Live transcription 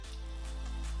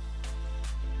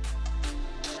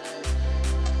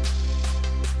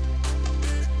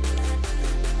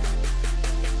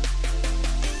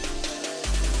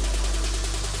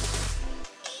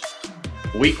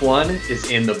Week 1 is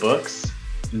in the books.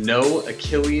 No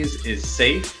Achilles is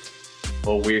safe,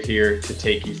 but we're here to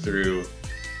take you through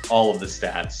all of the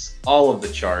stats, all of the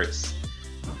charts.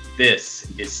 This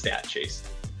is Stat Chasing.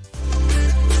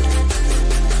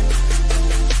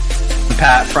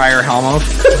 Pat Fryer Helmo.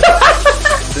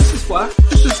 This is why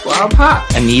I'm hot.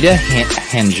 Anita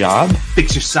Handjob.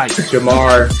 Fix your sight.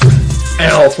 Jamar.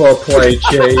 Alpha play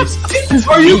chase.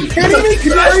 Are you kidding me?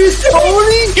 Kadarius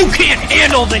Toney? You can't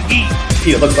handle the heat.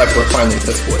 It looks like we're finally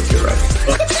Piss Boys. You're right.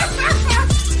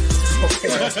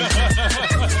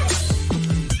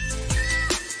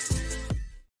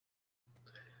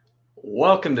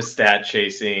 Welcome to Stat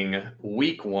Chasing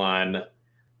Week 1.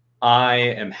 I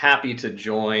am happy to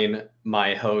join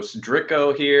my host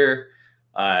Drico here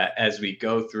as we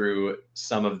go through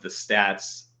some of the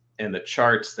stats and the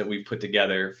charts that we put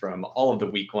together from all of the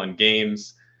Week 1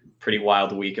 games. Pretty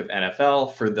wild week of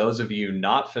NFL. For those of you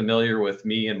not familiar with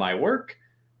me and my work,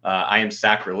 I am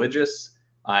sacrilegious.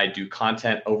 I do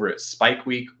content over at Spike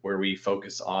Week, where we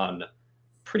focus on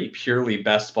pretty purely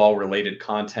best ball related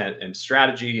content and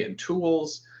strategy and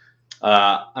tools.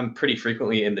 I'm pretty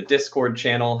frequently in the Discord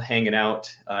channel, hanging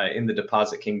out in the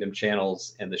Deposit Kingdom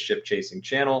channels and the Ship Chasing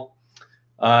channel.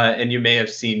 And you may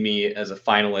have seen me as a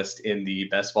finalist in the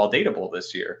Best Ball Data Bowl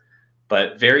this year.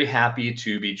 But very happy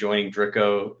to be joining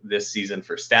Drico this season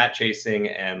for Stat Chasing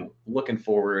and looking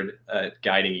forward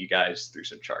guiding you guys through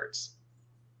some charts.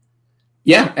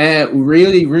 Yeah,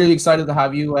 really excited to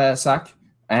have you, Sack.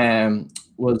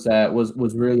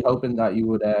 Was really hoping that you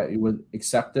would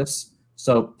accept this.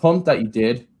 So pumped that you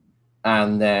did,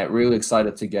 and really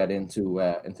excited to get into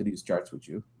these charts with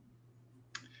you.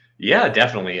 Yeah,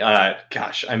 definitely.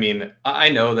 Gosh, I mean, I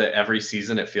know that every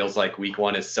season it feels like Week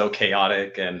 1 is so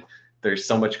chaotic and there's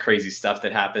so much crazy stuff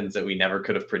that happens that we never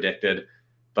could have predicted.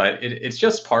 But it's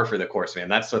just par for the course, man.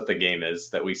 That's what the game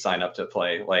is that we sign up to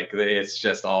play. Like, it's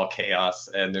just all chaos,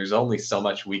 and there's only so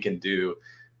much we can do,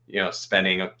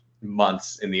 spending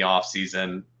months in the off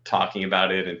season talking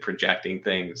about it and projecting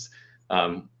things.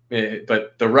 But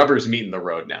the rubber's meeting the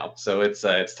road now, so it's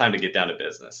time to get down to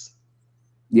business.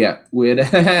 Yeah, with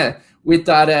that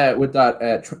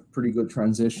pretty good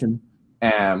transition.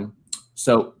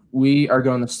 So we are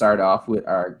going to start off with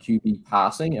our QB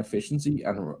passing efficiency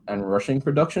and rushing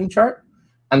production chart.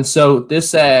 And so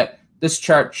this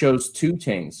chart shows two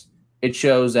things. It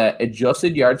shows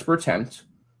adjusted yards per attempt,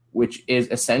 which is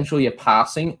essentially a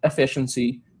passing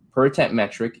efficiency per attempt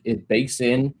metric. It bakes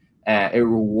in, it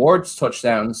rewards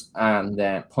touchdowns and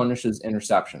punishes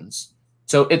interceptions.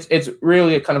 So it's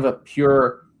really a kind of a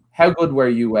pure, how good were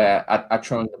you at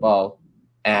throwing the ball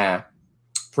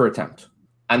per attempt?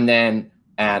 And then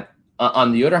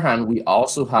on the other hand, we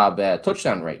also have a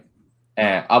touchdown rate.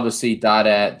 Obviously,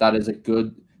 that is a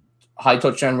good, high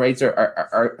touchdown rates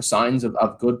are signs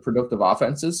of good productive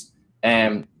offenses.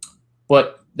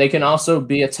 But they can also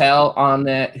be a tell on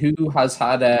who has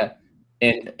had a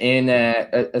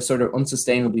sort of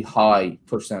unsustainably high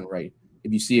touchdown rate.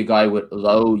 If you see a guy with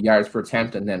low yards per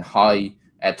attempt and then high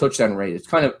touchdown rate, it's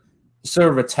kind of sort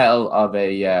of a tell of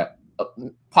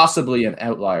possibly an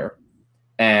outlier.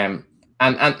 And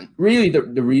really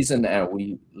the reason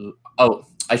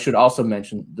I should also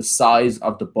mention the size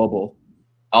of the bubble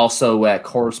also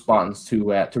corresponds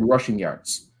to rushing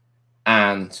yards,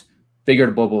 and bigger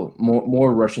the bubble,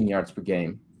 more rushing yards per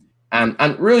game.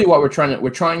 And really what we're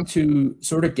trying to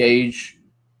sort of gauge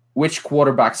which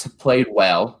quarterbacks have played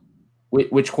well,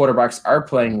 which quarterbacks are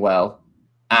playing well,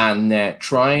 and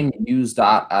try and use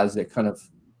that as a kind of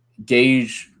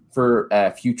gauge for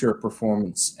future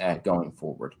performance going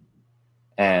forward.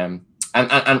 And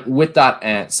with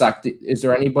that, Zach, is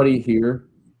there anybody here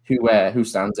who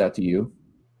stands out to you?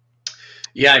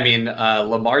 Yeah, I mean,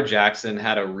 Lamar Jackson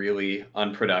had a really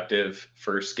unproductive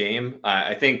first game.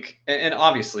 I think, and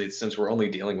obviously, since we're only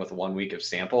dealing with 1 week of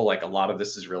sample, like a lot of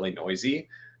this is really noisy.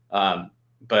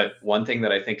 But one thing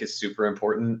that I think is super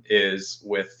important is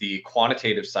with the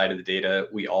quantitative side of the data,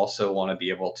 we also want to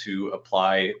be able to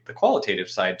apply the qualitative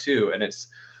side too. And it's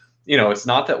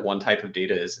not that one type of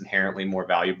data is inherently more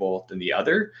valuable than the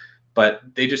other, but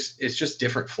it's just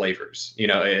different flavors,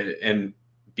 and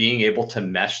being able to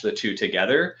mesh the two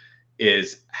together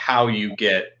is how you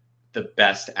get the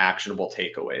best actionable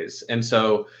takeaways. And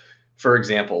so, for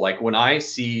example, like when I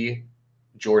see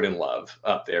Jordan Love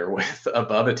up there with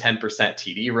above a 10%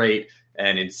 TD rate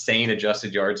and insane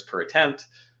adjusted yards per attempt,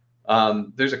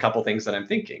 there's a couple things that I'm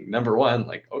thinking. Number one,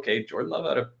 like, okay, Jordan Love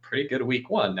had a pretty good week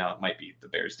 1. Now it might be the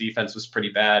Bears defense was pretty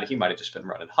bad. He might've just been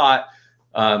running hot.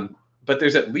 But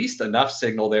there's at least enough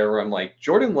signal there where I'm like,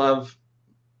 Jordan Love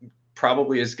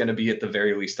probably is going to be at the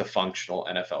very least a functional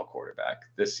NFL quarterback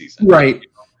this season. Right.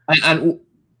 And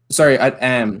sorry,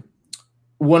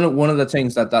 one of the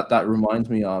things that reminds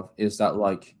me of is that,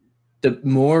 like, the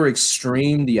more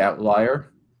extreme the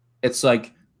outlier, it's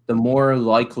like the more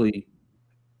likely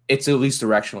it's at least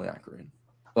directionally accurate.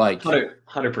 Like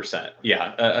 100%.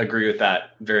 Yeah, agree with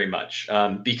that very much.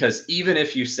 Because even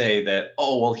if you say that,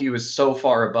 oh, well, he was so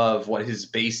far above what his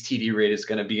base TD rate is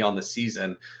going to be on the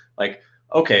season, like,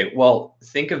 okay, well,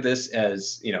 think of this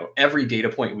as, you know, every data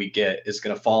point we get is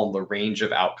going to fall in the range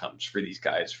of outcomes for these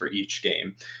guys for each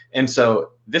game. And so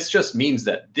this just means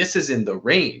that this is in the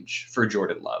range for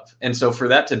Jordan Love. And so for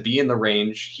that to be in the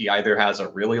range, he either has a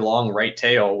really long right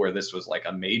tail where this was like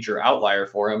a major outlier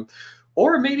for him,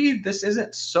 or maybe this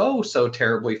isn't so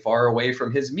terribly far away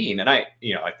from his mean. And I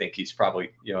think he's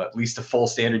probably, at least a full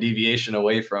standard deviation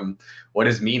away from what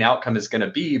his mean outcome is going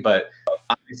to be. But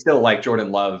I still like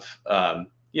Jordan Love,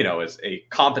 as a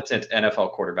competent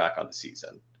NFL quarterback on the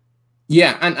season.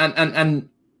 Yeah. And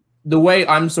the way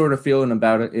I'm sort of feeling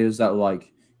about it is that,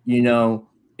 like,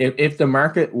 if the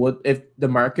market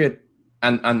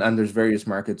and there's various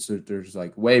markets, there's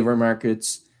like waiver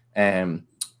markets,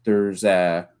 there's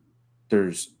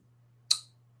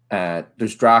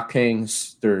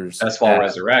DraftKings, there's Best Ball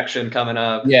Resurrection coming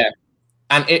up. Yeah.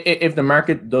 And if the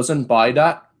market doesn't buy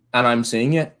that and I'm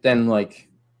seeing it, then like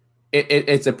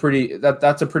that's a pretty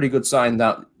good sign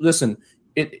that, listen,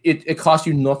 it costs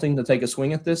you nothing to take a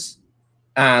swing at this,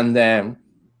 and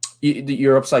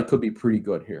your upside could be pretty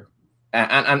good here.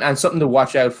 And something to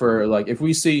watch out for, like, if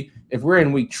we're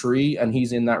in week 3 and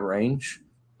he's in that range,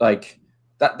 like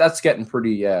that's getting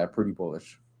pretty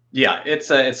bullish. Yeah,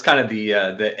 it's kind of the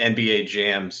NBA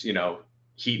jams,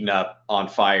 heating up on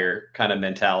fire kind of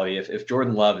mentality. If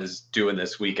Jordan Love is doing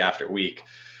this week after week,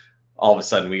 all of a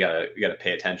sudden we gotta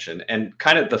pay attention. And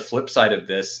kind of the flip side of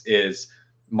this is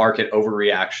market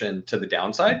overreaction to the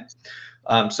downside.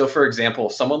 So for example,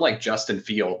 someone like Justin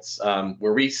Fields,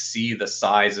 where we see the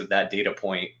size of that data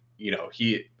point,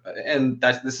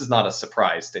 this is not a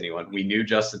surprise to anyone. We knew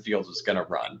Justin Fields was going to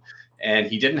run. And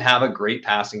he didn't have a great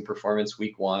passing performance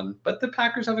week 1, but the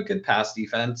Packers have a good pass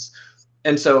defense.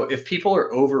 And so if people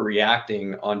are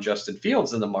overreacting on Justin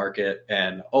Fields in the market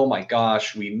and, oh my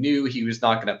gosh, we knew he was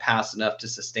not going to pass enough to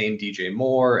sustain DJ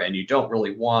Moore, and you don't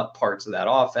really want parts of that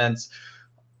offense,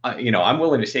 I'm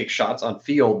willing to take shots on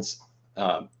Fields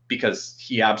because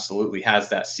he absolutely has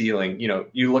that ceiling.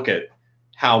 You look at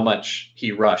how much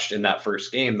he rushed in that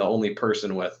first game, the only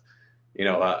person with,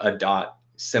 a dot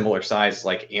similar size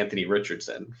like Anthony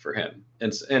Richardson for him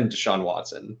and Deshaun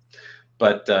Watson.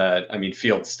 But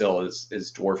Fields still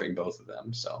is dwarfing both of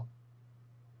them. So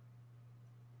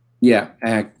yeah,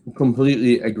 I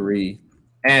completely agree.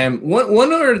 And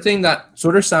one other thing that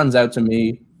sort of stands out to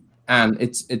me, and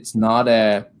it's not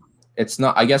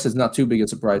I guess it's not too big a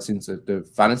surprise since the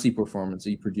fantasy performance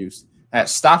he produced.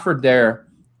 Stafford there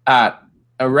at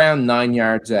around 9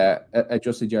 yards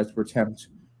adjusted yards per attempt,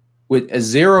 with a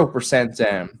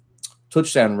 0%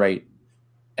 touchdown rate.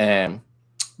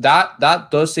 That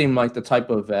does seem like the type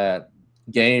of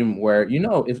game where,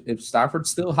 if Stafford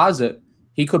still has it,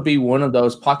 he could be one of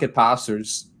those pocket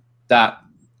passers that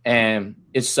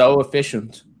is so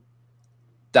efficient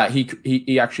that he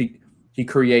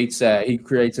creates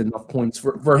enough points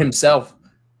for himself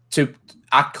to,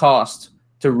 at cost,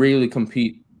 to really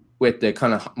compete with the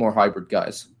kind of more hybrid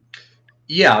guys.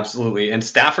 Yeah, absolutely. And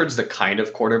Stafford's the kind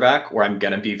of quarterback where I'm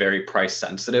going to be very price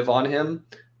sensitive on him.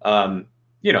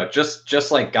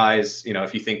 Just like guys,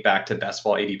 if you think back to best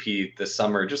ball ADP this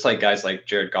summer, just like guys like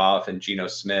Jared Goff and Geno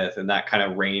Smith and that kind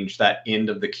of range, that end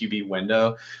of the QB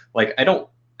window, like I don't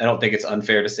think it's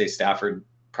unfair to say Stafford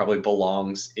probably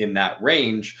belongs in that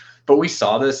range. But we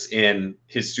saw this in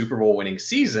his Super Bowl winning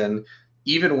season,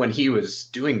 even when he was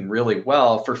doing really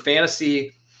well for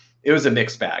fantasy. It was a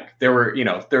mixed bag. There were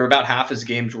about half his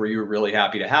games where you were really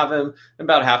happy to have him, and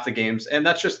about half the games, and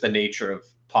that's just the nature of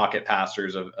pocket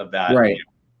passers of that. Right.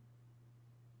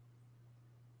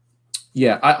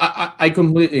 Yeah, I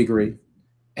completely agree.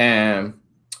 And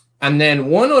then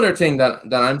one other thing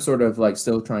that I'm sort of like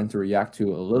still trying to react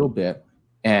to a little bit,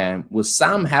 was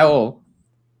Sam Howell.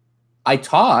 I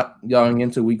thought going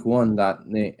into week 1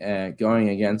 that going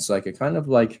against like a kind of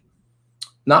like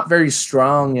not very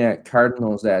strong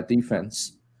Cardinals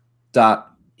defense, that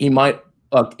he might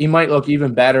look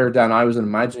even better than I was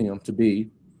imagining him to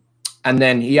be. And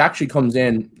then he actually comes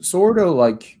in sort of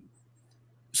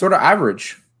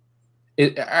average.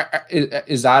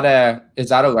 Is that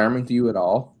alarming to you at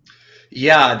all?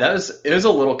 Yeah, it was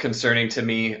a little concerning to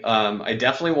me. I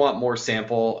definitely want more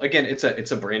sample. Again, it's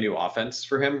a brand new offense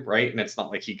for him, right? And it's not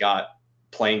like he got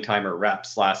playing time or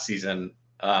reps last season.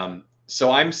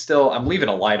 So I'm leaving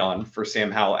a light on for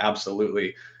Sam Howell,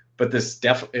 absolutely. But this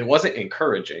it wasn't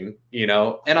encouraging, you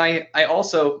know. And I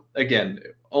also, again,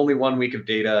 only 1 week of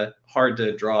data, hard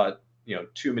to draw, you know,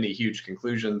 too many huge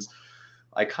conclusions.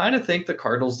 I kind of think the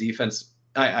Cardinals defense,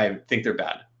 I think they're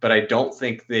bad, but I don't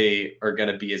think they are going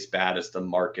to be as bad as the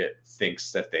market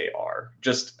thinks that they are.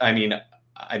 I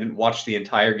didn't watch the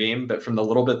entire game, but from the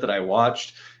little bit that I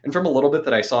watched and from a little bit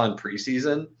that I saw in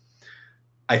preseason,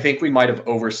 I think we might have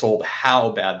oversold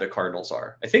how bad the Cardinals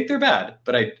are. I think they're bad,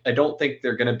 but I don't think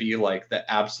they're going to be like the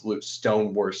absolute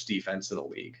stone worst defense in the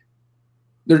league.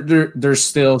 There's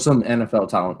still some NFL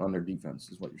talent on their defense,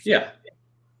 is what you're saying. Yeah.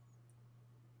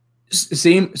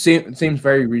 Seems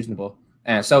very reasonable.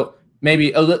 So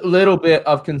maybe a little bit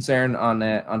of concern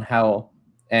on Howell,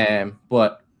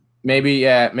 but maybe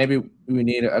we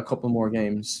need a couple more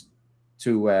games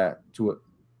to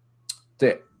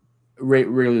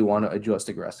really want to adjust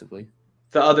aggressively.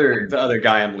 The other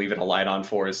guy I'm leaving a light on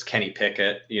for is Kenny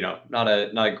Pickett. You know, not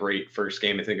a great first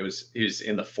game. I think he was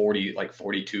in the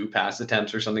 42 pass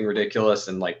attempts or something ridiculous,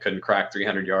 and like couldn't crack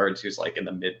 300 yards. He was like in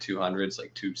the mid 200s,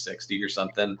 like 260 or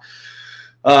something.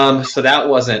 So that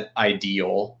wasn't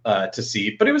ideal to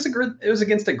see, but it was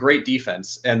against a great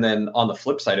defense. And then on the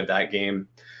flip side of that game,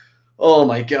 oh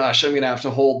my gosh, I'm gonna have to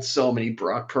hold so many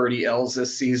Brock Purdy L's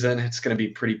this season. It's gonna be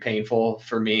pretty painful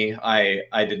for me.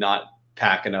 I did not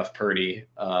pack enough Purdy.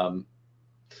 The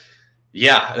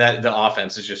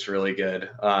offense is just really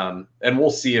good. And we'll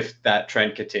see if that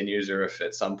trend continues or if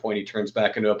at some point he turns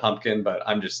back into a pumpkin, but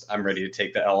I'm ready to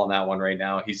take the L on that one right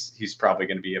now. He's probably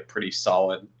going to be a pretty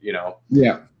solid, you know,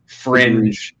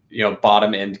 fringe, you know,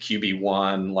 bottom end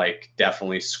QB1, like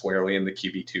definitely squarely in the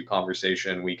QB2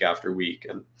 conversation week after week.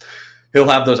 And he'll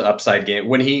have those upside games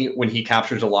when he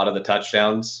captures a lot of the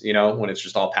touchdowns, you know, when it's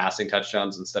just all passing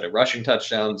touchdowns instead of rushing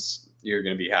touchdowns. You're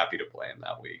going to be happy to play him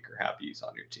that week or happy he's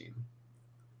on your team.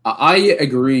 I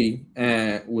agree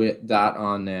with that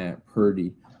on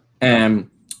Purdy.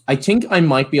 I think I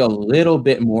might be a little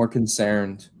bit more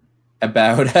concerned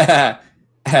about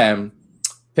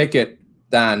Pickett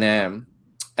than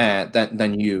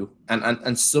you,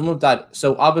 and some of that.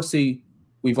 So obviously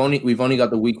we've only got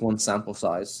the week 1 sample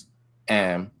size,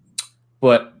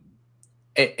 but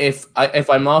if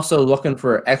I'm also looking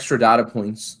for extra data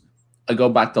points, I go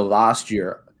back to last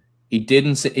year. He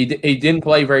didn't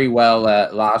play very well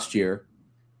last year,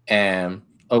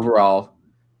 overall,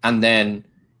 and then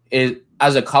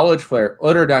as a college player,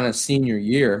 other than his senior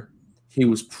year, he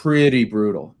was pretty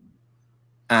brutal,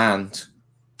 and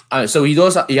so he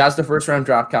has the first round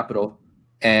draft capital,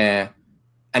 and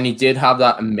he did have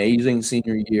that amazing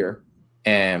senior year,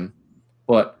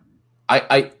 but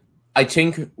I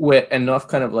think with enough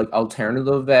kind of like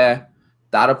alternative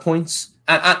data points,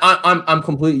 and I'm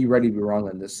completely ready to be wrong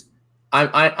on this.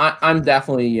 I'm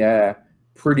definitely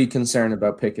pretty concerned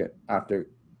about Pickett after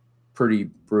pretty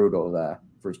brutal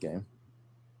first game.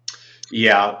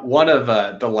 Yeah, one of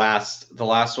the last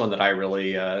one that I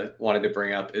really wanted to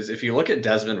bring up is if you look at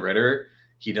Desmond Ridder,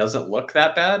 he doesn't look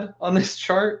that bad on this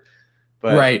chart,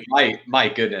 but right. my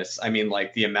goodness, I mean,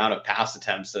 like the amount of pass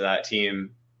attempts that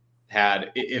team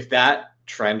had, if that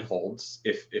trend holds,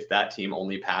 if that team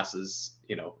only passes,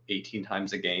 you know, 18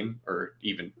 times a game or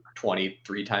even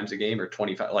 23 times a game or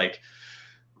 25, like,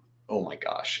 oh my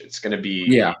gosh, it's going to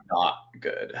be not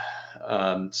good.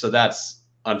 So that's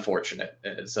unfortunate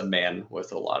as a man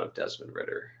with a lot of Desmond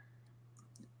Ridder.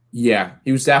 Yeah,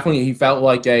 he felt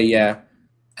like a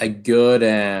good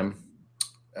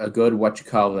what you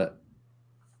call it,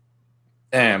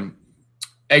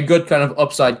 a good kind of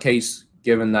upside case,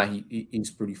 given that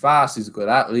he's pretty fast, he's a good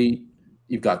athlete,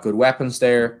 you've got good weapons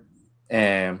there.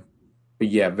 But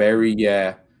yeah, very,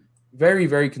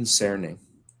 very concerning.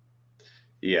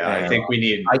 Yeah, I think we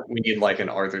need like an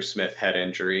Arthur Smith head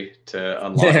injury to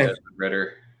unlock Desmond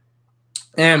Ridder.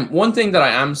 One thing that I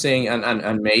am seeing,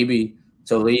 and maybe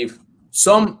to leave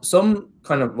some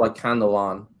kind of like candle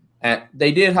on,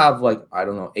 they did have like, I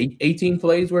don't know, 18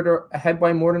 plays where they're ahead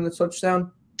by more than a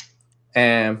touchdown.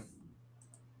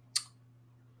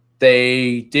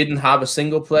 They didn't have a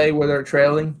single play where they're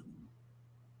trailing.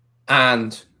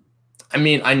 And I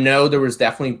mean, I know there was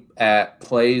definitely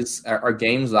plays or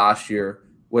games last year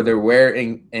where they were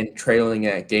in trailing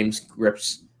game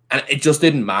scripts, and it just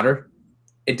didn't matter.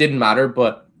 It didn't matter,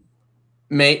 but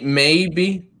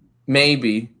maybe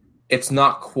it's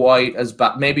not quite as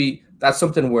bad. Maybe that's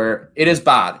something where it is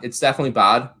bad. It's definitely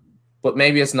bad, but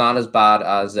maybe it's not as bad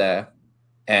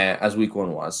as week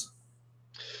 1 was.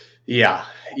 Yeah.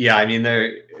 I mean,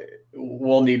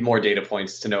 we'll need more data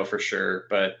points to know for sure,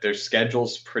 but their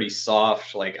schedule's pretty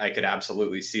soft. Like I could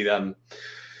absolutely see them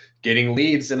getting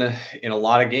leads in a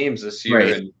lot of games this year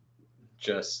Right. and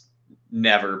just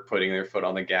never putting their foot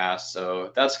on the gas.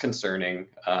 So that's concerning.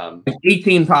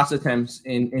 18 pass attempts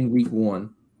in week 1,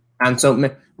 and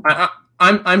so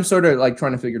I'm sort of like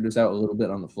trying to figure this out a little bit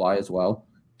on the fly as well.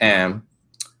 And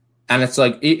it's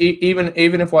like even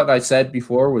if what I said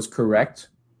before was correct,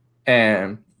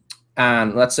 and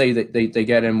let's say that they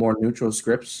get in more neutral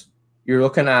scripts, you're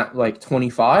looking at like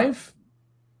 25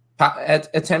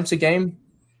 attempts a game,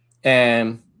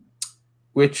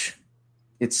 which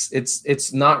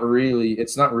it's not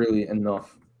really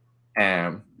enough.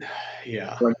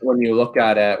 Yeah. When you look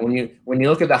at when you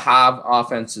look at the Have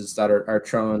offenses that are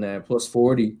throwing plus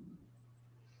 40,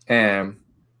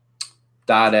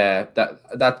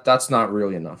 that's not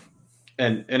really enough.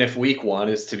 And if week 1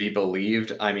 is to be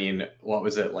believed, I mean, what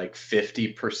was it, like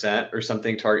 50% or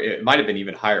something target? It might have been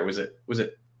even higher. Was it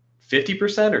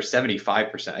 50% or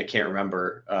 75%? I can't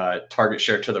remember. Target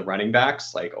share to the running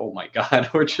backs. Like, oh my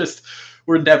God,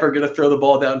 we're never gonna throw the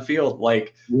ball downfield.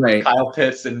 Like right. Kyle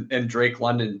Pitts and Drake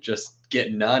London just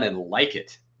get none and like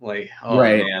it. Like, oh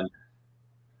right. man.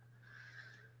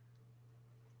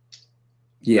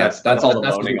 Yeah, that's all the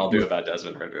moaning I'll do about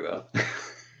Desmond Ridder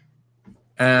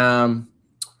though.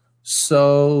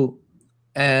 So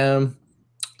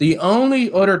the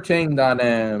only other thing that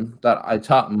I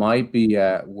thought might be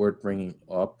worth bringing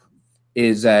up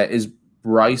is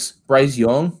Bryce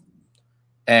Young.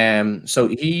 So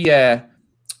he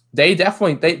they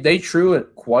definitely they threw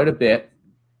it quite a bit,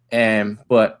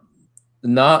 but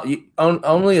not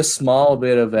only a small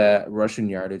bit of rushing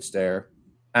yardage there,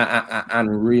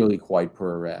 and really quite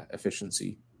poor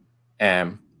efficiency.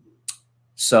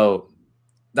 So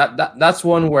that's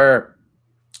one where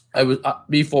I was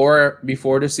before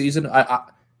the season.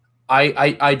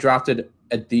 I drafted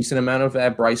a decent amount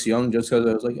of Bryce Young just because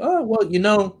I was like, oh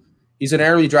well, he's an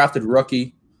early drafted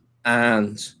rookie,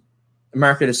 and the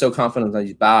market is so confident that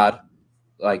he's bad.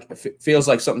 Like it feels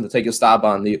like something to take a stab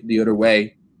on the other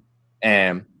way.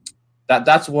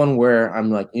 That's one where I'm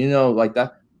like, like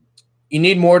that. You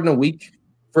need more than a week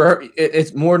for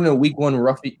it's more than a week 1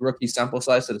 rookie sample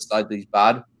size to decide that he's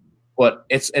bad. But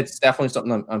it's definitely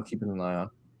something I'm keeping an eye on.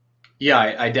 Yeah,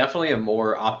 I definitely am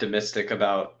more optimistic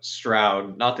about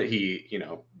Stroud. Not that he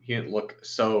didn't look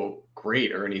so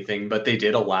great or anything, but they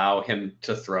did allow him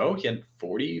to throw. He had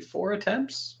 44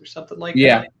 attempts or something like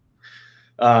that.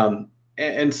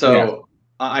 And so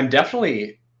I'm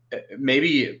definitely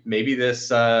maybe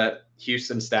this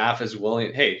Houston staff is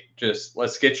willing. Hey, just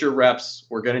let's get your reps.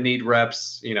 We're gonna need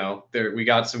reps. We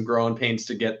got some growing pains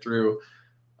to get through.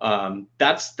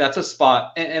 That's a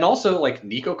spot, and also like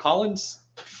Nico Collins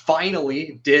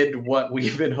finally did what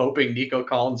we've been hoping Nico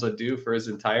Collins would do for his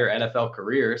entire NFL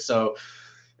career. So,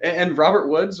 and Robert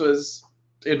Woods was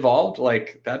involved.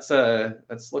 Like that's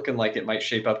looking like it might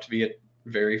shape up to be a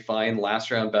very fine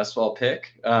last round best ball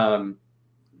pick.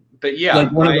 But yeah,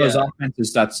 like one of those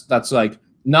offenses that's like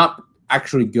not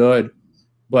actually good,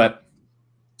 but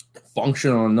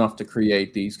functional enough to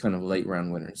create these kind of late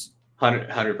round winners.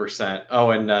 100%. Oh,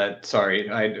 and sorry,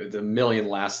 the million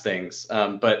last things.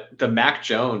 But the Mac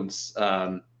Jones,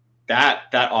 that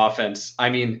offense.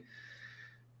 I mean,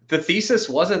 the thesis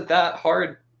wasn't that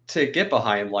hard to get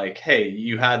behind. Like, hey,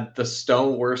 you had the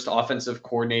stone worst offensive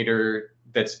coordinator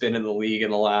that's been in the league in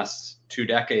the last 2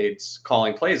 decades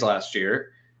calling plays last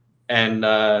year, and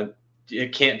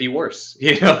it can't be worse.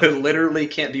 It literally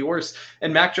can't be worse.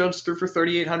 And Mac Jones threw for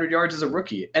 3,800 yards as a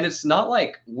rookie. And it's not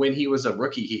like when he was a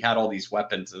rookie, he had all these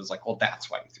weapons. It was like, well,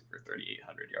 that's why he threw for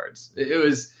 3,800 yards.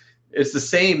 It's the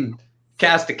same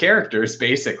cast of characters,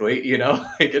 basically,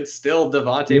 like it's still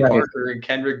Devontae Parker and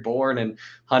Kendrick Bourne and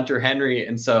Hunter Henry.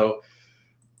 And so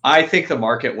I think the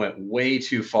market went way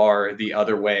too far the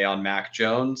other way on Mac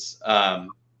Jones.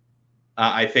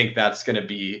 I think that's going to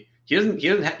be, he doesn't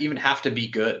even have to be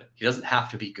good. He doesn't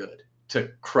have to be good to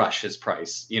crush his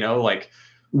price.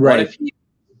 What if he's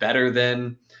better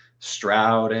than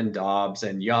Stroud and Dobbs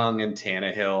and Young and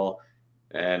Tannehill?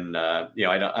 And I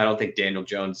don't think Daniel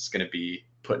Jones is going to be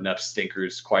putting up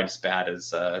stinkers quite as bad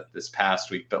as this past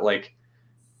week. But like,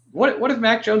 what if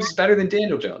Mac Jones is better than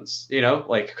Daniel Jones?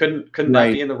 Couldn't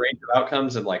that be in the range of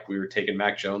outcomes? And like we were taking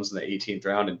Mac Jones in the 18th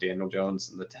round and Daniel Jones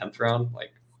in the 10th round.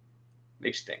 Like,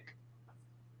 makes you think.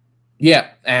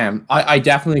 Yeah, I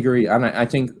definitely agree, and I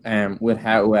think with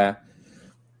how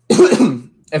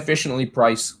efficiently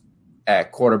priced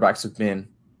quarterbacks have been,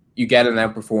 you get an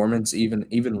outperformance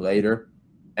even later,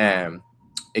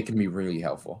 it can be really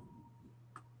helpful.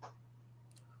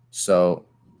 So,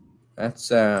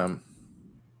 Let's oh,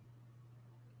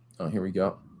 here we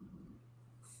go.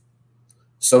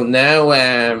 So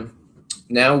now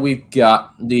we've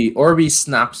got the Orbi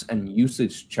snaps and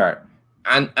usage chart,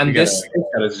 and You this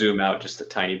gotta zoom out just a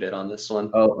tiny bit on this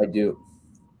one. oh I do.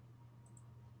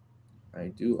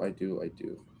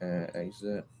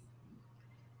 Exit.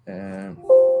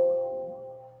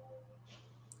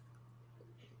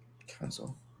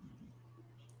 Cancel.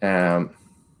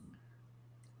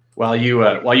 While you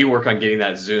work on getting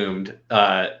that zoomed,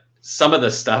 some of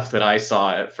the stuff that I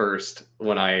saw at first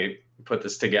when I put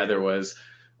this together was,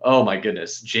 oh my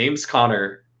goodness, James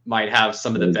Conner might have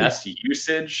some of the best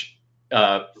usage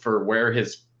for where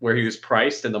he was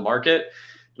priced in the market,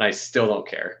 and I still don't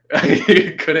care.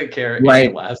 I couldn't care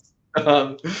any less.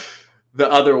 The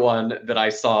other one that I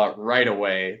saw right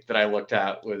away that I looked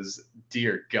at was,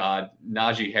 dear God,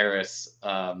 Najee Harris.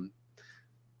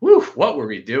 What were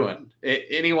we doing?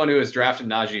 Anyone who has drafted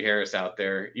Najee Harris out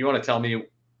there, you want to tell me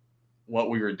what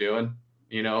we were doing,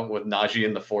 with Najee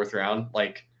in the 4th round?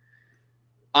 Like,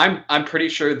 I'm pretty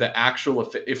sure the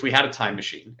actual, if we had a time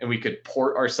machine and we could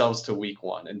port ourselves to week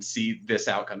 1 and see this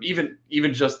outcome, even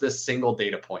just this single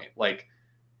data point, like,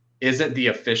 isn't the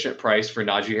efficient price for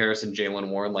Najee Harris and Jaylen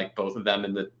Warren, like both of them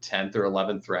in the 10th or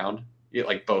 11th round,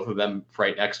 like both of them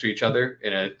right next to each other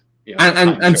in a,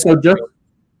 and so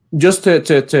just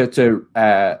to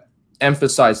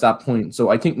emphasize that point. So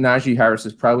I think Najee Harris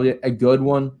is probably a good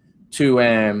one to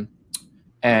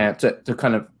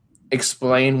kind of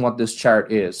explain what this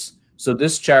chart is. So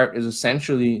this chart is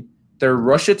essentially their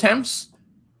rush attempts,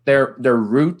 their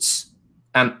routes,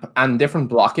 and different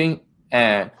blocking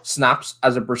snaps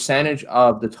as a percentage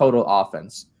of the total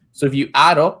offense. So if you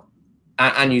add up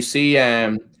and you see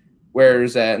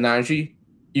where's Najee,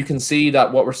 you can see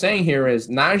that what we're saying here is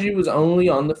Najee was only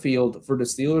on the field for the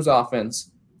Steelers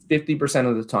offense 50%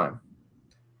 of the time.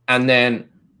 And then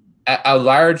a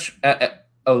large amount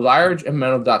of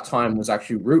that time was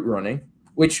actually route running,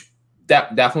 which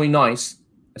definitely nice.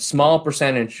 A small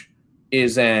percentage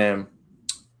is rush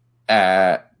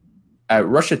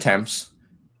attempts,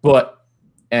 but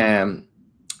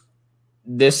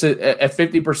this is a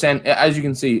 50%, as you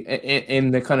can see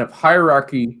in the kind of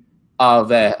hierarchy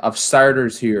of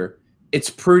starters here. It's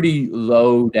pretty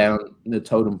low down the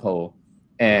totem pole,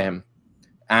 and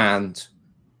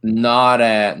not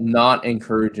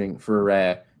encouraging for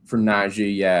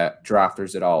Najee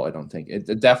drafters at all. I don't think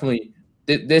it definitely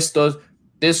this does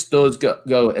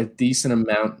go a decent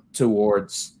amount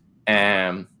towards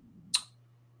I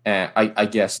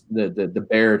guess the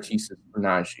bear thesis for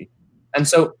Najee. And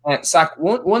so, Zach,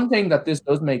 one thing that this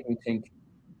does make me think,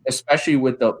 especially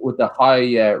with the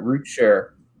high route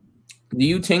share, do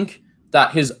you think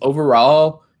that his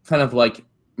overall kind of like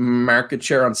market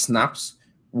share on snaps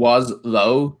was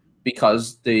low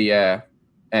because the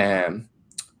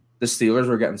Steelers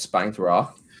were getting spanked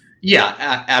raw?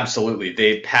 Yeah, absolutely.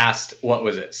 They passed, what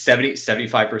was it,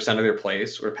 75% of their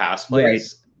plays were pass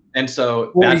plays. Right. And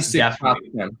so that's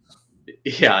definitely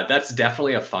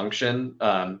a function.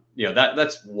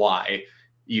 That's why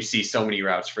you see so many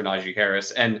routes for Najee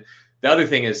Harris. And the other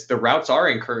thing is the routes are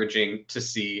encouraging to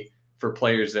see for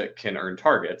players that can earn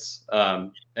targets.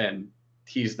 And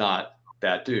he's not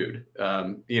that dude.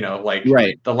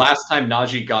 The last time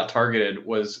Najee got targeted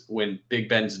was when Big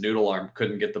Ben's noodle arm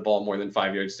couldn't get the ball more than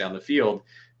 5 yards down the field,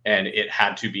 and it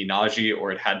had to be Najee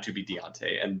or it had to be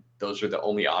Deontay, and those are the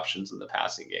only options in the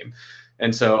passing game.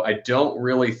 And so I don't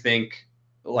really think,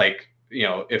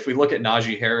 if we look at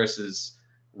Najee Harris's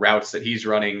routes that he's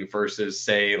running versus,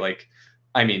 say,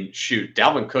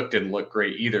 Dalvin Cook didn't look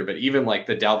great either, but even like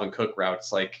the Dalvin Cook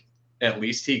routes, at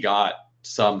least he got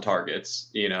some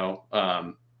targets,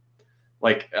 Tyler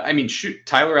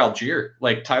Algier,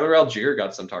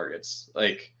 got some targets,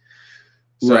 right.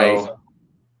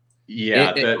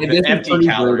 Yeah, the empty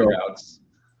calorie routes.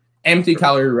 Empty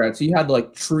calorie routes. He had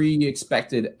 3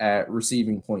 expected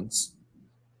receiving points,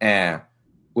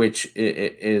 which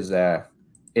is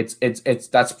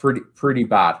that's pretty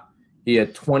bad. He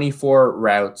had 24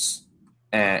 routes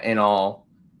in all,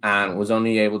 and was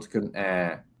only able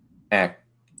to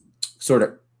sort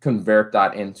of convert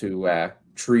that into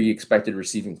 3 expected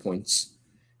receiving points.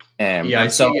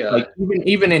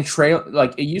 Even in trail,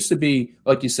 it used to be,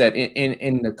 like you said,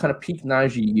 in the kind of peak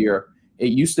Najee year, it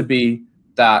used to be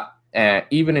that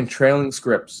even in trailing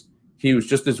scripts, he was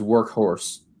just this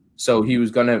workhorse. So he was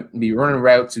going to be running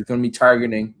routes, he was going to be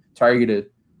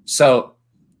targeted. So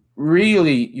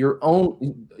really, your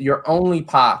only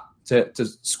path to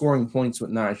scoring points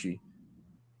with Najee,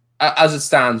 as it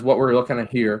stands, what we're looking at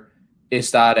here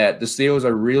is that the Steelers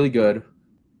are really good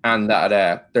and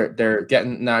that they're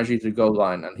getting Najee to the goal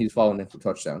line, and he's falling into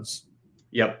touchdowns.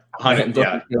 Yep, It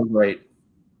doesn't feel great.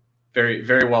 Very,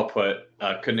 very well put.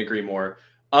 Couldn't agree more.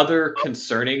 Other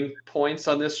concerning points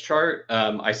on this chart.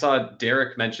 I saw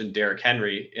Derek mention Derrick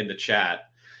Henry in the chat.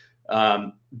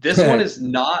 This one is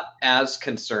not as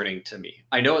concerning to me.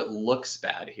 I know it looks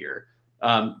bad here,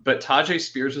 but Tajay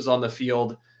Spears was on the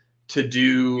field to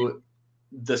do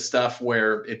the stuff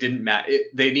where it didn't matter.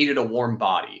 They needed a warm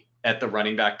body at the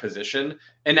running back position.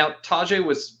 And now Tajay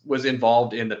was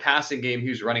involved in the passing game. He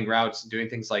was running routes and doing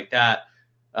things like that.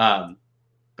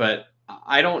 But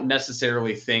I don't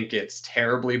necessarily think it's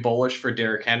terribly bullish for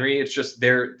Derrick Henry. It's just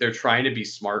they're trying to be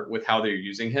smart with how they're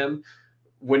using him.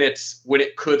 When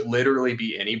it could literally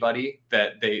be anybody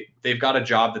that they've got a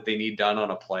job that they need done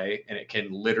on a play, and it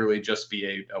can literally just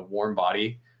be a warm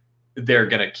body, they're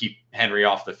going to keep Henry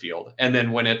off the field. And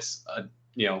then when it's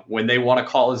when they want to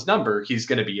call his number, he's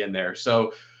going to be in there.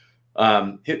 So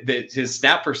his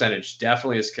snap percentage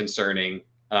definitely is concerning.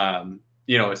 I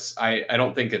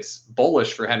don't think it's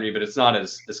bullish for Henry, but it's not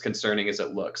as concerning as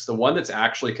it looks. The one that's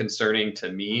actually concerning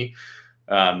to me,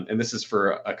 and this is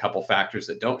for a couple factors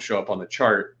that don't show up on the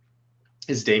chart,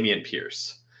 is Dameon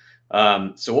Pierce.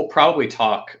 So we'll probably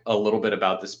talk a little bit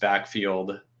about this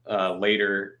backfield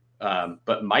later,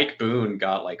 but Mike Boone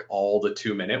got like all the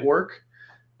 2-minute work.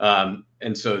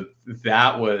 And so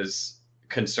that was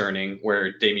concerning,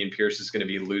 where Dameon Pierce is going to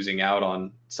be losing out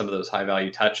on some of those high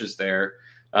value touches there.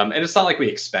 And it's not like we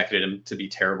expected him to be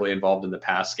terribly involved in the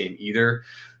pass game either,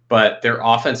 but their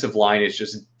offensive line is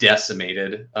just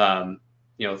decimated.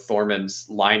 Thorman's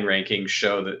line rankings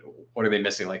show that, what are they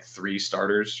missing? Like 3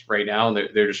 starters right now. And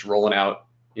they're just rolling out,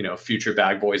 future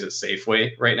bag boys at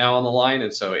Safeway right now on the line.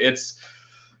 And so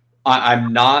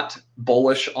I'm not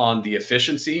bullish on the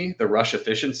rush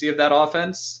efficiency of that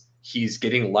offense. He's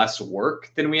getting less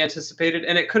work than we anticipated.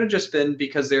 And it could have just been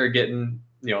because they were getting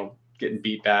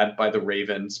beat bad by the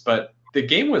Ravens, but the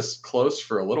game was close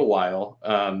for a little while.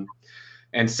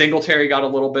 And Singletary got a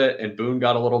little bit and Boone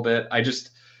got a little bit.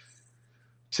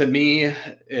 To me,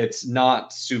 it's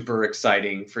not super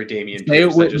exciting for Dameon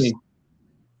Pierce.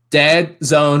 Dead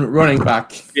zone running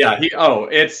back. Yeah,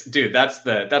 that's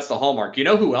the hallmark. You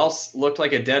know who else looked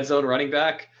like a dead zone running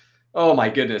back? Oh my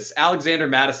goodness. Alexander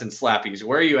Madison slappies.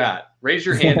 Where are you at? Raise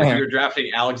your hand if you're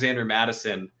drafting Alexander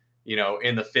Madison,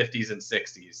 in the 50s and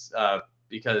 60s,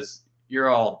 because you're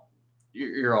all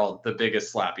the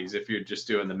biggest slappies if you're just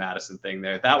doing the Madison thing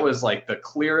there. That was like the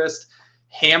clearest.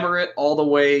 Hammer it all the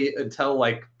way until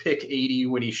like pick 80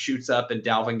 when he shoots up and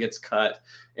Dalvin gets cut,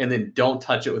 and then don't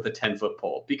touch it with a 10-foot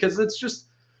pole, because it's just,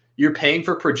 you're paying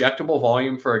for projectable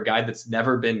volume for a guy that's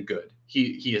never been good.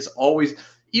 He is always,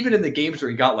 even in the games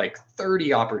where he got like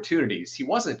 30 opportunities, he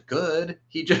wasn't good.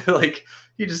 He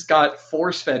just got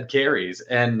force-fed carries.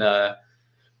 And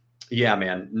yeah,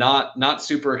 man, not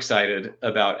super excited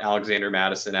about Alexander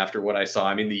Madison after what I saw.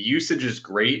 I mean, the usage is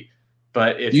great,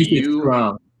 but he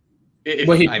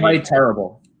played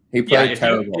terrible. He played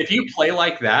terrible. If you play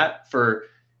like that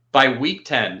by week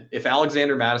 10, if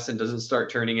Alexander Madison doesn't start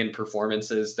turning in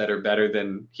performances that are better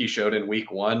than he showed in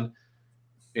week 1,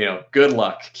 good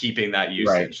luck keeping that usage.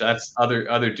 Right. That's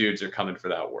other dudes are coming for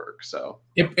that work. So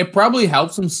it probably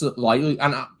helps him slightly.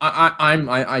 And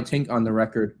I think on the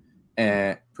record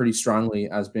pretty strongly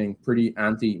as being pretty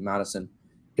anti-Madison.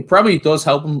 It probably does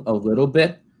help him a little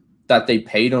bit that they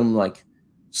paid him like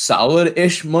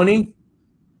solid-ish money,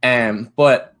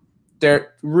 but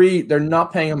they're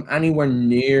not paying him anywhere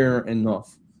near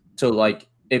enough to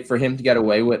for him to get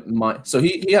away with. So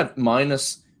he had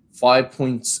minus 5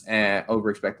 points over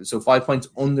expected, so 5 points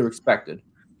under expected,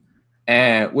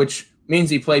 which means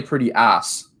he played pretty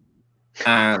ass.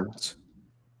 And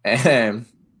as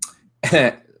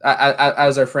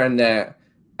our friend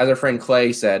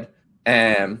Clay said,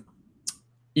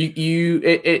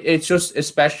 it's just,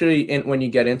 especially when you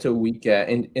get into a week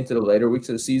into the later weeks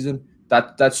of the season,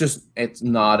 that's just, it's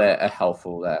not a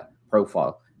helpful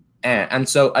profile, and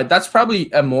so that's probably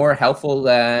a more helpful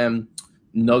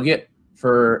nugget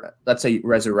for, let's say,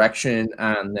 resurrection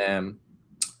and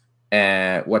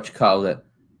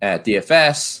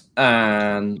DFS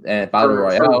and battle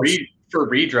royale for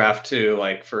redraft too.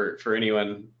 Like for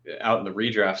anyone out in the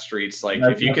redraft streets,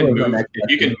 if you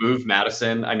can move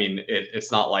Madison, I mean,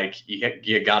 it's not like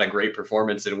you got a great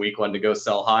performance in week 1 to go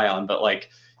sell high on, but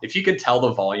if you could tell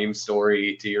the volume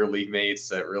story to your league mates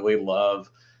that really love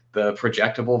the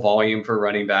projectable volume for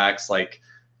running backs,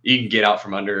 you can get out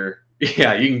from under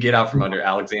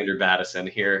Alexander Madison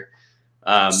here.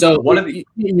 So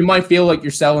you might feel like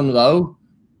you're selling low,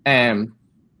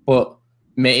 but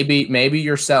maybe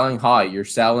you're selling high. You're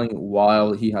selling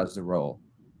while he has the role.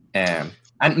 And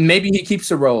maybe he keeps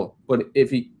the role, but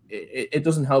if it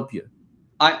doesn't help you.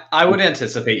 I would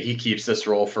anticipate he keeps this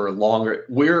role for longer.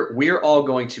 We're all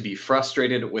going to be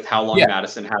frustrated with how long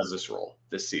Madison has this role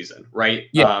this season, right?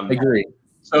 Yeah, agree.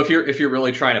 So if you're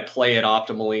really trying to play it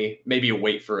optimally, maybe you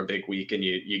wait for a big week and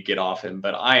you get off him.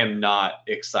 But I am not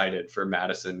excited for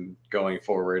Madison going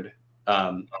forward.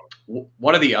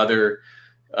 One of the other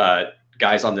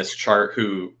guys on this chart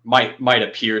who might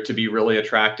appear to be really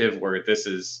attractive, where this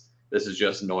is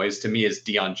just noise to me, is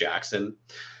Deion Jackson.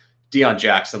 Deion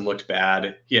Jackson looked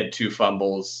bad. He had 2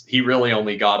 fumbles. He really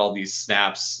only got all these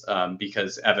snaps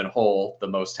because Evan Hull, the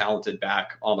most talented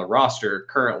back on the roster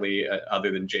currently,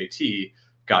 other than JT,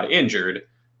 got injured.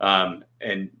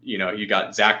 And you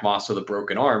got Zach Moss with a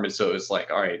broken arm, and so it was like,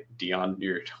 all right, Deion,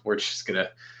 we're just gonna,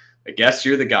 I guess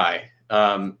you're the guy.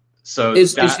 So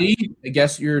is he? I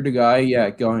guess you're the guy. Yeah,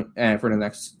 going for the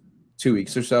next 2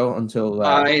 weeks or so until.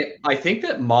 I think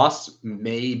that Moss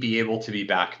may be able to be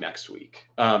back next week.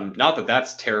 Not that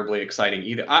that's terribly exciting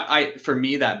either. For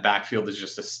me, that backfield is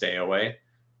just a stay away.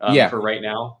 For right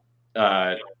now.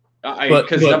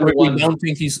 Because number one, we don't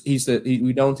think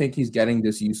we don't think he's getting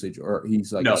this usage, or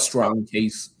he's like a strong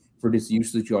case for this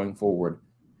usage going forward,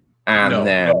 and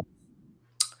then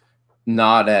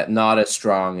not a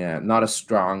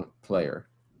strong player.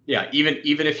 Yeah, even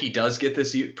if he does get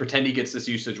this, pretend he gets this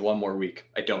usage one more week.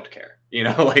 I don't care.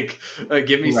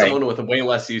 Give me someone with way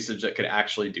less usage that could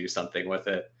actually do something with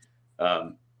it.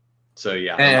 So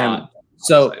yeah.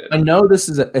 So I know this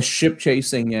is a ship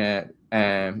chasing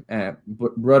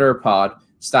brother pod,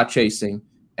 stat chasing,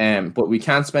 but we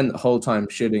can't spend the whole time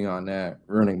shitting on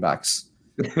running backs.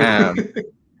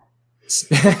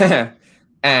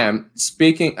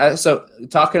 Speaking, so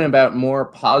talking about more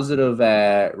positive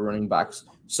running backs.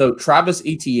 So Travis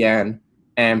Etienne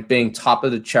being top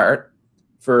of the chart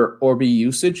for RB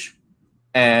usage,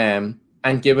 and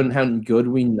given how good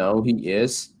we know he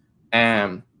is,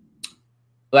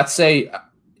 let's say,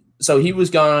 so he was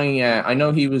going. I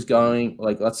know he was going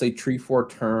like, let's say 3-4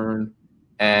 turn,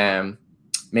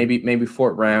 maybe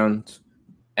 4th round,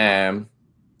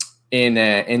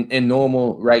 in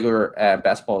normal regular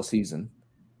best ball season,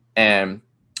 and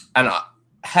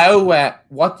how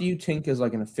what do you think is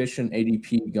like an efficient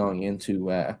ADP going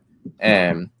into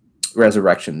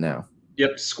Resurrection now?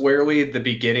 Yep, squarely the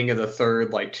beginning of the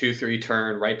 3rd, like 2-3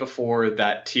 turn, right before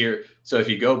that tier. So if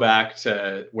you go back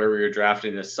to where we were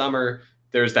drafting this summer,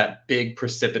 there's that big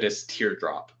precipitous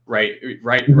teardrop, right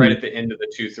at the end of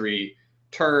the 2-3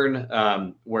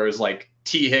 turn, whereas like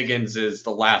T. Higgins is the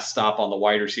last stop on the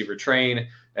wide receiver train.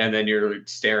 And then you're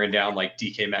staring down like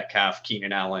DK Metcalf,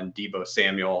 Keenan Allen, Deebo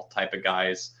Samuel type of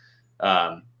guys.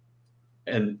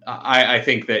 And I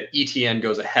think that ETN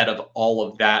goes ahead of all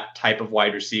of that type of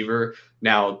wide receiver.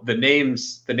 Now, the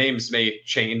names may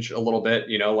change a little bit.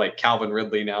 Like Calvin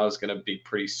Ridley now is going to be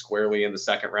pretty squarely in the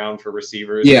 2nd round for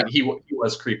receivers. Yeah. He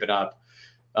was creeping up.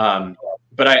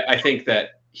 But I think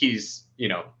that he's,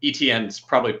 ETN's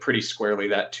probably pretty squarely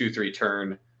that 2-3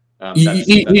 turn.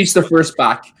 He's the first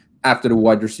back after the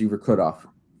wide receiver cutoff.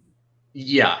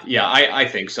 Yeah, I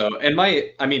think so. And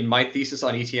my thesis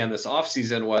on ETN this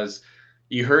offseason was,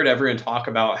 you heard everyone talk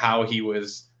about how he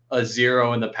was a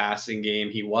 0 in the passing game.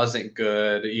 He wasn't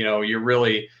good. You're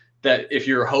really, that if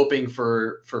you're hoping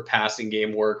for passing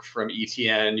game work from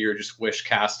ETN, you're just wish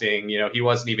casting. He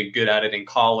wasn't even good at it in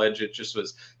college. It just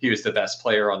was, he was the best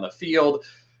player on the field.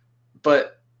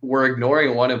 But we're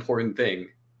ignoring one important thing.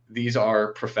 These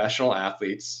are professional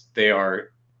athletes. They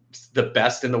are the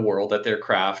best in the world at their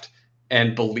craft.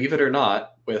 And believe it or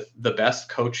not, with the best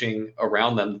coaching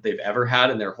around them that they've ever had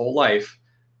in their whole life,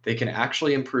 they can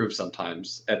actually improve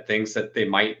sometimes at things that they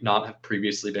might not have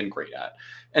previously been great at.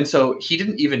 And so he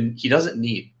doesn't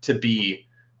need to be,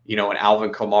 an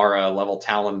Alvin Kamara level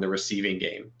talent in the receiving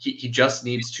game. He just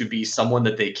needs to be someone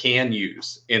that they can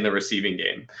use in the receiving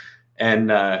game.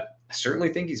 And I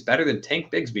certainly think he's better than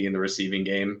Tank Bigsby in the receiving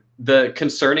game. The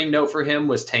concerning note for him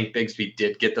was Tank Bigsby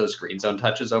did get those green zone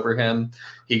touches over him.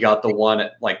 He got the one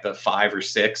at like the 5 or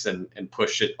 6 and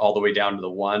pushed it all the way down to the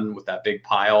 1 with that big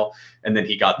pile. And then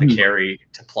he got the carry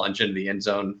to plunge into the end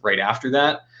zone right after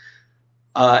that.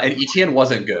 And Etienne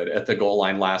wasn't good at the goal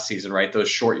line last season, right? Those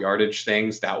short yardage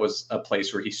things, that was a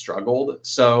place where he struggled.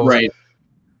 So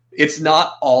it's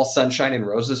not all sunshine and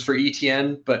roses for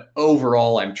ETN, but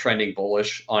overall I'm trending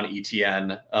bullish on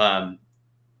ETN.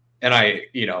 And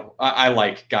I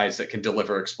like guys that can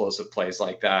deliver explosive plays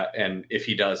like that. And if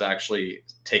he does actually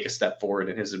take a step forward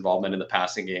in his involvement in the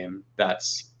passing game,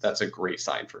 that's a great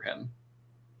sign for him.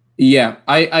 Yeah,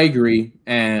 I agree.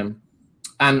 And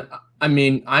I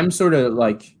mean, I'm sort of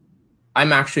like,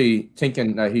 I'm actually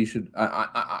thinking that he should.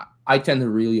 I tend to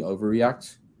really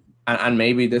overreact, and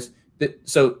maybe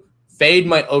so fade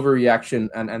my overreaction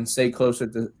and stay closer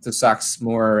to Zach's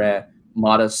more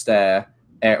modest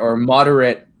or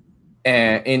moderate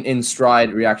in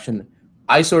stride reaction.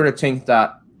 I sort of think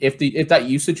that if that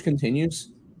usage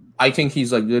continues, I think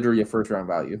he's like literally a first round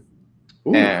value.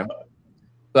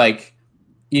 Like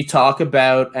you talk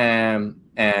about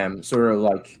sort of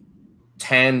like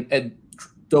 10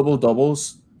 double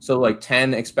doubles, so like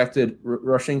 10 expected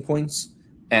rushing points,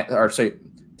 or sorry,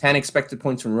 10 expected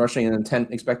points from rushing and then 10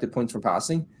 expected points from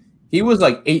passing. He was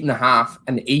like 8.5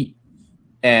 and 8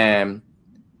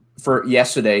 for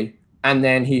yesterday, and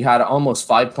then he had almost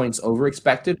 5 points over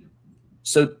expected.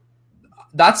 So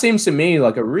that seems to me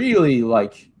like a really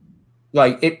like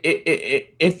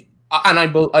if and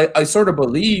I sort of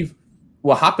believe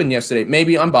what happened yesterday.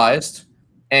 Maybe I'm biased,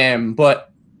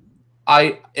 but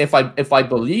if I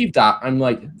believe that, I'm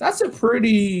like, that's a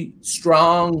pretty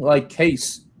strong like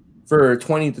case for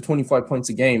 20 to 25 points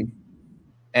a game,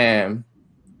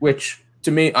 which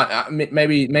to me,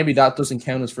 maybe that doesn't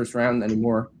count as first round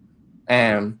anymore.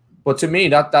 But to me,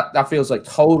 that feels like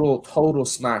total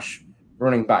smash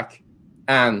running back,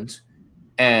 and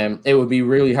it would be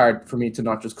really hard for me to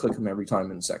not just click him every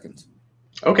time in a second.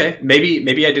 Okay,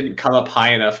 maybe I didn't come up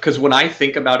high enough, because when I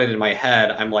think about it in my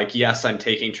head, I'm like, yes, I'm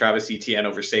taking Travis Etienne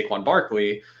over Saquon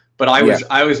Barkley, but I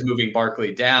was moving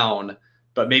Barkley down,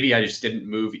 but maybe I just didn't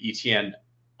move Etienne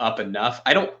up enough.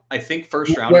 I think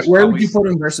first round. Where would you put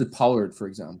him versus Pollard, for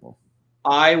example?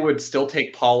 I would still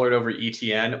take Pollard over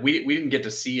Etienne. We didn't get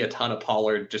to see a ton of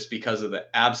Pollard just because of the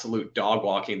absolute dog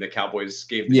walking the Cowboys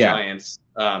gave the Giants.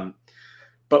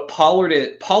 But Pollard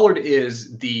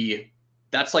is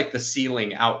that's like the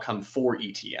ceiling outcome for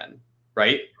Etienne,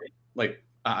 right? Like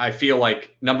I feel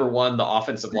like number one, the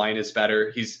offensive line is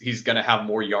better. He's going to have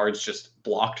more yards just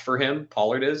blocked for him.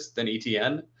 Pollard is than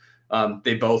Etienne.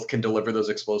 They both can deliver those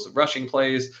explosive rushing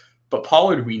plays, but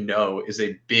Pollard we know is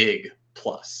a big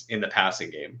plus in the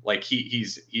passing game. Like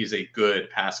he's a good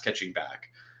pass catching back.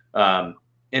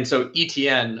 And so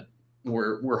Etienne,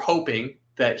 we're hoping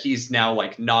that he's now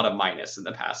like not a minus in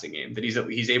the passing game, that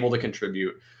he's able to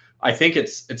contribute. I think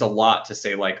it's a lot to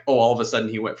say like, oh, all of a sudden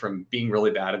he went from being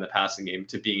really bad in the passing game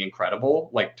to being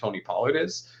incredible like Tony Pollard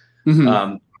is.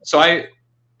 Mm-hmm. So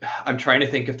I'm trying to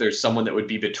think if there's someone that would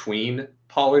be between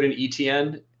Pollard and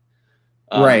Etienne,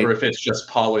 right? Or if it's just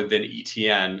Pollard then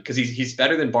Etienne, because he's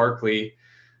better than Barkley.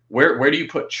 Where do you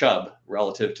put Chubb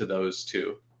relative to those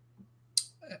two?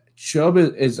 Chubb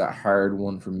is a hard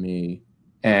one for me.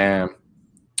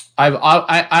 I've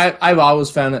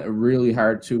always found it really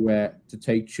hard to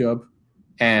take Chubb,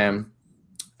 I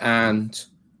find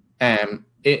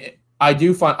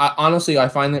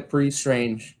it pretty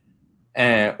strange,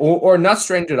 or not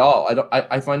strange at all.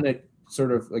 I find it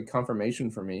sort of like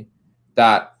confirmation for me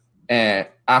that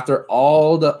after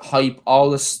all the hype,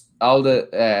 all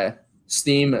the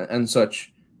steam and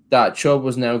such, that Chubb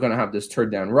was now going to have this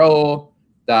third down role,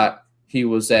 that he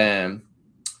was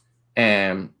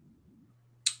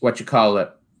what you call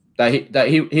it, that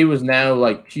he was now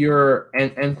like pure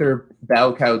enter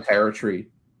bell cow territory,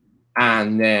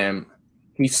 and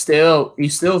he still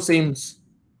seems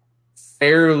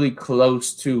fairly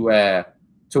close to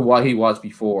what he was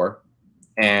before,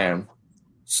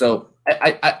 so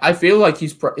I feel like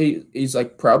he's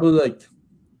like probably like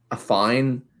a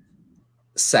fine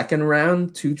second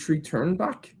round 2-3 turn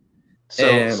back.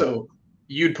 So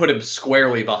you'd put him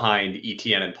squarely behind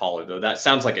Etienne and Pollard, though. That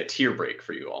sounds like a tier break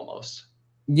for you almost.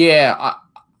 Yeah,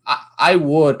 I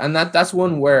would. And that's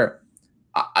one where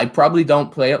I probably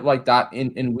don't play it like that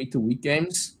in week-to-week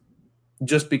games,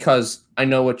 just because I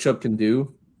know what Chubb can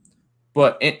do.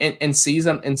 But in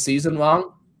season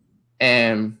long,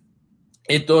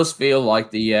 it does feel like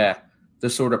the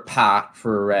sort of path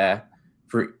for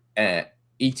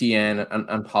Etienne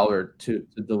and Pollard to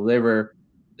deliver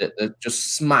the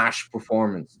just smash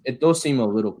performance. It does seem a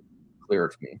little clearer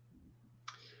to me.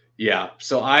 Yeah.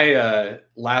 So I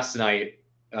last night,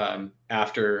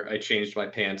 after I changed my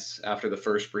pants after the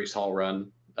first Breece Hall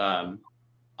run,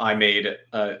 I made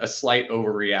a slight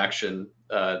overreaction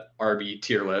RB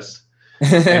tier list,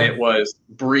 and it was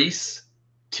Breece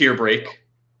tier break,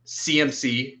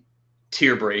 CMC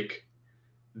tier break,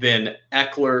 then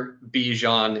Eckler,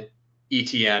 Bijan,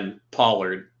 Etienne,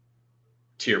 Pollard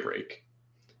tier break.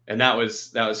 And that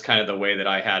was kind of the way that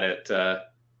I had it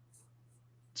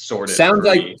sorted. Sounds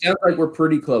like we're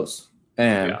pretty close.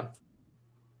 Yeah.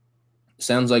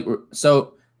 Sounds like we're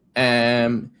so.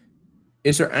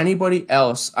 Is there anybody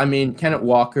else? I mean, Kenneth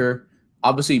Walker,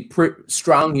 obviously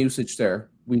strong usage there.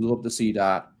 We'd love to see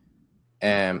that.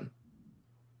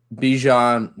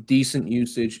 Bijan, decent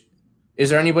usage. Is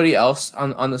there anybody else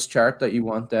on this chart that you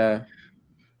want?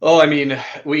 Oh, I mean,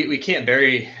 we can't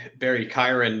bury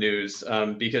Kyron news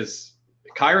because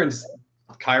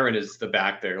Kyron is the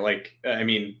back there. Like, I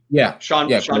mean, Sean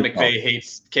McVay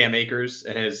hates Cam Akers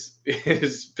and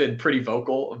has been pretty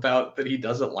vocal about that he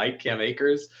doesn't like Cam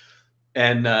Akers.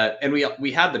 And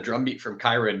we had the drumbeat from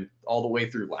Kyron all the way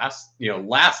through last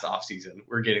offseason.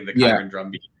 We're getting the Kyron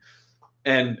drumbeat.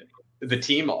 And the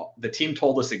team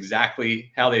told us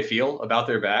exactly how they feel about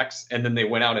their backs, and then they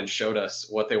went out and showed us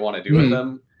what they want to do with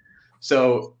them.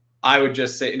 So I would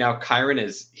just say now Kyron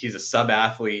he's a sub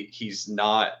athlete. He's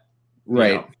not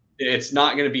right. It's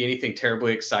not going to be anything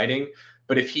terribly exciting,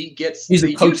 but if he gets he's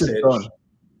a coach's son.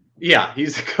 Yeah,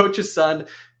 he's a coach's son,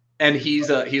 and he's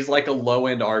like a low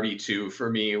end RB2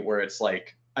 for me, where it's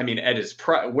like, I mean, at his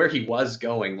where he was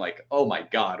going, like, oh my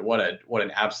God, what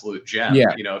an absolute gem.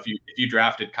 Yeah. If you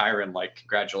drafted Kyron, like,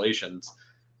 congratulations.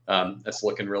 That's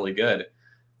looking really good.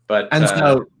 But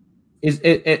so is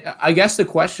it I guess the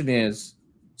question is,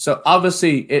 so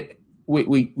obviously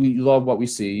we love what we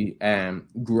see.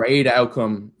 Great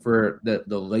outcome for the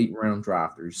late round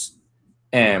drafters.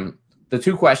 The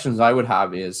two questions I would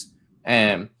have is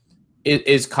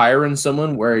Kyron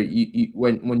someone where you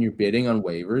when you're bidding on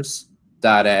waivers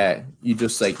that you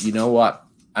just like, you know what,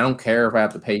 I don't care if I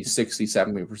have to pay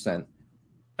 60-70%.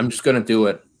 I'm just going to do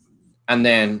it. And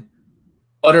then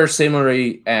other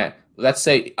similarly, let's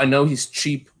say I know he's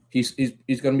cheap. He's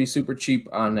going to be super cheap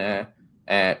on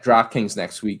DraftKings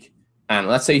next week. And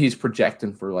let's say he's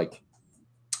projecting for like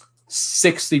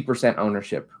 60%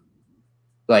 ownership.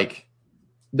 Like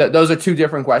those are two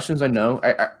different questions. I know.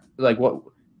 I like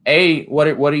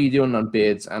what are you doing on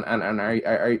bids, and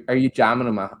are you jamming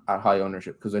them at high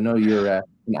ownership? Because I know you're an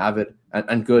avid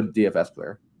and good DFS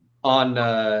player. On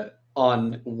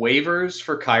waivers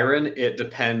for Kyron, it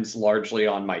depends largely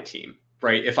on my team,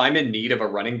 right? If I'm in need of a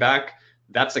running back,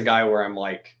 that's a guy where I'm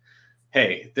like,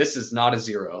 hey, this is not a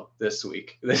zero this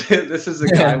week. This is a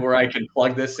guy where I can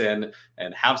plug this in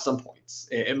and have some points.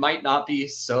 It might not be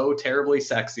so terribly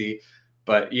sexy,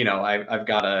 but, I've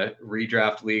got a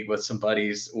redraft league with some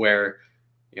buddies where,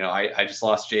 I just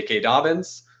lost J.K.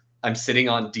 Dobbins. I'm sitting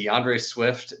on DeAndre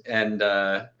Swift and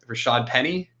Rashad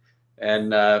Penny. And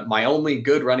my only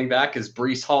good running back is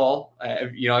Breece Hall.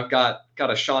 I've got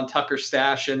a Sean Tucker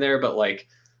stash in there, but like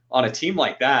on a team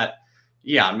like that,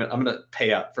 yeah, I'm going to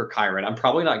pay up for Kyron. I'm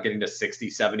probably not getting to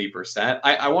 60-70%.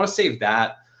 I want to save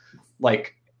that.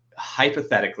 Like,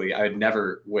 hypothetically, I would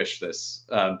never wish this,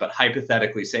 but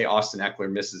hypothetically, say Austin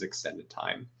Eckler misses extended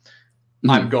time.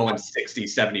 I'm going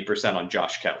 60-70% on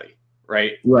Josh Kelly,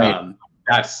 right? Right.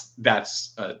 That's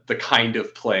the kind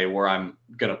of play where I'm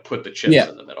going to put the chips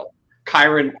in the middle.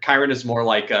 Kyron is more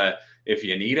like if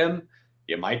you need him,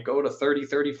 you might go to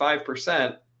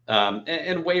 30-35%.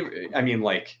 And waiver, I mean,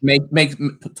 like, makes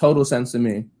total sense to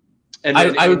me. And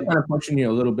I was kind of pushing you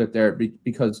a little bit there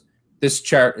because this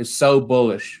chart is so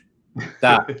bullish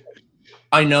that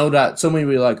I know that somebody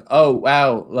will be like, oh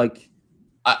wow, like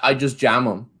I just jam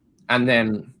them, and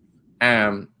then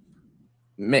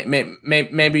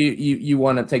maybe you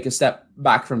want to take a step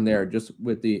back from there just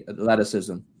with the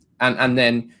athleticism, and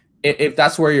then if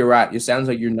that's where you're at, it sounds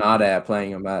like you're not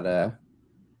playing them at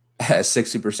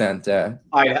 60%.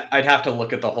 I'd have to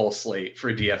look at the whole slate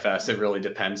for DFS. It really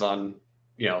depends on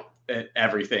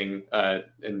everything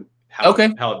and how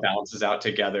it balances out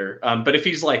together. But if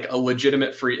he's like a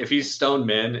legitimate free, if he's Stone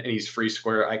Min and he's free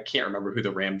square, I can't remember who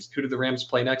do the Rams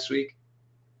play next week?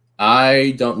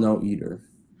 I don't know either.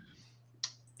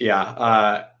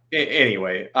 Yeah.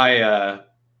 Anyway, I'm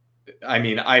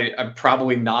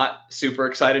probably not super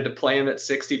excited to play him at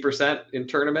 60% in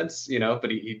tournaments,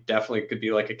 but he definitely could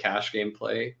be like a cash game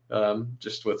play,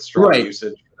 just with strong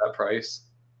usage for that price.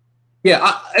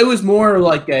 Yeah, it was more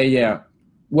like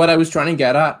what I was trying to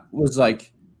get at was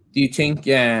like, do you think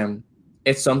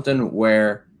it's something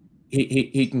where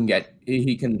he can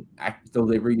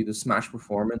deliver you the smash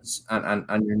performance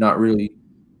and you're not really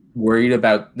worried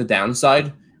about the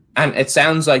downside? And it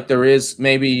sounds like there is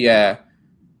maybe some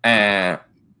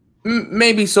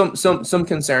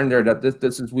concern there that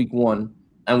this is week one,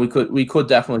 and we could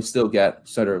definitely still get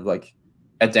sort of like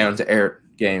a down to earth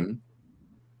game.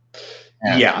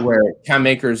 Where Cam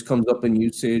Akers comes up in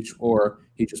usage or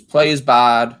he just plays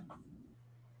bad.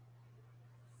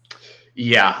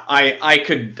 Yeah, I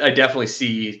definitely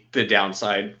see the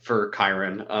downside for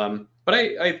Kyron. But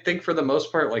I think for the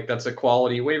most part, like, that's a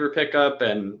quality waiver pickup,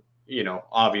 and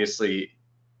obviously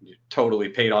totally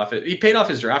paid off it. He paid off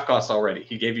his draft costs already.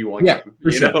 He gave you one game.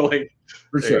 For sure. For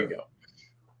there you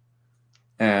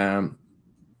go.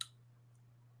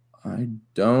 I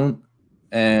don't.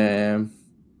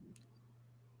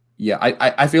 Yeah,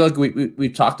 I feel like we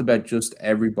talked about just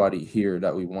everybody here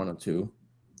that we wanted to.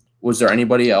 Was there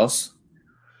anybody else?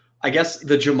 I guess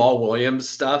the Jamal Williams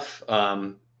stuff.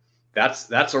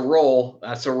 That's a role.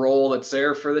 That's a role that's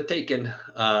there for the taking.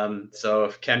 So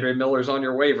if Kendre Miller's on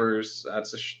your waivers,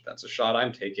 that's a shot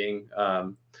I'm taking.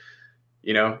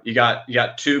 You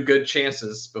got two good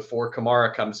chances before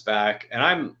Kamara comes back,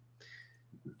 and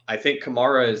I think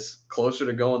Kamara is closer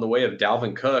to going the way of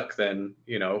Dalvin Cook than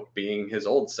being his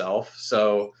old self.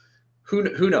 So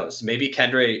who knows? Maybe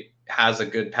Kendre has a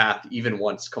good path even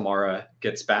once Kamara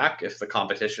gets back if the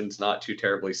competition's not too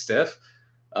terribly stiff.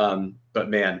 But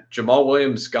man, Jamal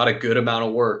Williams got a good amount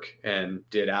of work and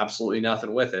did absolutely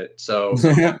nothing with it. So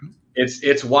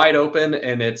it's wide open,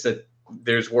 and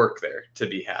there's work there to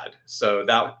be had. So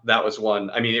that was one.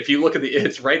 I mean, if you look at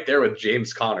it's right there with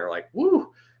James Conner, like,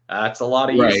 woo, that's a lot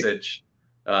of usage.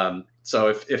 So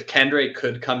if Kendre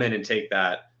could come in and take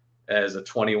that as a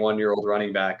 21-year-old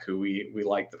running back who we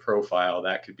like the profile,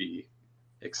 that could be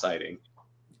exciting.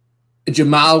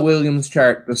 Jamal Williams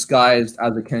chart disguised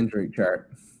as a Kendrick chart.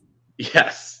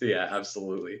 Yes, yeah,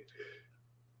 absolutely.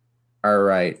 All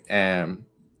right.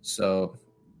 So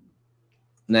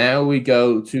now we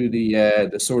go to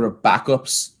the sort of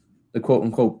backups, the quote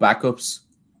unquote backups,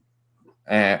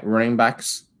 running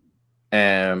backs.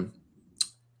 I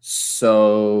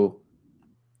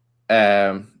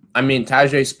mean,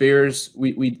 Tajay Spears,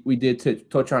 we did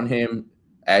touch on him.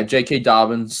 J.K.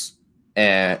 Dobbins,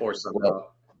 yeah,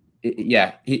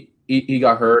 he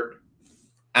got hurt,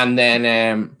 and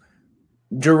then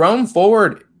Jerome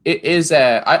Ford is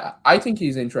I think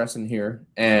he's interesting here.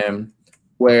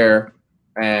 Where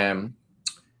I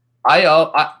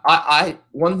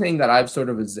one thing that I've sort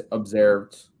of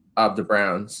observed of the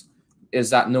Browns is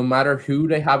that no matter who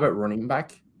they have at running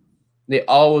back, they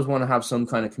always want to have some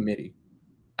kind of committee.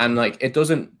 And like, it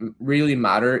doesn't really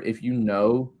matter if you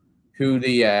know who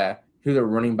the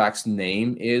running back's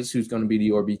name is, who's going to be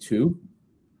the RB2.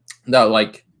 That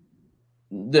like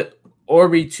the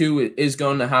RB2 is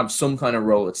going to have some kind of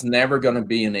role. It's never going to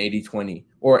be an 80-20,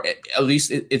 or at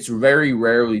least it's very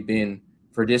rarely been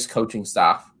for this coaching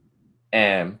staff.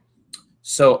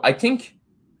 So I think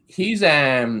he's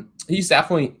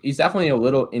definitely a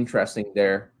little interesting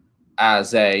there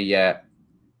as a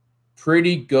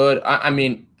pretty good. I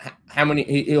mean, how many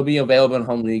he'll be available in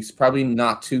home leagues? Probably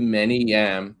not too many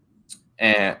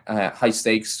high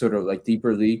stakes, sort of like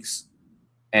deeper leagues.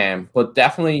 But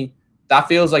definitely that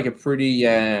feels like a pretty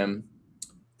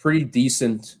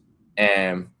decent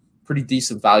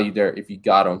value there if you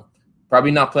got him.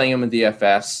 Probably not playing him in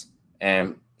DFS.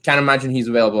 Can't imagine he's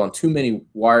available on too many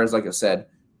wires, like I said.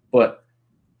 But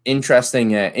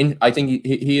interesting. I think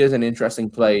he is an interesting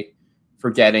play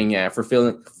for getting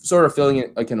filling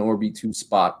it like an RB2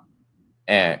 spot,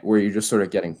 where you're just sort of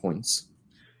getting points.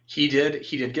 He did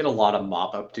get a lot of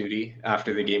mop up duty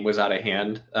after the game was out of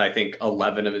hand. I think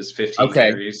 11 of his 15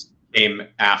 carries came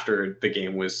after the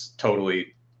game was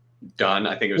totally done.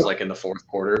 I think it was like in the fourth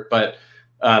quarter. But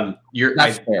I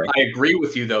agree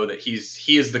with you though that he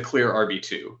is the clear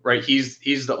RB2, right?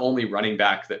 He's the only running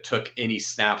back that took any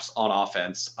snaps on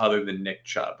offense other than Nick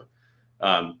Chubb.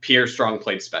 Pierre Strong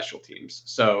played special teams.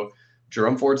 So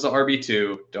Jerome Ford's the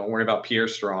RB2. Don't worry about Pierre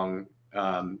Strong.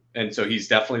 And so he's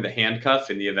definitely the handcuff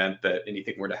in the event that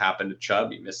anything were to happen to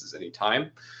Chubb. He misses any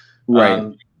time. Right.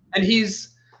 And he's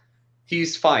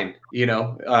fine.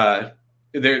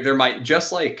 There might,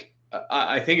 just like,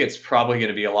 I think it's probably going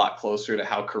to be a lot closer to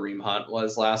how Kareem Hunt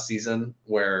was last season,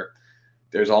 where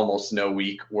there's almost no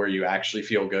week where you actually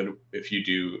feel good if you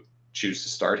do choose to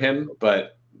start him.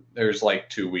 But there's like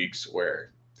 2 weeks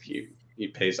where he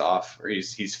pays off, or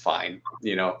he's fine,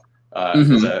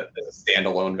 as a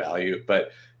standalone value.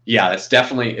 But yeah, it's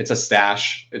a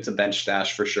stash. It's a bench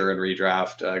stash for sure in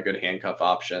redraft. A good handcuff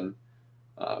option.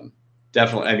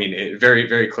 Definitely. I mean, very,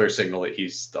 very clear signal that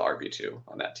he's the RB2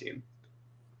 on that team.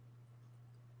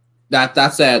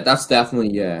 That's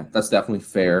definitely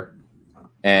fair.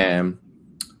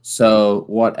 So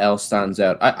what else stands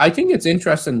out? I think it's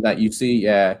interesting that you see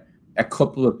a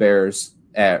couple of Bears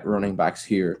running backs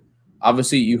here.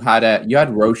 Obviously, you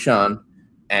had Roshan.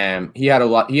 He had a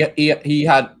lot. He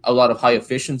had a lot of high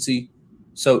efficiency,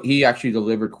 so he actually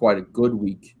delivered quite a good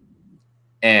week.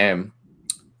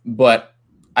 But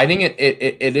I think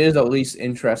it is at least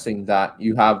interesting that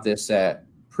you have this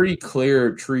pretty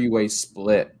clear three-way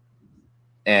split.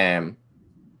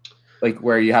 Like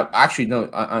where you have I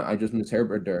just missed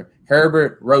Herbert there.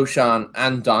 Herbert, Roshan,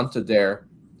 and Donta there,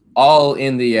 all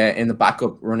in the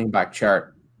backup running back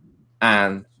chart,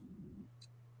 and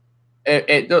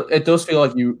it does feel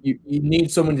like you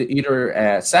need someone to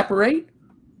either separate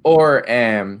or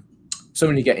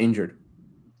someone to get injured.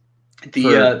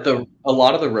 A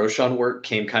lot of the Roshan work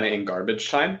came kind of in garbage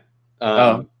time.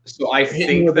 So I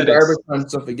think that the garbage time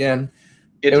stuff again.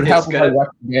 It would help with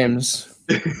watching games.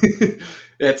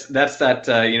 that's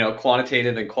that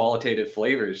quantitative and qualitative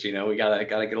flavors. We gotta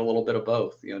get a little bit of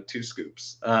both. 2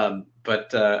 scoops.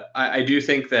 But I do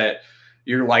think that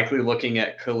you're likely looking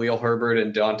at Khalil Herbert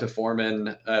and Donta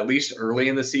Foreman at least early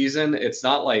in the season. It's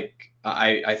not like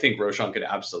I think Roshan could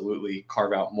absolutely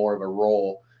carve out more of a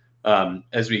role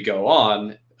as we go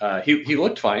on. He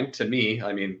looked fine to me.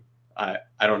 I mean, I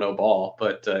don't know ball,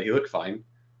 but he looked fine.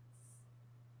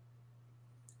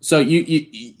 So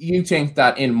you think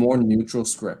that in more neutral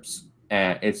scripts,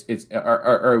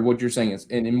 or what you're saying is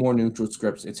in more neutral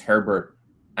scripts, it's Herbert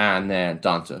and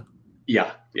Donta.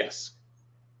 Yeah. Yes.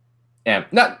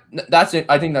 That's it.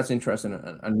 I think that's interesting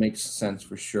and makes sense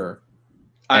for sure.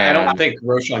 I don't think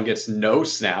Roshan gets no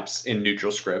snaps in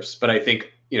neutral scripts, but I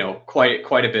think quite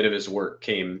a bit of his work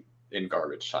came in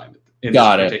garbage time.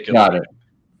 Got it.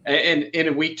 And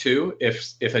in week 2,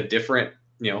 if a different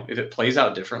if it plays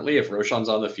out differently, if Roshan's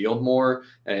on the field more,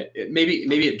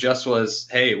 maybe it just was,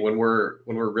 hey, when we're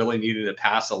really needed to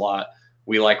pass a lot,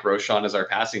 we like Roshan as our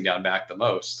passing down back the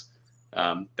most.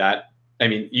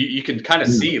 You can kind of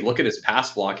see, look at his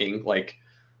pass blocking. Like,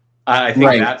 I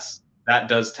think that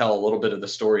does tell a little bit of the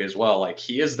story as well. Like,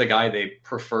 he is the guy they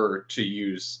prefer to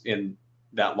use in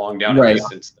that long down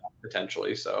distance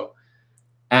potentially. So,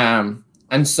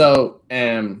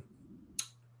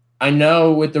 I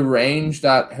know with the range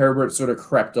that Herbert sort of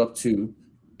crept up to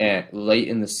late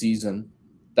in the season,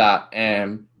 that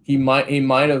he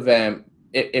might have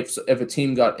if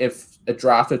a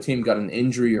drafted team got an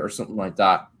injury or something like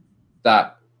that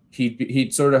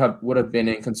he'd sort of would have been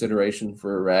in consideration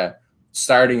for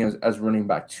starting as running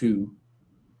back 2.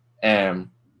 That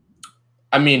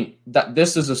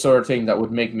this is the sort of thing that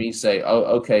would make me say, oh,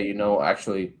 okay,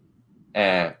 actually,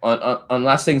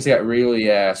 unless things get really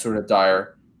sort of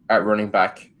dire at running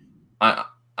back,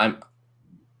 I'm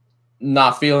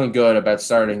not feeling good about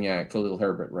starting Khalil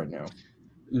Herbert right now.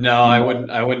 No, I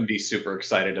wouldn't be super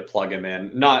excited to plug him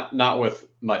in. Not with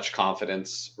much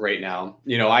confidence right now.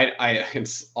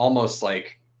 It's almost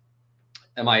like,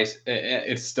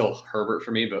 it's still Herbert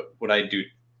for me, but would I do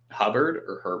Hubbard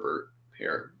or Herbert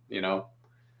here?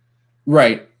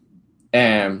 Right.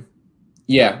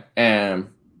 Yeah.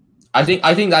 I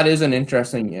think that is an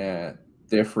interesting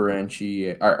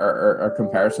differentiate or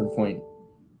comparison point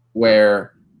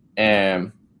where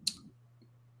I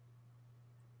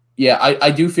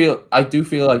do feel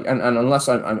like, and unless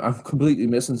I'm completely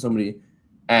missing somebody,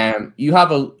 you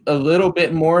have a little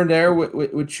bit more there with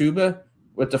Chuba,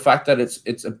 with the fact that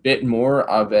it's a bit more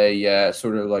of a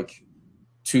sort of like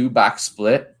 2-back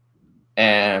split,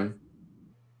 and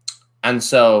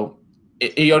so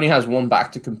he only has 1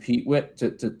 back to compete with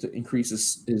to increase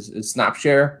his snap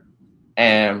share,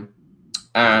 and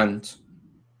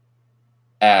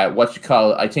what you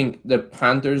call it, I think the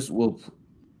Panthers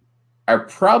are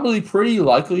probably pretty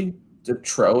likely to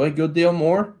throw a good deal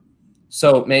more,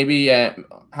 so maybe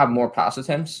have more pass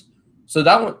attempts. So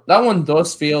that one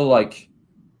does feel like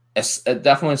a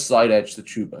definitely slight edge to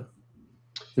Chuba,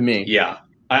 to me. Yeah,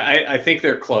 I think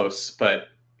they're close, but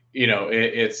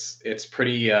it's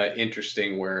pretty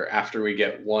interesting where after we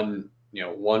get 1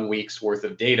 week's worth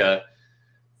of data,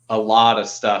 a lot of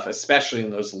stuff, especially in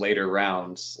those later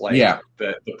rounds, like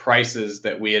the prices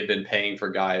that we had been paying for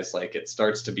guys, like it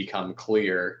starts to become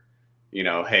clear,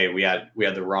 hey, we had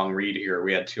the wrong read here,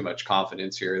 we had too much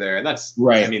confidence here or there, and that's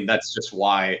right. I mean, that's just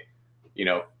why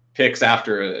picks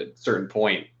after a certain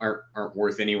point aren't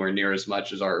worth anywhere near as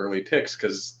much as our early picks,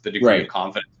 because the degree of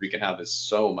confidence we can have is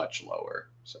so much lower.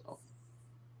 So.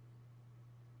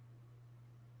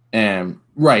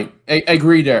 Right. I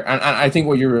agree there. And I think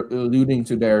what you're alluding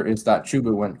to there is that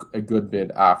Chuba went a good bit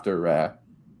after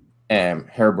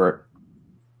Herbert.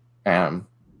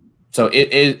 So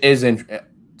it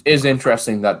is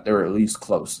interesting that they're at least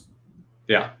close.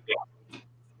 Yeah.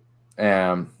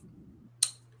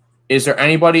 Is there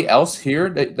anybody else here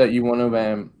that you want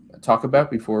to talk about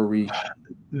before we?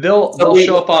 They'll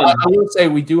show up on. I will say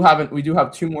we do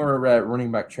have 2 more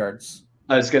running back charts.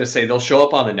 I was going to say they'll show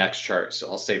up on the next chart, so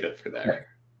I'll save it for there.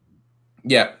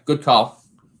 Yeah, good call.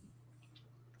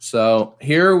 So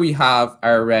here we have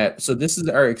our so this is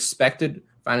our expected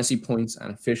fantasy points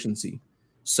and efficiency.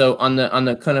 So on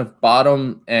the kind of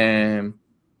bottom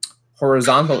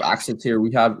horizontal axis here,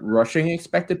 we have rushing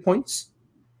expected points,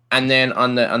 and then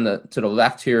on the to the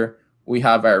left here we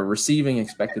have our receiving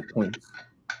expected points.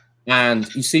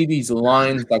 and you see these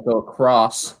lines that go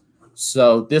across.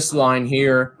 So this line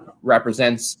here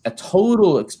represents a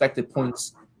total expected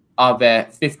points of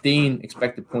 15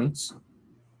 expected points.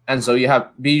 And so you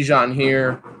have Bijan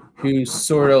here, who's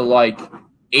sort of like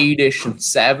 8-ish and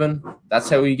 7. That's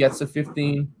how he gets to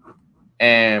 15.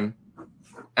 And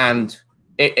and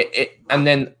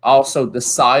then also the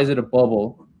size of the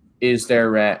bubble is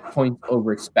their points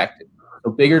over expected.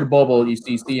 So bigger the bubble, you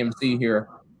see CMC here,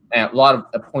 a lot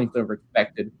of points over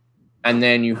expected. And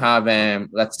then you have,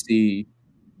 let's see,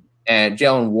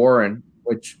 Jalen Warren,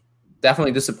 which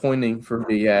definitely disappointing for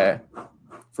the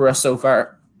for us so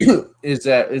far,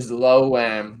 is low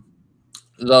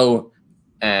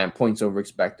points over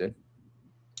expected.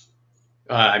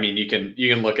 I mean, you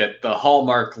can look at the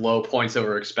hallmark low points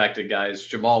over expected guys: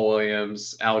 Jamal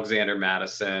Williams, Alexander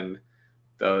Madison.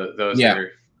 Those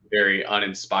are very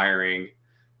uninspiring.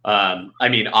 I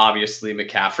mean, obviously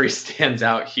McCaffrey stands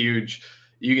out huge.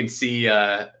 You can see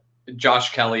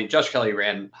Josh Kelly. Josh Kelly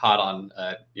ran hot on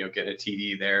getting a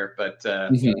TD there, but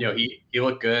he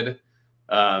looked good.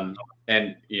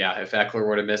 And yeah, if Eckler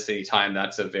were to miss any time,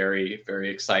 that's a very, very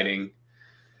exciting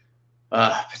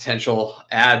potential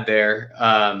add there.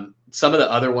 Some of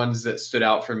the other ones that stood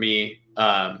out for me,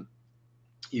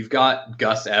 you've got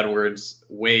Gus Edwards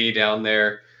way down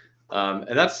there.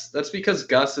 And that's because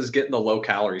Gus is getting the low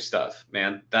calorie stuff,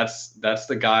 man. That's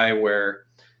the guy where,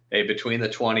 hey, between the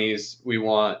 20s, we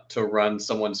want to run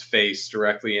someone's face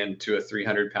directly into a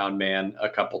 300-pound man a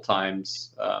couple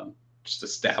times, just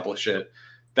establish it.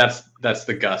 That's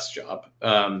the Gus job.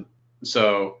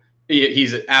 So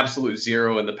he's an absolute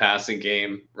zero in the passing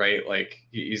game, right? Like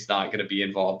he's not going to be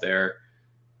involved there.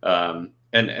 And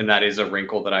that is a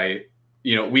wrinkle that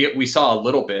we saw a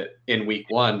little bit in week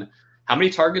 1. How many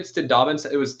targets did Dobbins?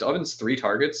 It was Dobbins 3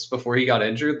 targets before he got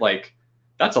injured. Like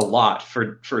that's a lot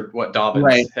for what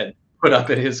Dobbins had put up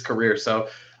in his career. So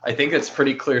I think it's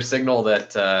pretty clear signal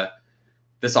that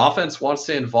this offense wants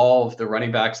to involve the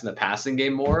running backs in the passing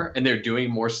game more, and they're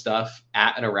doing more stuff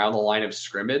at and around the line of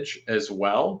scrimmage as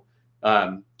well.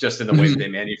 Just in the way that they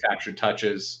manufactured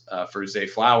touches for Zay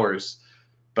Flowers.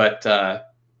 But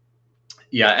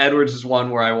Edwards is one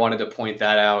where I wanted to point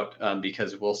that out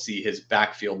because we'll see his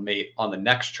backfield mate on the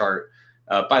next chart.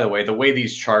 By the way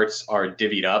these charts are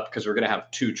divvied up, because we're going to have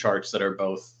 2 charts that are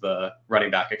both the running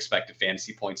back expected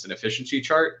fantasy points and efficiency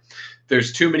chart.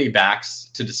 There's too many backs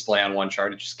to display on one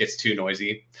chart. It just gets too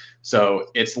noisy. So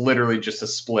it's literally just a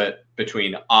split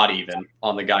between odd even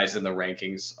on the guys in the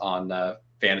rankings on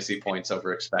fantasy points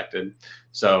over expected.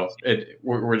 So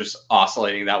we're just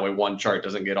oscillating that way. One chart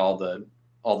doesn't get all the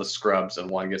scrubs and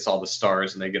one gets all the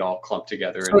stars, and they get all clumped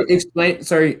together. So explain.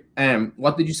 Sorry,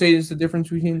 what did you say is the difference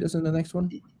between this and the next one?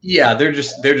 Yeah, they're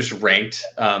just ranked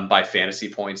by fantasy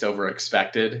points over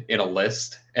expected in a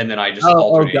list, and then I just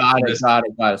alternate. Got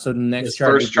it. So the next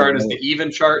first chart is the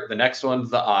even chart. The next one's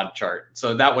the odd chart.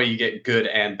 So that way you get good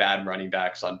and bad running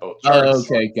backs on both charts. Oh,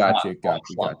 okay, gotcha. In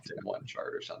one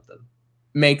chart or something.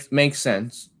 Makes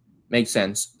sense.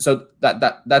 So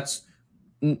that's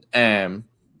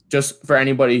just for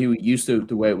anybody who used to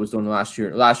the way it was done last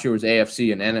year. Last year was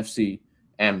AFC and NFC,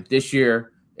 and this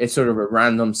year it's sort of a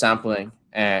random sampling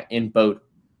in both.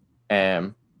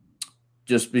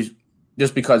 Just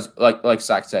because, like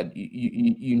Zach said,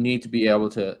 you need to be able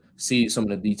to see some of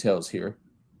the details here.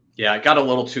 Yeah, I got a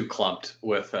little too clumped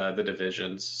with the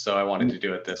divisions, so I wanted to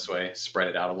do it this way, spread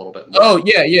it out a little bit more. Oh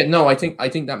yeah. No, I think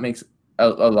that makes a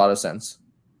lot of sense.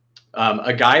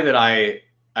 A guy that I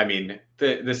mean,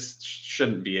 this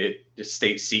shouldn't be a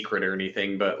state secret or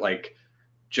anything, but like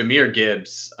Jahmyr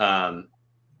Gibbs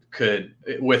could,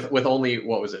 with only,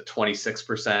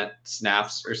 26%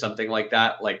 snaps or something like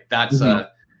that. Like that's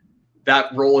that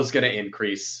role is going to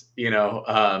increase,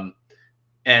 and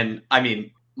I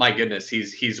mean, my goodness,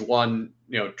 he's one,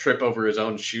 trip over his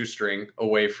own shoestring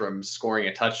away from scoring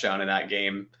a touchdown in that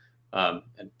game. And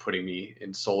putting me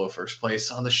in solo first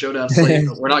place on the showdown slate.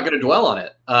 We're not going to dwell on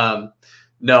it.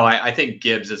 No, I think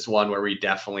Gibbs is one where we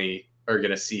definitely are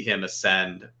going to see him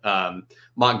ascend.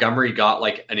 Montgomery got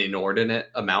like an inordinate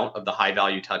amount of the high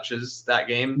value touches that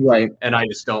game. Right. And I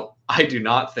do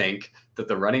not think that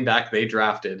the running back they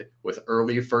drafted with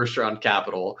early first round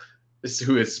capital,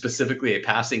 who is specifically a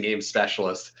passing game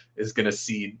specialist, is going to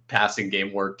cede passing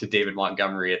game work to David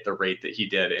Montgomery at the rate that he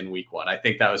did in week 1. I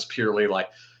think that was purely like,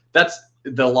 that's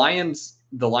the Lions.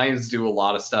 The Lions do a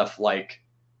lot of stuff like,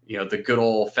 the good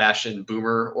old fashioned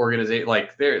boomer organization.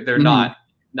 Like they're not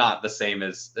the same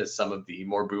as some of the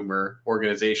more boomer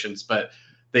organizations, but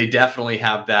they definitely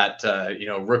have that,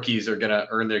 rookies are going to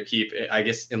earn their keep. I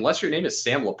guess, unless your name is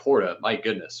Sam Laporta, my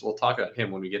goodness, we'll talk about him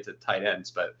when we get to tight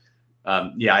ends, but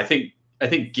Yeah, I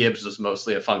think Gibbs was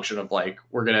mostly a function of like,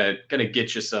 we're gonna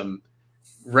get you some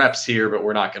reps here, but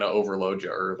we're not gonna overload you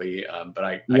early. But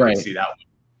I can see that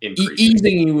increasing.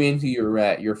 Easing you into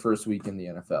your first week in the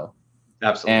NFL.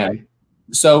 Absolutely.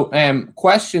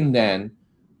 Question then: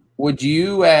 would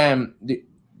you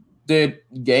the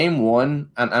game one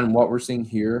and what we're seeing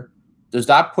here, does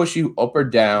that push you up or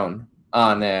down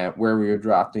on where we were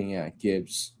drafting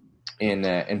Gibbs in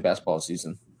best ball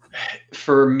season?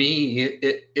 For me,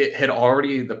 it had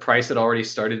already, the price had already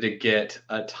started to get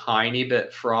a tiny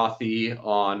bit frothy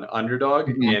on underdog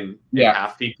in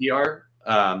half PPR.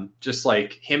 Just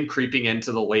like him creeping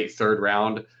into the late third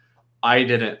round, I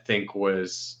didn't think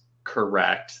was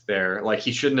correct there. Like,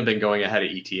 he shouldn't have been going ahead of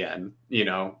ETN.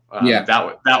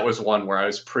 That was one where I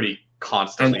was pretty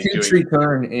constantly and doing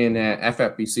return in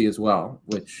FFBC as well,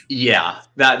 which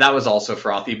that was also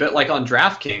frothy. But like on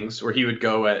DraftKings, where he would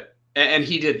go at, and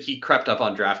he crept up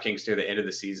on DraftKings near the end of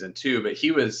the season too, but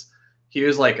he was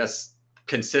like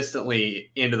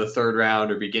consistently into the third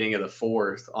round or beginning of the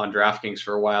fourth on DraftKings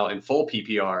for a while in full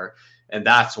PPR, and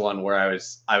that's one where I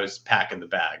was packing the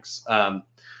bags.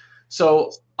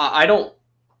 So I don't,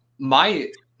 my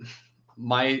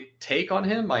take on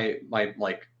him, my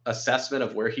like assessment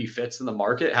of where he fits in the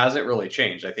market hasn't really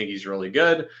changed. I think he's really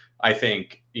good. I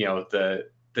think, the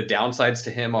downsides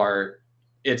to him are,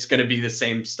 it's going to be the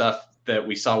same stuff that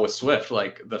we saw with Swift.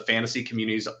 Like, the fantasy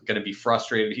community is going to be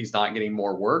frustrated he's not getting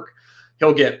more work.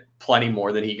 He'll get plenty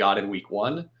more than he got in week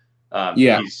one.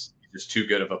 He's just too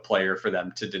good of a player for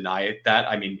them to deny that.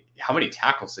 I mean, how many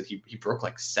tackles did he broke?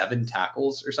 Like 7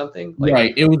 tackles or something. Like,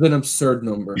 right, it was an absurd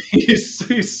number.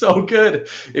 He's so good.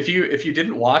 If you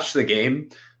didn't watch the game,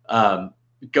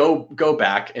 go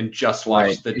back and just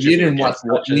watch the. If you didn't watch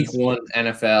week one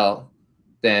NFL,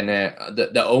 then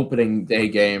the opening day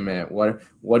game.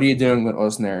 What are you doing with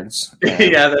us nerds?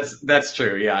 Yeah, that's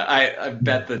true. Yeah, I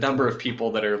bet the number of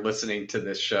people that are listening to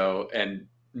this show and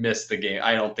missed the game,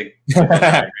 I don't think.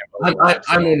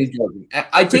 I'm only joking.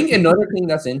 I think another thing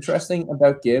that's interesting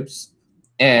about Gibbs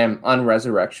on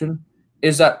Resurrection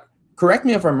is that, correct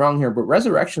me if I'm wrong here, but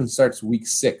Resurrection starts week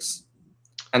 6,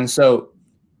 and so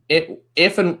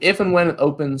if and when it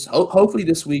opens, hopefully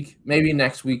this week, maybe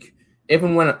next week, if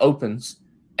and when it opens,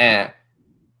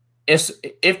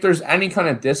 if there's any kind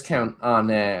of discount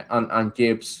on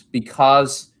Gibbs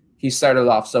because he started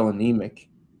off so anemic,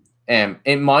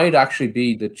 it might actually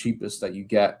be the cheapest that you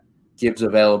get Gibbs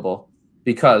available,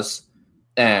 because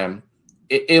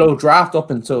it'll draft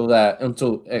up until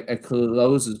it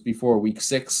closes before week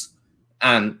 6,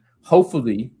 and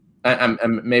hopefully,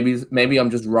 and maybe I'm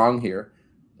just wrong here.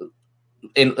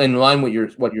 In line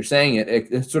with what you're saying,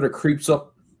 it sort of creeps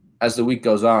up as the week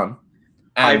goes on,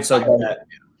 and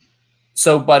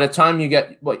so by the time you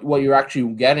get what you're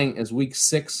actually getting is week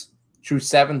 6 through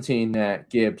 17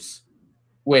 Gibbs,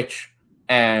 which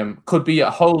should be a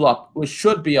whole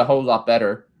lot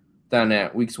better than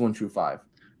weeks 1 through 5.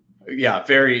 Yeah,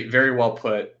 very, very well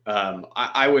put.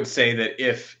 I would say that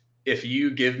if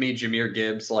you give me Jahmyr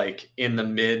Gibbs like in the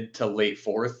mid to late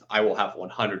 4th, I will have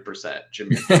 100%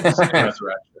 Jahmyr Gibbs in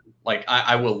Resurrection. Like,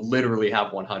 I will literally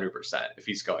have 100% if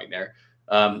he's going there.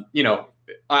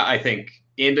 I think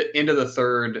into the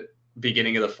 3rd,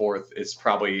 beginning of the 4th is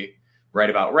probably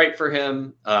about right for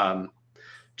him.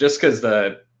 Just because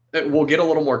we'll get a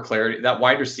little more clarity. That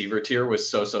wide receiver tier was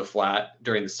so flat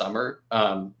during the summer.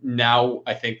 Now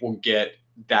I think we'll get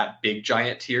that big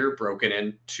giant tier broken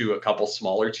into a couple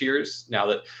smaller tiers. Now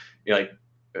that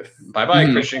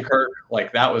bye Christian Kirk.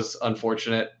 Like, that was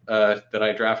unfortunate that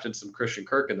I drafted some Christian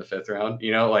Kirk in the 5th round.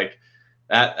 Like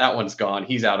that one's gone.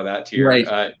 He's out of that tier. Right.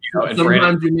 And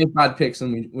sometimes we make bad picks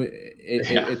and it's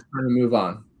time to move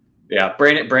on. Yeah,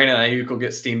 Brandon Ayuk will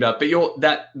get steamed up,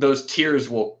 but those tiers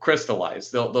will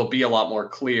crystallize. They'll be a lot more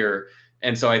clear,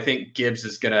 and so I think Gibbs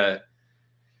is gonna,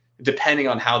 depending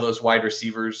on how those wide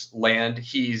receivers land,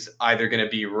 he's either gonna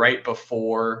be right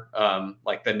before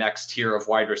like the next tier of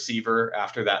wide receiver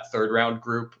after that 3rd round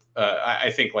group.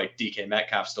 I think like DK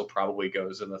Metcalf still probably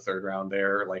goes in the 3rd round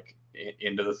there, like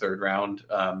into the 3rd round,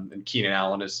 and Keenan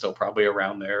Allen is still probably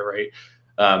around there, right?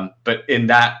 But in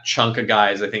that chunk of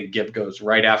guys, I think Gibb goes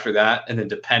right after that. And then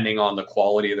depending on the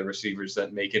quality of the receivers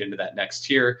that make it into that next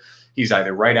tier, he's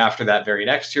either right after that very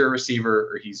next tier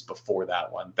receiver or he's before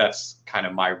that one. That's kind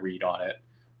of my read on it.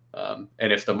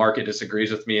 And if the market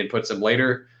disagrees with me and puts him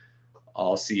later,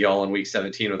 I'll see y'all in week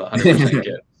 17 with 100%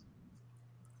 Gibb.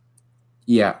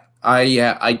 Yeah,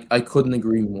 I couldn't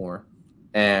agree more.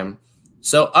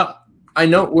 So I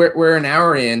know we're an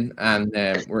hour in, and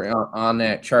we're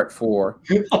on chart 4.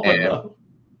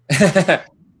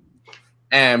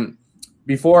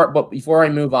 before I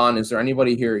move on, is there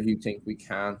anybody here who think we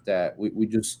can't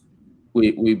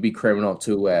we'd be criminal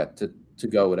to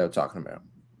go without talking about?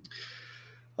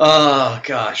 Oh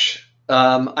gosh.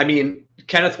 I mean,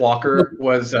 Kenneth Walker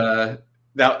was that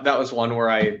was one where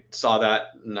I saw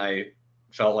that and I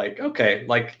felt like, okay,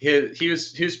 like he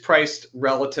was priced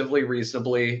relatively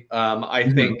reasonably.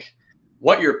 I think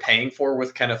what you're paying for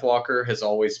with Kenneth Walker has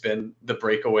always been the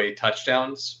breakaway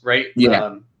touchdowns, right?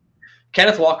 Yeah.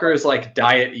 Kenneth Walker is like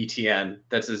Diet ETN.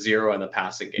 That's a 0 in the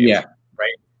passing game. Yeah.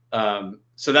 Right.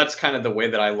 So that's kind of the way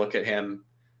that I look at him.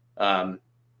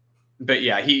 But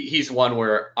yeah, he's one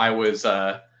where I was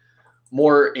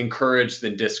more encouraged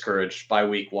than discouraged by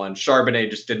week 1.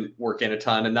 Charbonnet just didn't work in a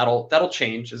ton, and that'll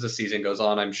change as the season goes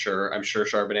on. I'm sure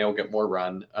Charbonnet will get more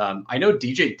run. I know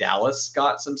DJ Dallas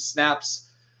got some snaps.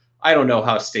 I don't know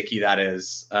how sticky that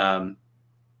is. I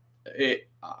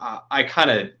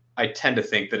tend to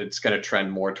think that it's going to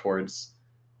trend more towards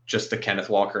just the Kenneth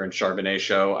Walker and Charbonnet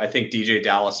show. I think DJ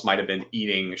Dallas might have been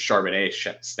eating Charbonnet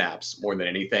snaps more than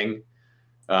anything.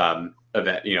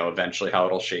 Eventually how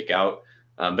it'll shake out.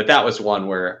 But that was one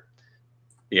where,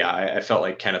 yeah, I felt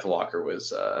like Kenneth Walker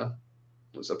was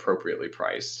appropriately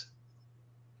priced.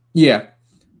 Yeah,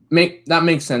 that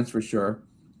makes sense for sure.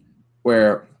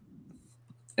 Where,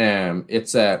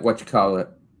 it's what you call it.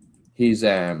 He's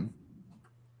in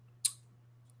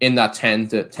that 10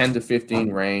 to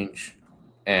 15 range,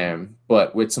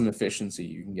 but with some efficiency,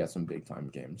 you can get some big time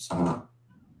games.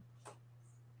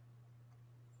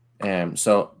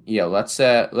 So yeah, let's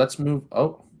move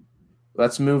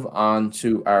on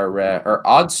to our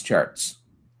odds charts,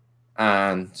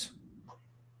 and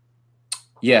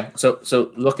yeah,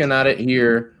 so looking at it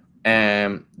here,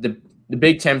 the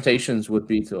big temptations would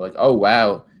be to like, oh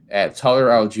wow, Tyler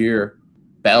Algier,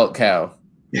 bell cow,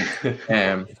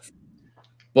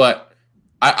 but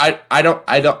I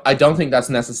don't think that's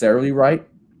necessarily right.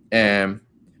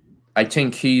 I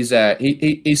think he's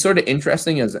sort of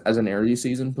interesting as an early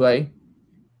season play,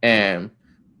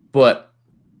 but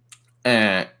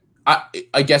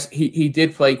I guess he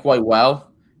did play quite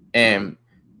well,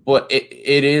 but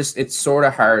it's sort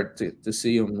of hard to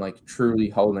see him like truly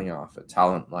holding off a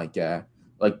talent like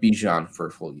Bijan for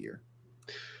a full year.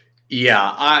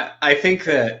 Yeah, I think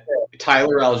that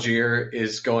Tyler Algier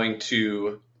is going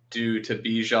to do to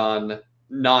Bijan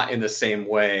not in the same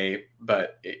way,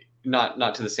 but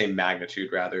not to the same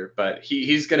magnitude rather, but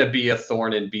he's going to be a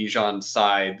thorn in Bijan's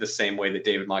side the same way that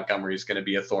David Montgomery is going to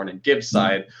be a thorn in Gibbs'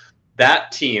 side.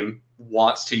 That team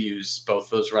wants to use both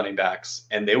those running backs,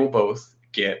 and they will both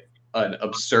get an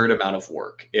absurd amount of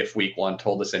work if week 1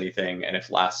 told us anything and if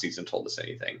last season told us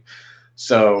anything.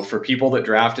 So for people that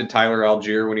drafted Tyler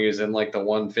Algier when he was in like the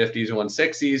 150s,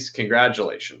 160s,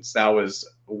 congratulations. That was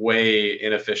way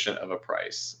inefficient of a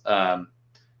price.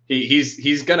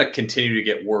 He's going to continue to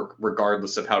get work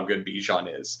regardless of how good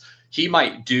Bijan is. He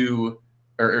might do,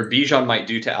 or Bijan might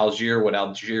do to Algier what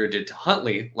Algier did to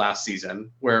Huntley last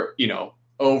season, where,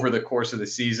 over the course of the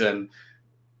season,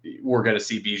 we're going to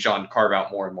see Bijan carve out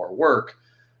more and more work.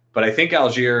 But I think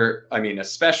Algier,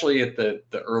 especially at the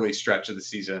early stretch of the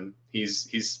season,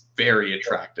 he's very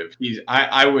attractive.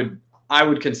 I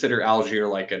would consider Algier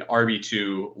like an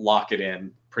RB2, lock it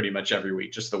in pretty much every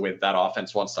week, just the way that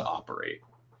offense wants to operate.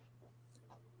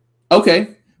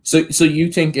 Okay, so you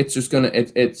think it's just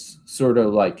it's sort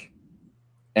of like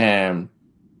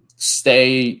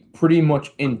stay pretty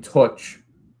much in touch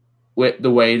with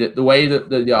the way that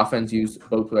the offense used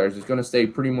both players is going to stay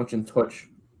pretty much in touch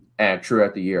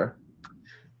throughout the year.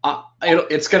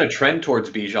 It's going to trend towards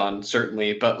Bijan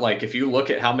certainly, but like if you look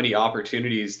at how many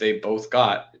opportunities they both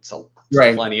got, it's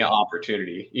plenty of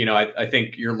opportunity. I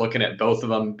think you're looking at both of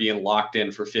them being locked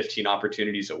in for 15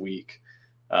 opportunities a week.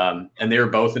 And they were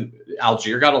both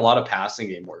Algier got a lot of passing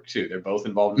game work too. They're both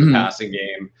involved in the passing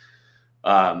game.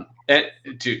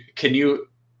 Can you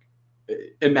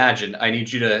imagine? I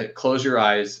need you to close your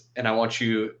eyes, and I want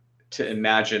you to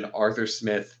imagine Arthur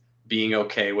Smith being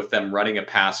okay with them running a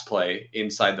pass play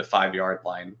inside the 5-yard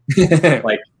line.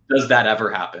 Like, does that ever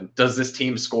happen? Does this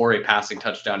team score a passing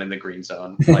touchdown in the green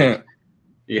zone? Like,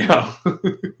 they're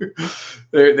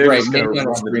just going to run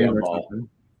the damn ball.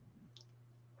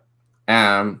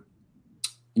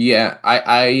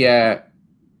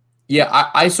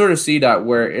 I sort of see that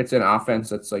where it's an offense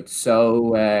that's like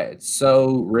it's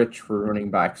so rich for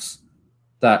running backs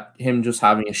that him just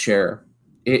having a share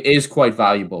it is quite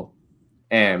valuable.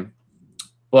 I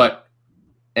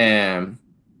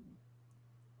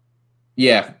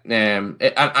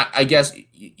guess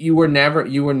you were never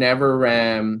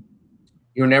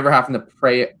having to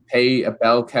pay a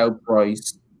bell cow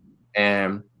price.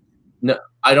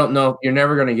 I don't know. You're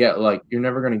never gonna get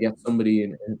somebody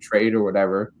in a trade or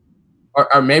whatever,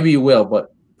 or maybe you will,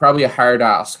 but probably a hard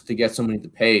ask to get somebody to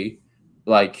pay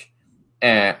like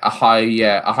a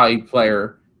high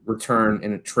player return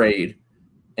in a trade.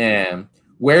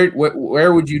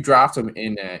 Where would you draft him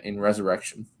in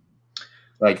Resurrection?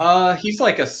 Like, he's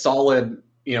like a solid,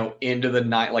 into the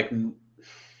night. Like,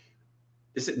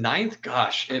 is it ninth?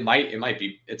 Gosh, it might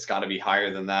be. It's got to be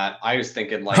higher than that. I was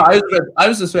thinking like I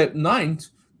was just at ninth.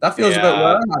 That feels about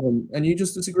where I have him, and you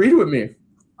just disagreed with me.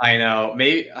 I know.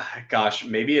 Maybe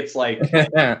it's like,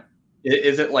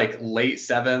 is it like late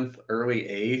 7th, early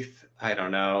 8th? I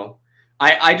don't know.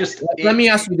 I just let me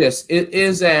ask you this: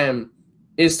 is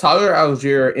Tyler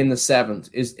Algier in the 7th?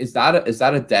 Is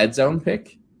that a dead zone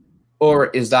pick, or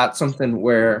is that something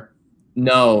where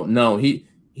he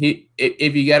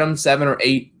if you get him 7 or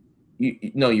 8,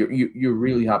 you're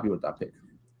really happy with that pick?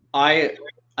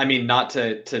 I mean, not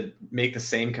to make the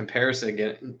same comparison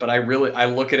again, but I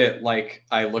look at it like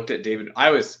I looked at David.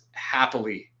 I was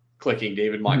happily clicking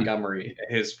David Montgomery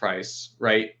at his price,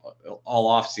 right? All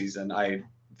off season.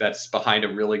 That's behind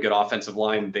a really good offensive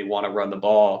line. They want to run the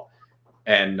ball.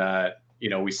 And,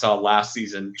 we saw last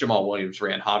season, Jamal Williams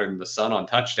ran hotter than the sun on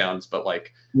touchdowns, but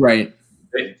right.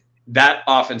 That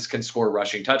offense can score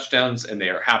rushing touchdowns, and they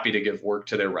are happy to give work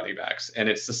to their running backs. And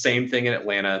it's the same thing in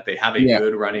Atlanta. They have a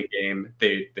good running game.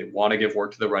 They want to give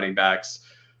work to the running backs.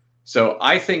 So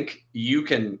I think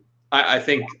I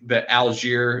think the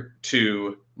Algier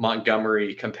to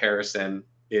Montgomery comparison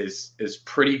is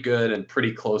pretty good and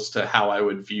pretty close to how I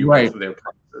would view both of their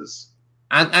prices.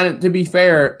 And to be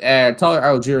fair, Tyler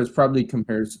Algier probably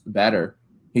compares better.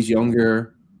 He's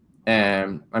younger.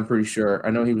 I'm pretty sure.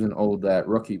 I know he was an old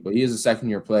rookie, but he is a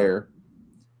second-year player,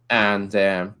 and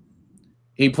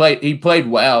he played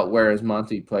well, whereas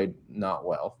Monty played not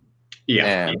well.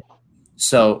 Yeah.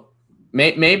 So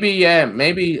maybe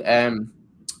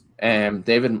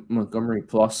David Montgomery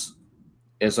plus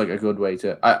is like a good way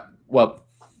to.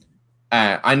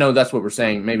 I know that's what we're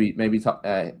saying. Maybe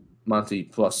Monty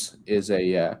plus is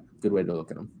a good way to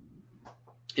look at him.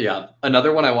 Yeah.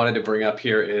 Another one I wanted to bring up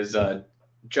here is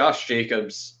Josh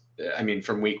Jacobs. I mean,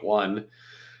 from week 1,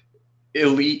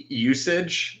 elite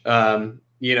usage. They're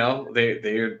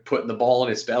putting the ball in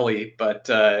his belly, but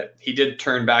he did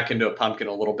turn back into a pumpkin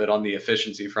a little bit on the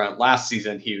efficiency front. Last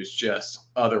season, he was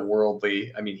just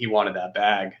otherworldly. I mean, he wanted that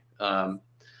bag.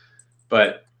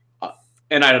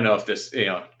 And I don't know if this,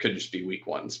 could just be week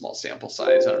 1, small sample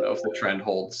size. I don't know if the trend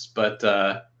holds, but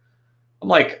I'm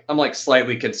like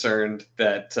slightly concerned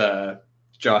that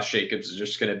Josh Jacobs is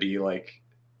just going to be like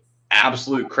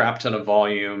absolute crap ton of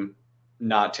volume,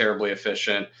 not terribly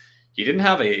efficient. He didn't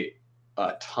have a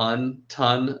ton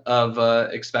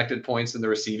of expected points in the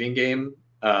receiving game.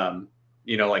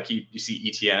 You see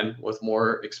ETN with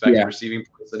more expected receiving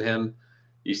points than him.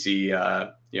 You see,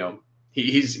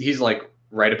 he's like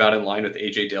right about in line with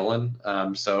AJ Dillon.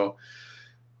 So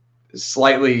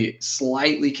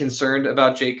slightly concerned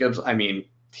about Jacobs. I mean,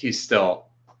 he's going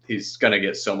to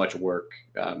get so much work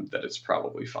that it's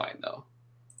probably fine though.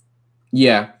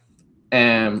 Yeah.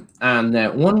 And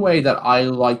one way that I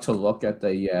like to look at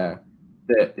the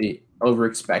over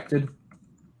expected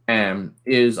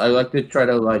is I like to try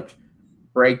to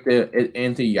break it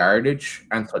into yardage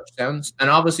and touchdowns. And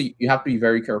obviously you have to be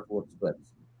very careful with splits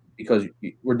because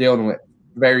we're dealing with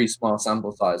very small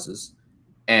sample sizes.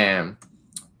 But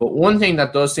one thing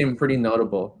that does seem pretty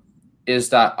notable is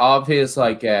that of his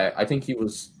I think he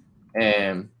was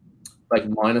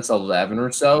minus 11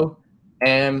 or so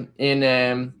in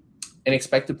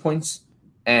expected points.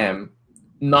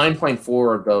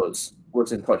 9.4 of those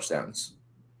was in touchdowns,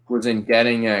 was in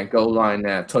getting goal line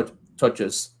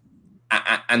touches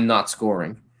and not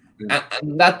scoring.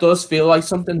 And that does feel like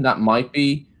something that might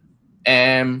be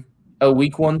a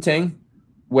week 1 thing,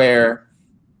 where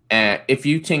if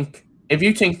you think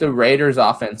the Raiders'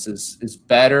 offense is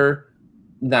better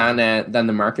than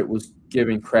the market was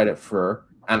giving credit for,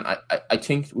 and I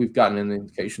think we've gotten an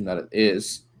indication that it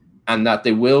is, and that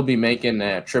they will be making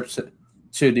trips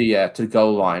to the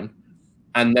goal line,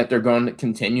 and that they're going to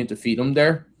continue to feed them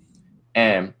there.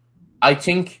 I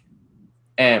think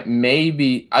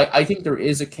maybe I think there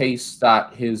is a case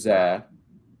that his I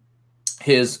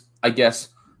guess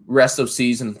rest of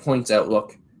season points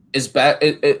outlook is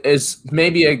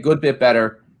maybe a good bit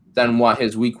better than what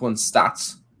his week 1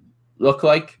 stats look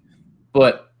like.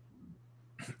 But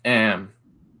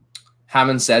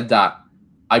having said that,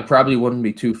 I probably wouldn't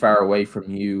be too far away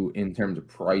from you in terms of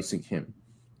pricing him.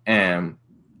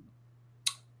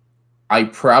 I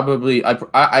probably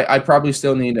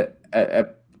still need a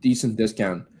decent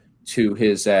discount to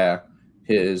his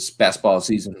his best ball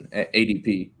season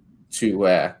ADP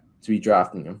to be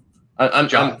drafting him. I'm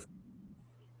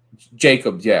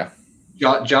Jacobs, yeah.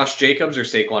 Josh Jacobs or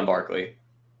Saquon Barkley?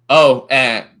 Oh,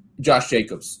 Josh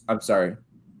Jacobs. I'm sorry.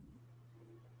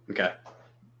 Okay.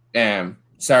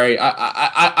 Sorry.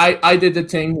 I did the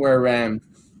thing where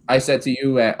I said to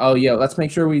you, oh yeah, let's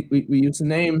make sure we use the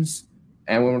names,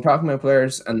 and when we're talking about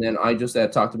players, and then I just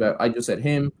said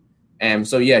him.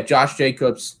 So yeah, Josh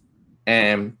Jacobs.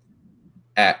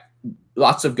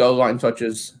 Lots of goal line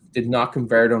touches. Did not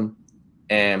convert him.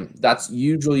 That's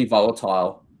usually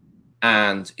volatile.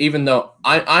 And even though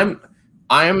I'm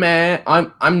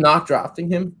not drafting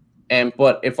him,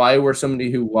 but if I were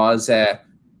somebody who was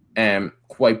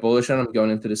quite bullish on him going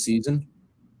into the season,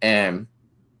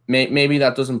 maybe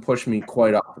that doesn't push me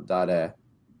quite off of that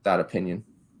opinion.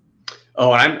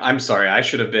 Oh, I'm sorry. I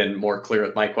should have been more clear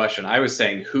with my question. I was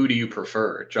saying, who do you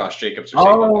prefer, Josh Jacobs or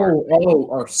Saquon Barkley?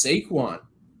 Or Saquon.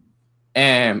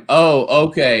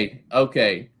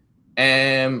 Okay.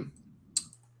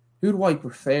 Who do I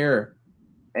prefer?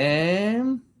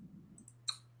 You're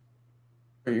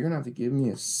gonna have to give me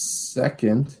a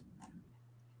second.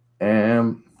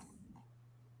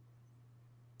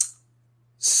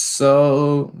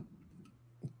 So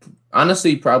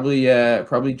honestly, probably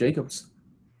Jacobs.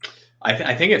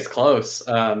 I think it's close.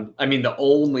 I mean, the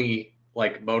only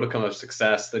modicum of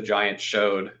success the Giants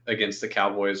showed against the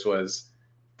Cowboys was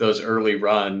those early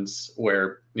runs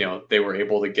where they were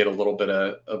able to get a little bit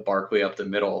of Barkley up the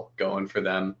middle going for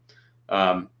them.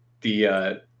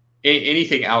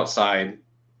 Anything outside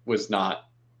was not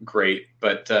great,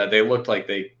 but they looked like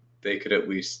they could at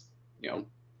least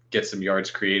get some yards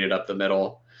created up the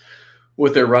middle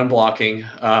with their run blocking.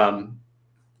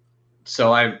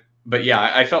 But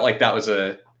yeah, I felt like that was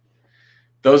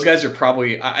those guys are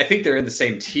probably, I think they're in the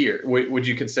same tier. Would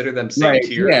you consider them same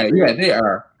tier? Yeah,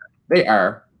 they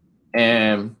are.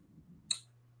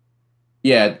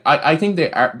 Yeah, I think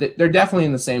they are. They're definitely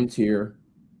in the same tier.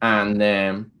 And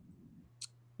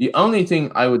the only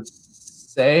thing I would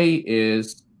say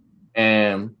is,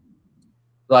 and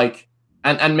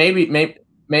maybe did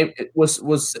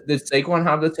Saquon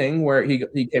have the thing where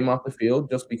he came off the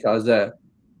field just because they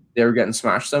were getting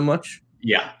smashed so much?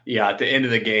 Yeah. At the end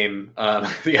of the game,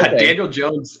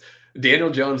 Okay. Daniel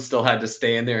Jones still had to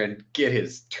stay in there and get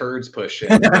his turds pushed in.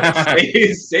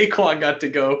 Saquon got to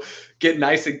go get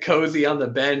nice and cozy on the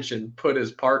bench and put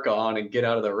his parka on and get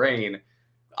out of the rain.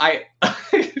 I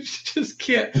just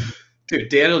can't. Dude,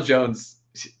 Daniel Jones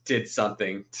did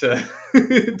something to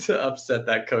upset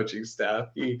that coaching staff.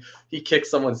 He kicked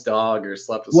someone's dog or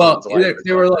slept with someone's wife.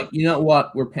 They were like, you know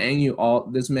what? We're paying you all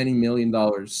this many $1 million.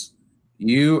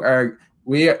 You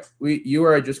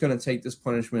are just going to take this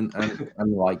punishment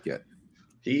and like it.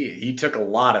 He took a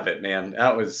lot of it, man.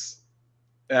 That was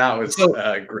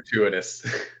gratuitous.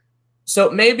 So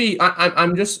maybe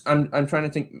I'm trying to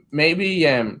think. Maybe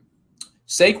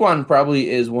Saquon probably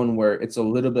is one where it's a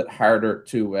little bit harder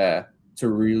to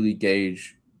really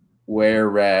gauge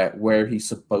where he's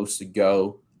supposed to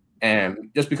go,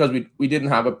 just because we didn't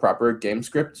have a proper game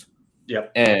script.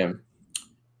 Yep.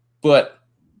 But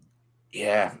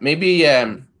yeah, maybe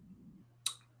I'm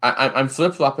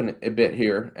flip flopping a bit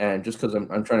here, and just because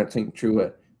I'm trying to think through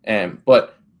it.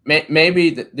 But maybe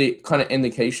the kind of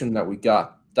indication that we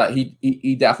got that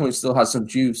he definitely still has some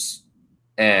juice,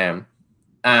 and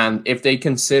if they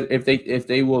continue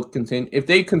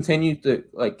to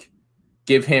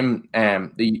give him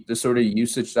the sort of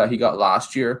usage that he got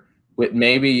last year with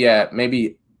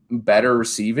maybe better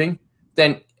receiving,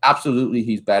 then absolutely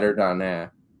he's better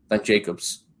than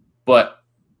Jacobs. But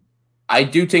I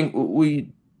do think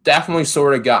we definitely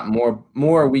sort of got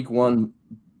more week one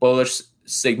bullish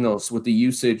signals with the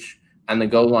usage and the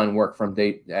goal line work from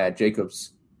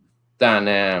Jacobs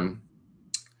than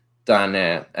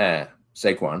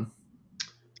Saquon.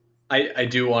 I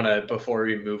do want to, before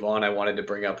we move on, I wanted to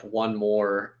bring up one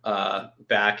more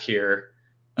back here.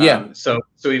 Yeah. So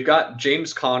we've got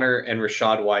James Conner and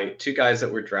Rachaad White, two guys that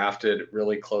were drafted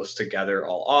really close together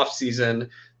all offseason.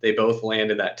 They both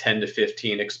land in that 10 to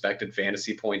 15 expected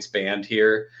fantasy points band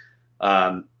here.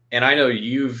 And I know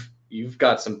you've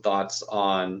got some thoughts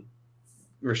on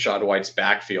Rachaad White's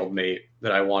backfield, mate,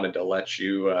 that I wanted to let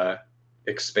you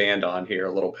expand on here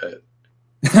a little bit.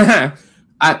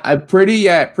 I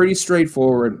pretty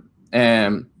straightforward.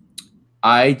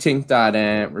 I think that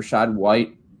Rachaad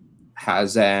White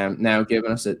has now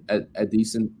given us a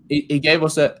decent. He gave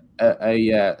us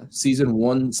a season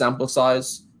one sample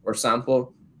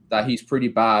that he's pretty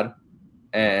bad.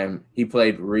 He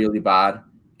played really bad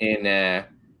in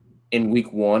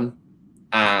week one,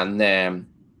 and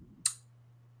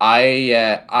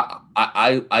I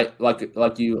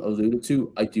like you alluded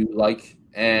to. I do like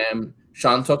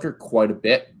Sean Tucker quite a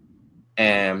bit.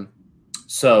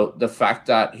 So the fact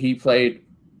that he played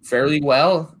fairly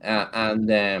well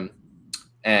and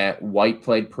White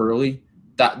played poorly,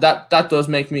 that does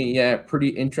make me pretty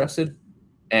interested.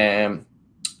 And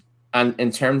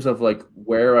in terms of like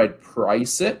where I'd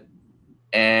price it,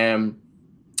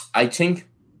 I think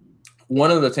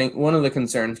one of the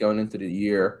concerns going into the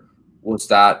year was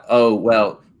that, oh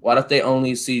well, what if they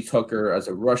only see Tucker as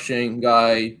a rushing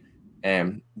guy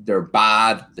and they're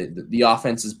bad, the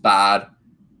offense is bad,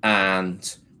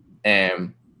 and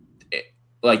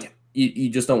like you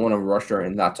just don't want to rush her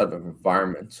in that type of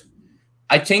environment.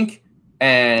 I think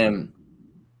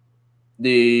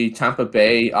the Tampa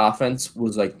Bay offense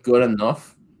was like good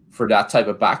enough for that type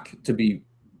of back to be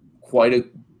quite a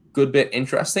good bit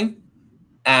interesting.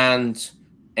 And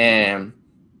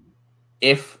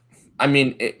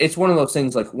it's one of those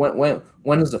things like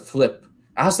when does it flip?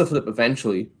 It has to flip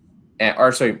eventually,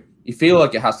 you feel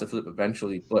like it has to flip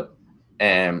eventually, but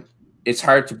it's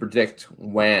hard to predict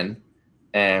when.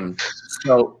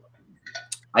 So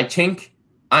I think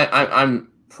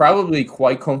I'm probably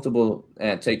quite comfortable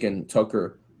taking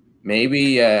Tucker.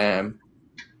 Maybe, and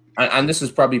this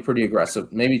is probably pretty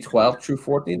aggressive. Maybe 12th through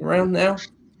 14th round now.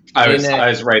 I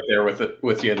was right there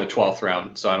with you in the 12th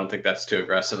round, so I don't think that's too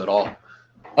aggressive at all.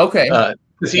 Okay.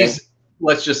 Because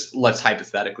let's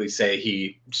hypothetically say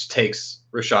he just takes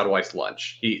Rachaad White's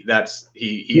lunch. He's the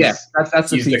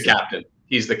captain.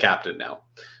 He's the captain now.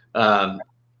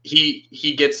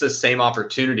 He gets the same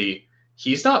opportunity.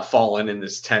 He's not fallen in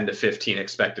this 10 to 15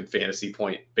 expected fantasy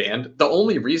point band. The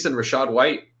only reason Rachaad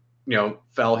White,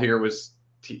 fell here was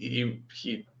he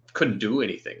couldn't do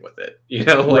anything with it.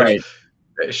 Right.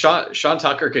 Sean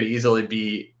Tucker could easily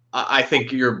be. I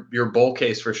think your bull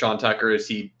case for Sean Tucker is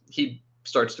he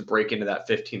starts to break into that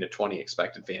 15 to 20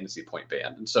 expected fantasy point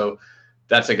band, and so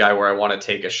that's a guy where I want to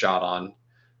take a shot on.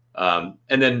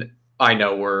 And then I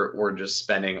know we're just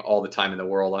spending all the time in the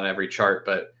world on every chart,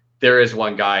 but there is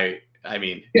one guy. I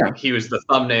mean, He was the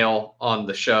thumbnail on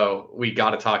the show. We got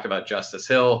to talk about Justice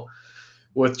Hill.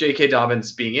 With J.K.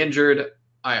 Dobbins being injured,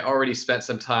 I already spent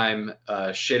some time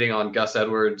shitting on Gus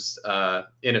Edwards'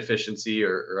 inefficiency,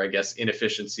 or I guess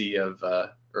inefficiency or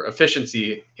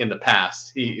efficiency in the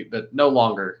past. But no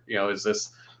longer, is this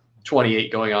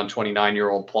 28 going on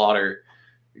 29-year-old plotter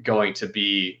going to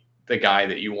be the guy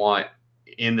that you want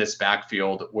in this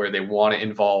backfield where they want to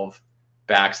involve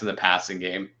backs in the passing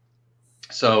game.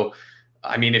 So,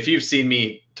 I mean, if you've seen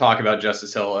me talk about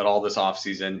Justice Hill at all this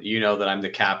offseason, you know that I'm the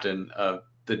captain of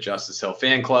the Justice Hill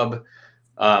fan club.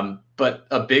 But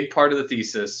a big part of the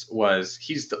thesis was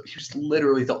he was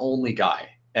literally the only guy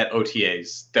at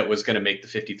OTAs that was going to make the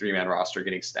 53-man roster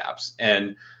getting snaps.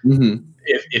 And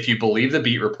if you believe the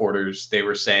beat reporters, they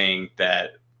were saying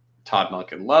that Todd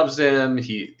Monken loves him.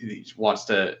 He wants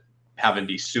to have him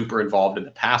be super involved in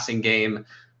the passing game.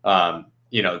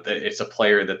 It's a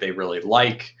player that they really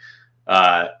like.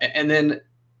 And then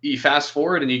you fast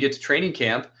forward and you get to training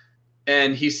camp,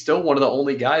 and he's still one of the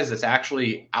only guys that's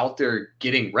actually out there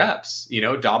getting reps.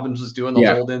 Dobbins was doing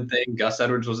the hold-in thing. Gus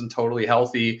Edwards wasn't totally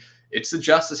healthy. It's the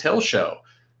Justice Hill show.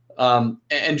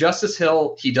 And Justice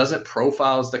Hill, he doesn't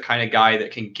profile as the kind of guy that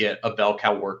can get a bell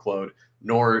cow workload,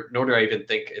 nor do I even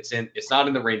think it's not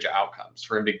in the range of outcomes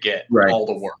for him to get all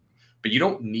the work. But you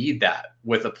don't need that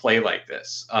with a play like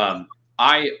this.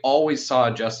 I always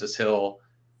saw Justice Hill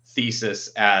thesis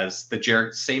as the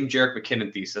same Jerick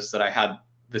McKinnon thesis that I had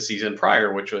the season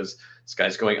prior, which was this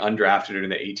guy's going undrafted in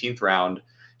the 18th round.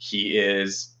 He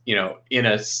is, in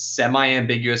a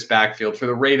semi-ambiguous backfield. For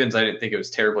the Ravens, I didn't think it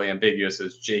was terribly ambiguous. It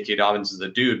was J.K. Dobbins is a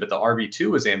dude, but the RB2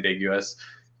 was ambiguous.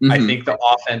 I think the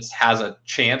offense has a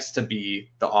chance to be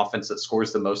the offense that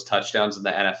scores the most touchdowns in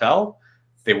the NFL.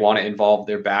 They want to involve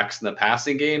their backs in the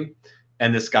passing game,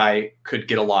 and this guy could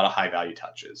get a lot of high-value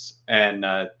touches. And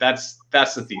that's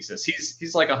the thesis.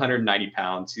 He's like 190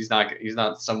 pounds. He's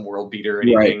not some world beater or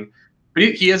anything. But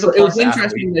he is a plus. It was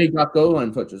interesting that he got goal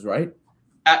line touches, right?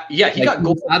 He got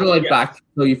goal satellite back,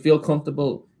 so you feel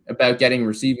comfortable about getting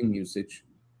receiving usage.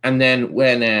 And then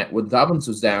when Dobbins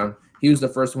was down, he was the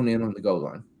first one in on the goal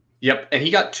line. Yep, and he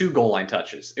got 2 goal line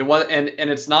touches. It was, and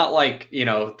it's not like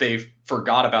they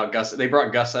forgot about Gus. They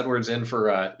brought Gus Edwards in for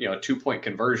a 2-point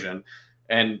conversion,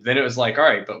 and then it was like, all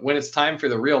right, but when it's time for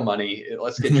the real money,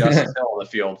 let's get Justice Hill on the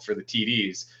field for the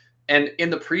TDs. And in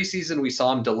the preseason, we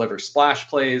saw him deliver splash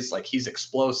plays. Like, he's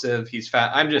explosive, he's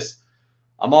fat.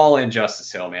 I'm all in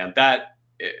Justice Hill, man. That's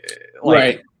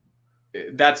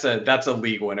a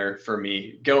league winner for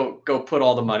me. Go put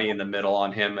all the money in the middle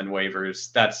on him and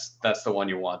waivers. That's the one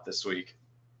you want this week.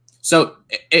 So,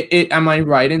 am I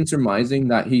right in surmising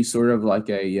that he's sort of like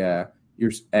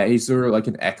he's sort of like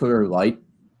an Eckler light,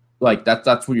 like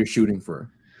that's what you're shooting for?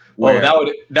 Where,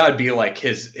 that would be like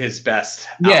his best.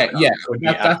 Yeah, that's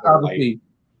Eckler light. obviously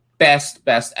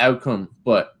best outcome,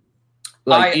 but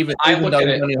like even though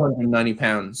he's only 190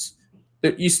 pounds,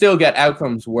 you still get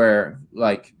outcomes where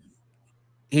like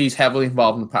he's heavily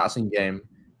involved in the passing game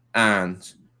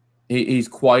and he's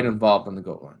quite involved on the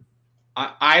goal line.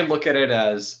 I look at it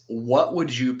as, what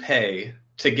would you pay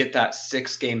to get that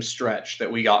 6-game stretch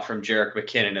that we got from Jerick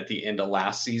McKinnon at the end of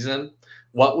last season?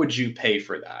 What would you pay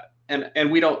for that? And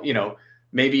we don't,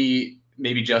 maybe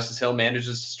Justice Hill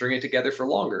manages to string it together for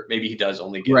longer. Maybe he does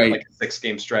only get like a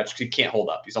 6-game stretch. He can't hold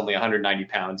up. He's only 190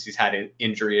 pounds. He's had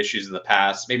injury issues in the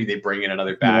past. Maybe they bring in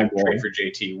another bag, trade for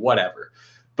JT, whatever.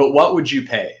 But what would you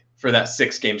pay for that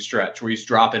 6-game stretch where he's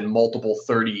dropping multiple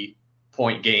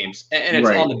 30-point games, and it's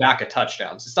on the back of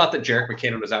touchdowns? It's not that Jerick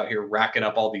McKinnon was out here racking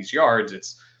up all these yards.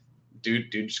 It's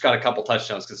dude just got a couple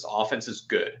touchdowns because the offense is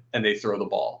good and they throw the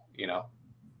ball,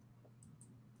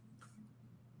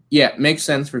 Yeah, makes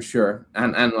sense for sure.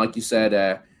 And like you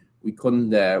said, we couldn't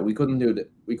do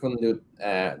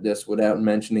this without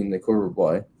mentioning the cover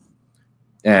boy.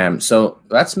 So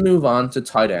let's move on to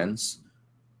tight ends.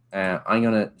 I'm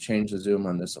gonna change the zoom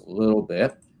on this a little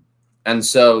bit, and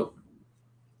so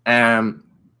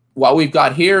what we've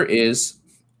got here is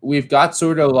we've got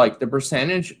sort of like the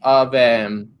percentage of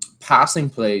passing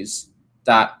plays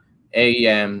that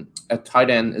a tight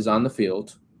end is on the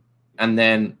field, and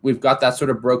then we've got that sort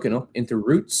of broken up into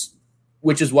routes,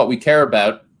 which is what we care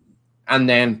about, and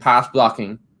then pass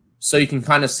blocking. So you can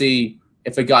kind of see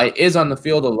if a guy is on the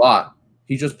field a lot,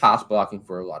 he's just pass blocking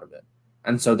for a lot of it,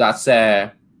 and so that's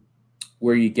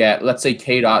where you get, let's say,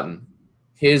 Cade Otton.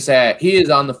 He is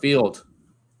on the field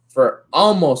for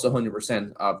almost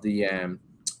 100% of the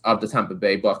Tampa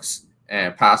Bay Bucks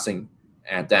passing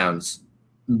downs,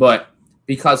 but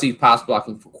because he's pass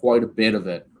blocking for quite a bit of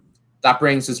it, that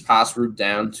brings his pass route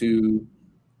down to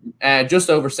just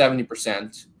over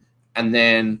 70%. And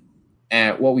then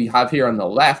what we have here on the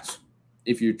left,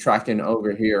 if you're tracking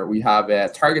over here, we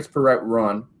have targets per route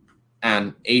run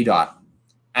and ADOT.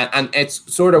 And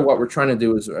it's sort of what we're trying to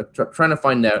do is trying to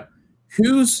find out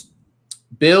who's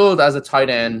billed as a tight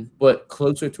end but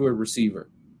closer to a receiver.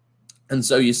 And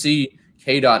so you see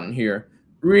Cade Otton here,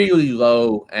 really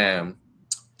low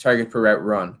target per route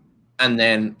run, and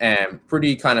then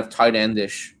pretty kind of tight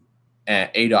endish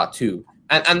ADOT2.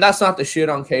 And that's not the shit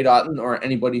on Cade Otton or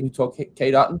anybody who took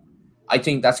Cade Otton. I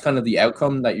think that's kind of the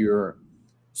outcome that you're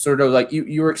sort of like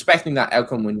you were expecting that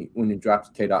outcome when you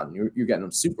drafted Cade Otton. You're getting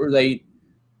him super late.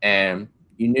 You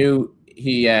knew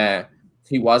he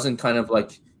wasn't kind of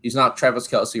like, he's not Travis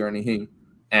Kelce or anything,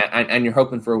 and you're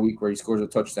hoping for a week where he scores a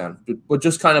touchdown. But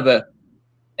just kind of a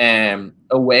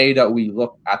way that we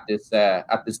look at this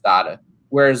data.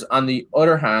 Whereas on the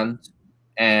other hand,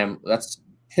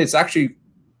 it's actually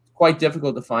quite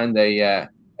difficult to find a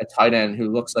tight end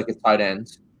who looks like a tight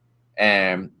end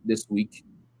this week.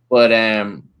 But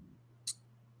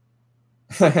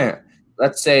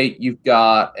let's say you've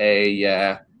got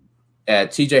a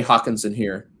TJ Hawkinson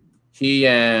here. He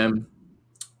had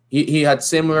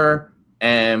similar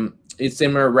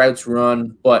routes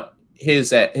run, but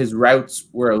his routes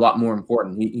were a lot more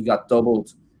important. He got double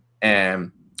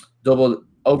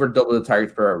the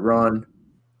targets per run,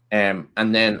 and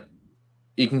then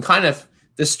you can kind of,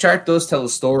 this chart does tell a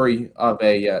story of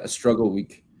a struggle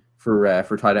week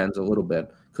for tight ends a little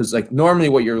bit, because like normally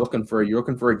what you're looking for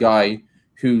a guy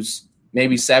who's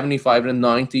maybe 75 to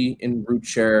 90 in route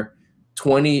share,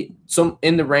 20 some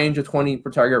in the range of 20 per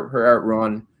target per out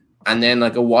run, and then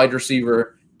like a wide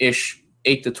receiver ish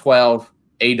 8 to 12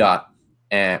 ADOT.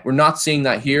 We're not seeing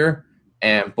that here,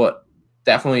 but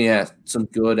definitely some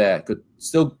good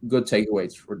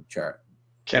takeaways for the chart.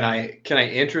 Can I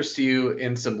interest you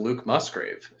in some Luke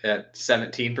Musgrave at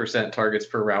 17% targets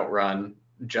per route run,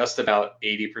 just about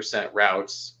 80%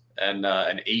 routes, and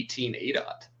an 18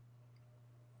 ADOT?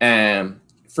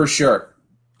 For sure,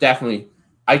 definitely.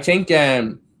 I think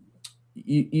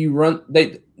you run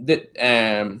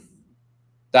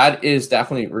that is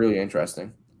definitely really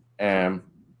interesting.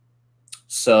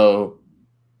 So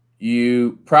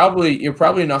you're probably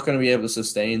not going to be able to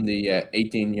sustain the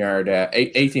 18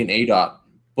 ADOT,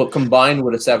 but combined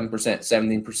with a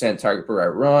 17% target per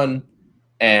route run,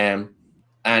 and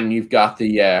you've got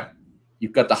the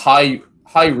high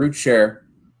route share,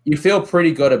 you feel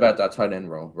pretty good about that tight end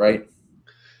role, right?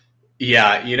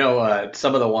 Yeah,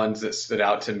 some of the ones that stood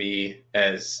out to me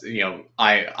as,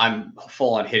 I'm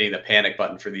full on hitting the panic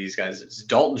button for these guys. It's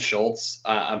Dalton Schultz.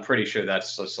 I'm pretty sure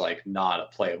that's just like not a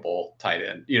playable tight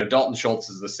end. Dalton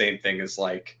Schultz is the same thing as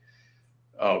like,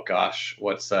 oh gosh,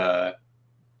 what's the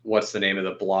name of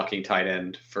the blocking tight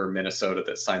end for Minnesota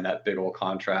that signed that big old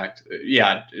contract?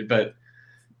 Yeah, but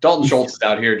Dalton Schultz is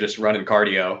out here just running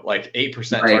cardio, like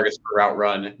 8% targets per route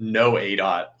run, no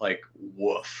ADOT, like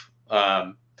woof.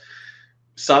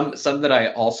 Some that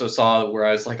I also saw where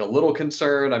I was like a little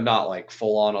concerned, I'm not like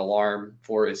full on alarm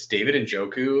for, is David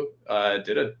Njoku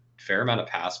did a fair amount of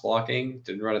pass blocking,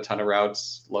 didn't run a ton of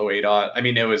routes, low ADOT. I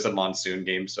mean, it was a monsoon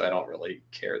game, so I don't really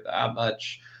care that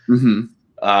much.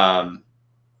 Mm-hmm.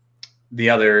 The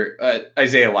other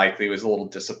Isaiah Likely was a little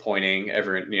disappointing.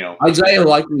 Isaiah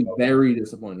Likely very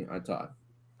disappointing, I thought.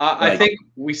 I think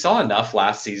we saw enough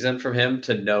last season from him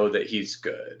to know that he's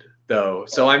good, though.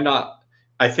 So I'm not.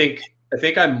 I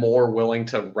think I'm more willing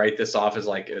to write this off as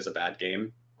like it was a bad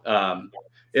game.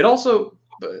 It also,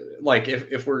 like,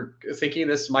 if we're thinking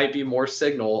this might be more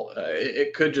signal,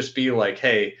 it could just be like,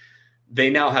 hey, they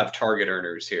now have target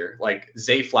earners here. Like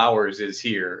Zay Flowers is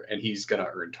here and he's going to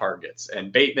earn targets,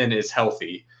 and Bateman is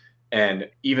healthy. And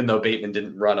even though Bateman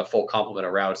didn't run a full complement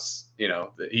of routes,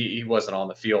 he wasn't on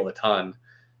the field a ton,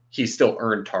 he still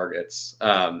earned targets.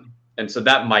 And so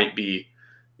that might be,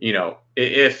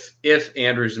 if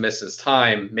Andrews misses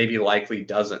time, maybe Likely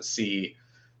doesn't see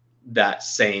that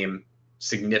same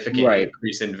significant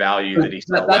increase in value that he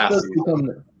saw last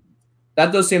season.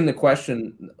 That does seem the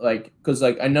question, like, because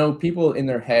like I know people in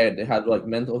their head they had like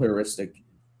mental heuristic.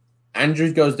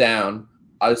 Andrews goes down,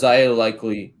 Isaiah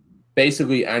Likely,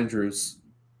 basically Andrews,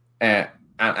 and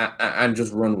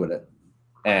just run with it.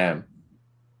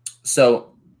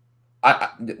 So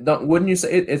wouldn't you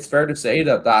say it's fair to say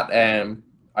that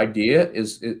idea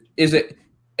is it?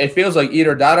 It feels like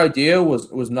either that idea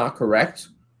was not correct,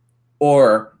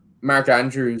 or Mark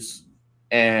Andrews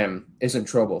is in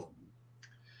trouble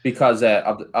because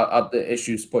of the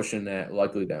issues pushing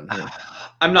Likely down here.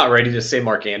 I'm not ready to say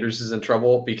Mark Andrews is in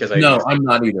trouble because I'm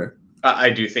not either. I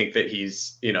do think that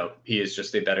he's, he is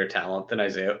just a better talent than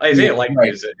Isaiah. Isaiah Likely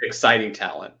is an exciting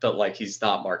talent, but like he's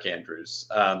not Mark Andrews.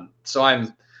 So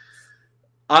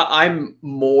I'm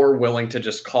more willing to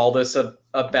just call this a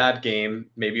bad game,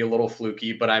 maybe a little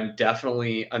fluky, but I'm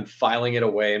filing it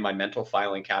away in my mental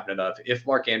filing cabinet of, if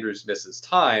Mark Andrews misses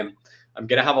time, I'm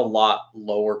going to have a lot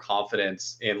lower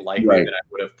confidence in Likely than I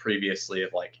would have previously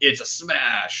of like, it's a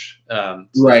smash. So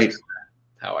that's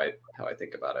how I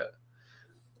think about it.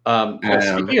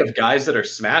 Speaking of guys that are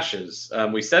smashes,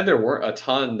 we said there weren't a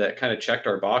ton that kind of checked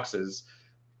our boxes.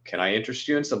 Can I interest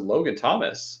you in some Logan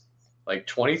Thomas? Like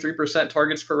 23%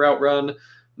 targets per route run,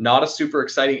 not a super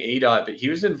exciting ADOT, but he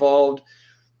was involved.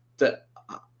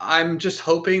 I'm just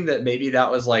hoping that maybe that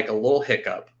was like a little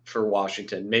hiccup for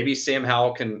Washington. Maybe Sam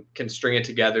Howell can string it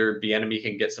together. Bieniemy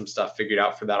can get some stuff figured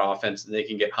out for that offense, and they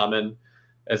can get humming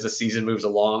as the season moves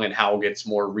along, and Howell gets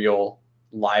more real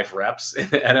live reps in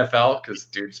the NFL because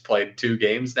dude's played 2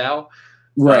 games now.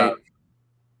 Right.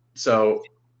 So,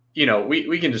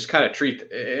 we can just kind of treat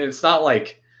it's not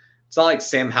like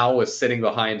Sam Howell was sitting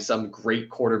behind some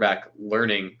great quarterback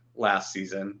learning last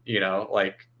season,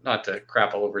 like, not to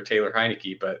crap all over Taylor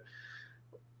Heineke, but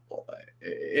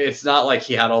it's not like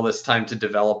he had all this time to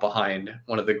develop behind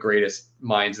one of the greatest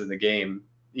minds in the game.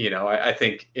 I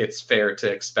think it's fair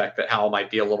to expect that Howell might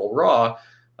be a little raw.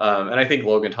 And I think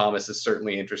Logan Thomas is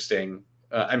certainly interesting.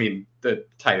 The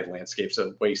tight end landscape's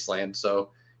a wasteland.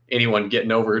 So anyone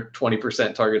getting over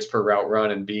 20% targets per route run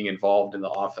and being involved in the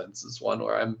offense is one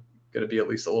where I'm going to be at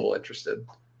least a little interested.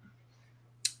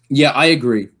 Yeah, I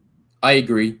agree.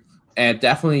 And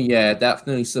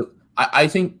definitely. So I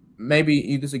think maybe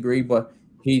you disagree, but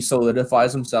he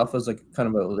solidifies himself as like kind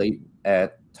of a late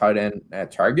tight end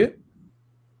target.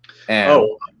 I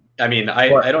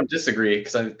don't disagree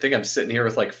because I think I'm sitting here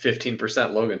with like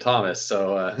 15% Logan Thomas.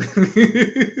 So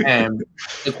and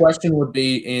the question would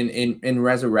be in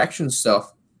resurrection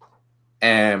stuff.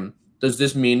 Does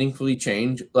this meaningfully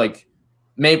change? Like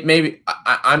maybe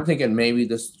I'm thinking maybe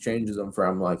this changes them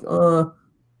from like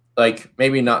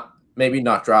maybe not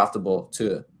draftable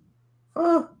to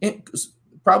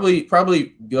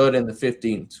probably good in the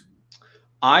 15th.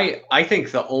 I think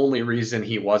the only reason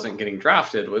he wasn't getting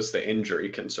drafted was the injury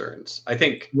concerns. I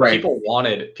think people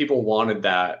wanted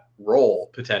that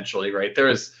role potentially, right?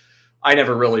 I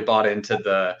never really bought into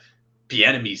the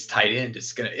Bieniemy's tight end.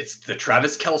 It's the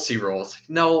Travis Kelce role. It's like,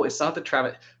 no, it's not the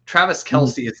Travis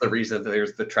Kelce is the reason that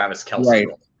there's the Travis Kelce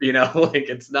role. Like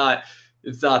it's not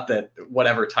that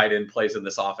whatever tight end plays in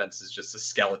this offense is just a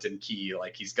skeleton key,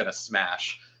 like he's gonna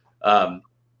smash.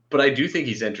 But I do think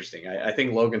he's interesting. I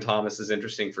think Logan Thomas is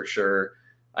interesting for sure.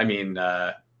 I mean,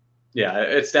 yeah,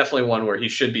 it's definitely one where he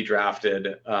should be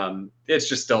drafted. It's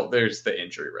just still there's the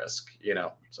injury risk,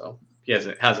 so he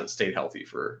hasn't stayed healthy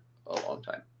for a long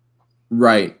time.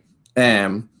 Right.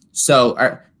 So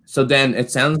then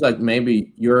it sounds like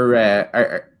maybe you're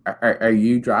are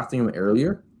you drafting him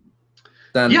earlier?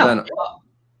 I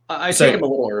take him a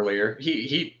little earlier.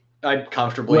 I'd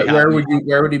comfortably. Where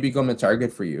would he become a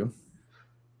target for you?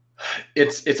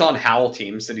 It's on Howl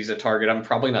teams that he's a target. I'm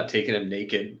probably not taking him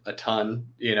naked a ton,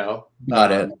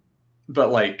 Got it. But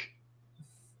like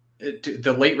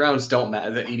the late rounds don't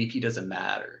matter. The ADP doesn't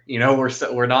matter.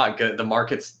 We're not good. The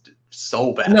market's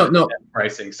so bad. No at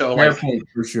pricing. So fair like point,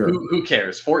 for sure. Who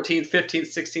cares? 14th,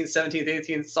 15th, 16th, 17th,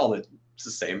 18th. It's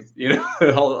the same.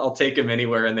 I'll take him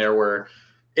anywhere in there where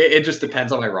it just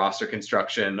depends on my roster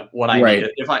construction. What I need.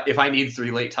 If I need 3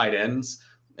 late tight ends.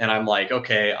 And I'm like,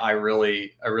 okay, I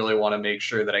really want to make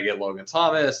sure that I get Logan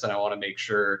Thomas, and I want to make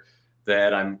sure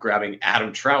that I'm grabbing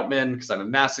Adam Troutman because I'm a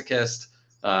masochist.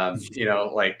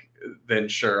 Then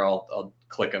sure, I'll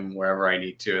click him wherever I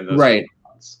need to. In those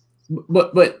months.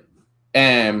 But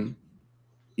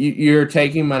you're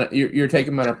taking him at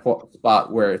a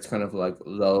spot where it's kind of like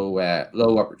low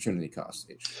opportunity cost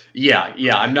stage. Yeah,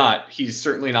 I'm not. He's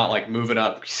certainly not like moving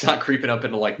up. He's not creeping up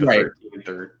into like the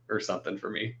 13th or something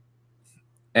for me.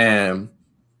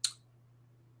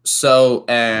 So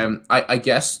I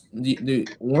guess the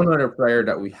one other player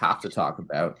that we have to talk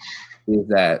about is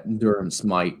that Durham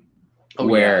Smite,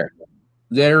 where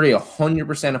literally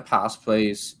 100% of pass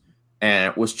plays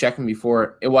and was checking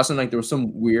before. It wasn't like there was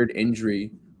some weird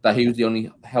injury that he was the only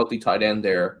healthy tight end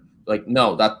there. Like,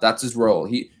 no, that's his role.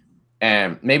 He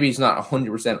maybe he's not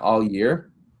 100% all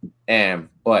year,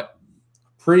 but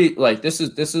pretty like this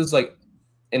is like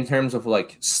in terms of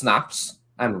like snaps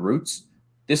and routes,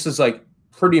 this is like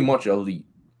pretty much elite.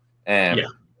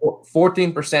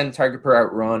 14% target per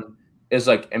out run is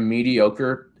like a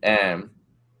mediocre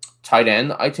tight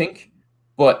end, I think.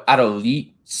 But at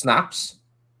elite snaps,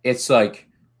 it's like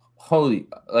holy.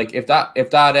 Like if that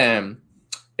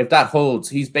holds,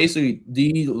 he's basically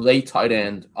the late tight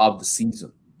end of the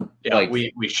season. Yeah, like,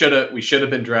 we should have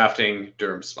been drafting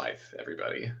Durham Smythe,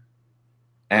 everybody.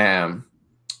 And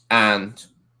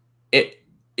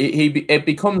it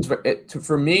becomes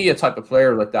for me a type of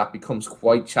player like that becomes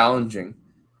quite challenging,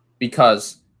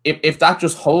 because if that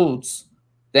just holds,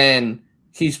 then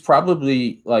he's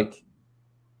probably like,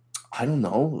 I don't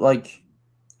know, like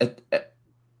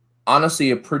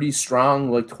honestly a pretty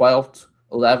strong like 12th,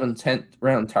 11th, 10th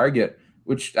round target,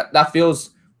 which that feels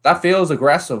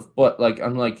aggressive, but like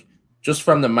I'm like just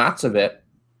from the maths of it,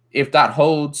 if that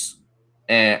holds.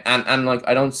 And like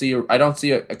I don't see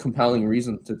a compelling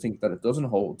reason to think that it doesn't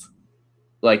hold.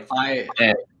 Like go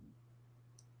ahead.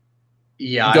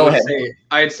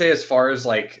 I'd say as far as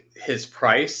like his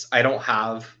price, I don't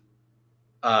have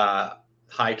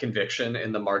high conviction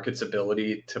in the market's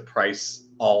ability to price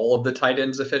all of the tight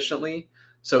ends efficiently.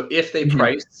 So if they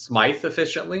price Smythe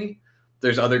efficiently,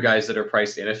 there's other guys that are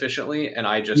priced inefficiently, and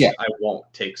I won't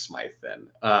take Smythe then.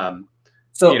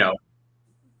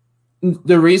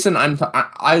 The reason I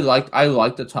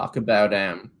like to talk about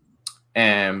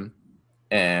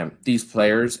these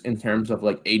players in terms of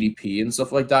like ADP and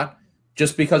stuff like that,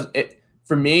 just because it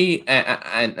for me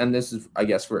and this is I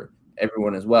guess for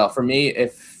everyone as well. For me,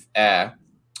 if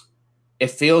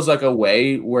it feels like a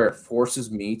way where it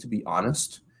forces me to be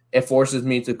honest, it forces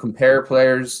me to compare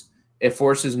players, it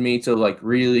forces me to like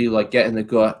really like get in the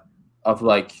gut of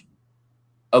like,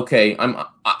 okay,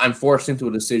 I'm forced into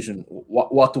a decision.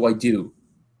 What do I do?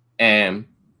 And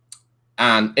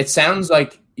it sounds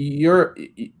like you're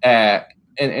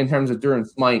in terms of Durham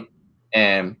Smite,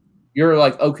 you're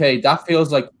like, okay, that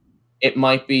feels like it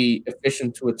might be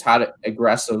efficient to a tad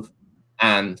aggressive,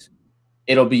 and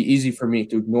it'll be easy for me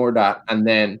to ignore that. And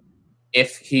then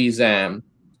if he's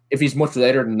much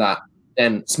later than that,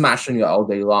 then smashing it all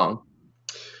day long.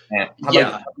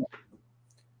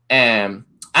 And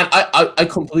I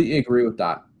completely agree with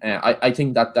that. I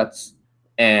think that's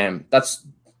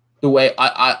the way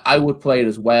I would play it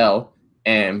as well.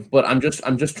 But I'm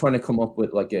just trying to come up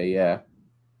with like a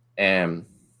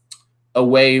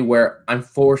way where I'm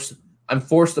forced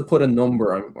to put a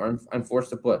number or I'm forced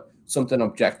to put something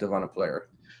objective on a player.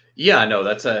 Yeah, no,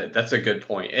 that's a good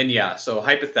point. And yeah, so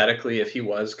hypothetically, if he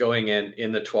was going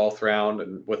in the 12th round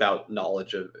and without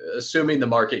knowledge of, assuming the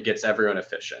market gets everyone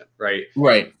efficient, right?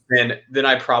 Right. Then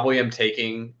I probably am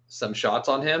taking some shots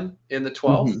on him in the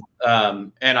 12th.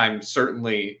 And I'm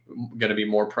certainly going to be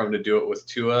more prone to do it with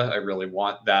Tua. I really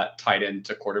want that tight end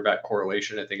to quarterback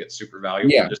correlation. I think it's super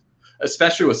valuable. Yeah. Just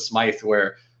especially with Smythe,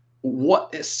 where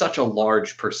what is such a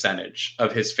large percentage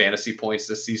of his fantasy points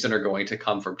this season are going to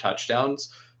come from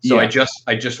touchdowns. So I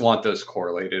just want those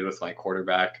correlated with my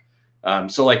quarterback.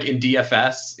 So like in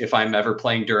DFS, if I'm ever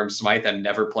playing Durham Smythe, I'm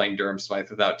never playing Durham Smythe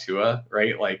without Tua,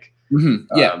 right? Like,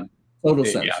 total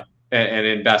sense. Yeah. And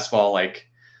in best ball, like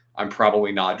I'm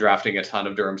probably not drafting a ton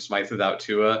of Durham Smythe without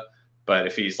Tua, but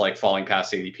if he's like falling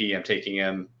past ADP, I'm taking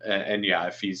him. And yeah,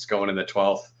 if he's going in the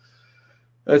 12th,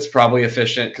 that's probably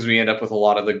efficient because we end up with a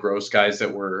lot of the gross guys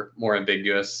that were more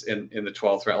ambiguous in the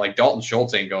 12th round. Like Dalton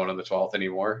Schultz ain't going in the 12th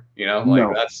anymore.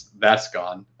 Like that's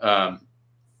gone.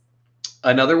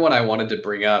 Another one I wanted to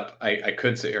bring up, I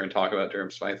could sit here and talk about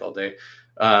Durham Smythe all day.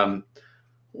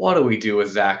 What do we do with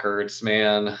Zach Ertz,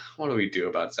 man? What do we do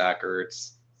about Zach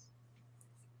Ertz?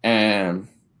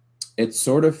 It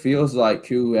sort of feels like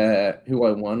who I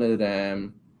wanted.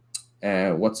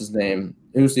 What's his name?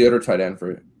 Who's the other tight end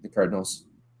for the Cardinals?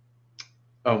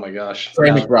 Oh my gosh, Trey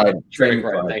McBride. Trey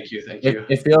McBride. Thank you.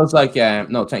 It feels like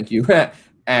no, thank you.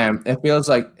 It feels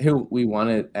like who we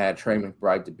wanted Trey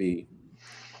McBride to be.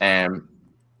 And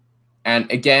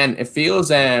again, it feels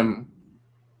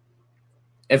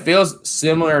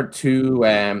similar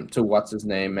to what's his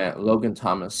name, Logan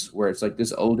Thomas, where it's like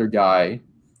this older guy,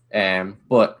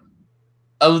 but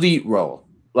elite role,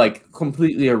 like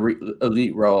completely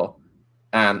elite role,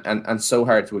 and so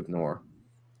hard to ignore.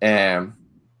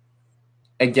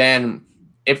 Again,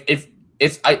 if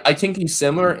it's I think he's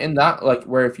similar in that, like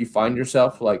where if you find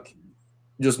yourself like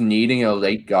just needing a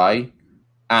late guy,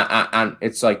 and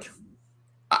it's like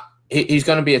he's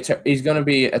going to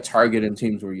be a target in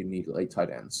teams where you need late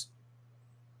tight ends,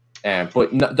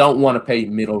 but don't want to pay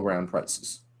middle round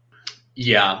prices.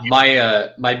 Yeah,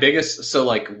 my biggest, so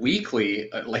like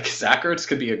weekly, like Zach Ertz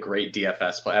could be a great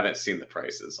DFS play. I haven't seen the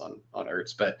prices on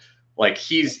Ertz, but like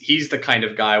he's the kind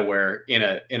of guy where in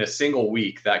a single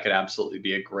week that could absolutely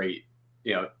be a great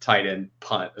tight end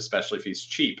punt, especially if he's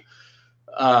cheap.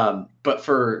 But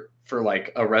for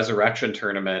like a resurrection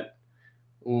tournament,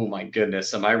 oh my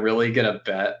goodness, am I really gonna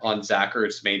bet on Zach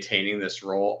Ertz maintaining this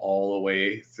role all the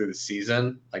way through the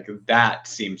season? Like that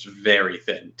seems very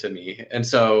thin to me. And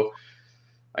so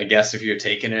I guess if you're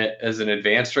taking it as an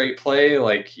advanced rate play,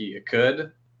 like you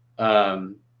could.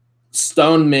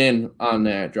 Stone Min on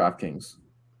DraftKings.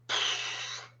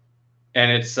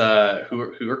 And it's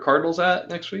who are Cardinals at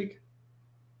next week?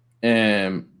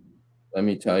 Let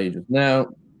me tell you just now.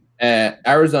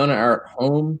 Arizona are at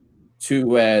home to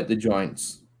the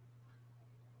Giants.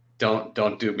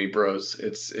 Don't do me, bros.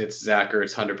 It's Zach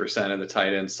Ertz 100% in the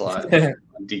tight end slot on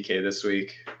DK this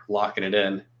week, locking it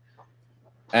in.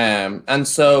 And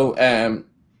so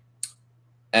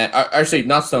actually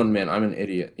not Stone Min. I'm an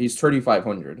idiot. He's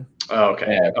 3,500. Oh,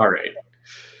 okay. All right.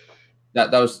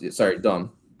 That was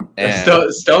dumb.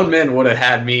 Stone Min would have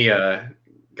had me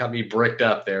got me bricked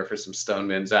up there for some Stone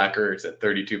Min. Zach Ertz at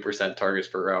 32% targets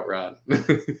per route run.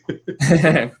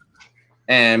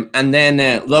 And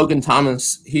then Logan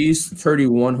Thomas, he's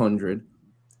 3,100.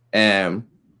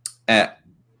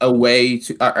 Away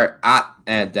to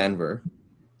at Denver.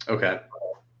 Okay.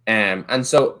 And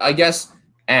so I guess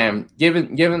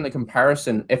given the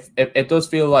comparison, if it does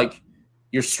feel like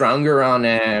you're stronger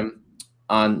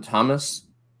on Thomas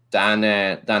than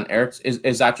Ertz,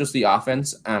 is that just the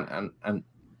offense and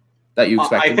that you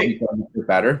expect to be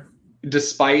better?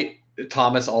 Despite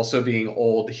Thomas also being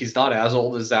old, he's not as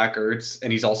old as Zach Ertz,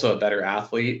 and he's also a better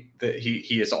athlete. That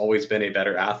he has always been a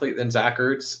better athlete than Zach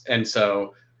Ertz, and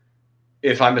so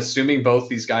if I'm assuming both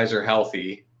these guys are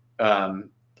healthy,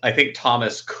 I think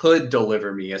Thomas could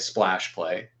deliver me a splash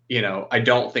play. I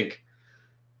don't think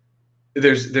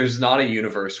there's not a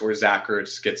universe where Zach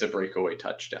Ertz gets a breakaway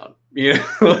touchdown.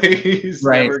 He's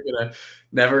right.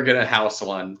 never gonna house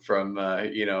one from.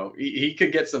 He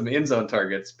could get some end zone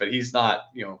targets, but he's not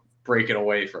breaking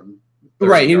away from.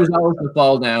 Right, he was always the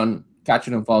fall down,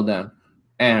 catching him fall down.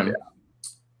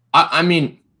 I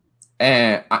mean.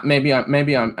 Maybe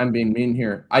I'm being mean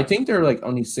here. I think they're like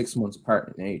only 6 months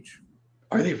apart in age.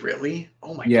 Are they really?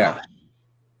 Oh my god!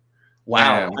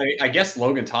 Wow. I guess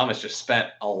Logan Thomas just spent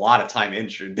a lot of time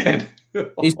injured. Then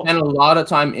he spent a lot of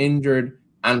time injured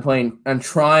and playing and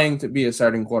trying to be a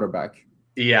starting quarterback.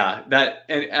 Yeah,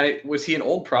 was he an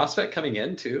old prospect coming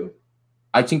in too?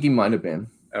 I think he might have been.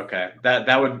 Okay,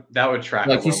 that would track.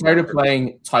 Like he started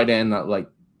playing tight end at like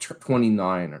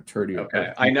 29 or 30.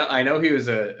 Okay, I know he was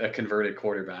a converted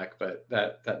quarterback, but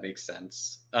that makes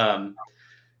sense.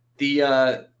 The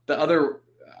other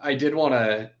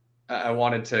I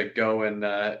wanted to go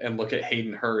and look at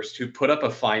Hayden Hurst, who put up a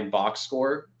fine box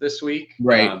score this week.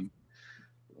 Right.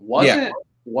 Wasn't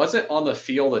wasn't on the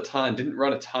field a ton, didn't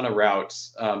run a ton of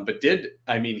routes, but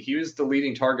he was the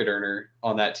leading target earner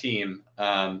on that team.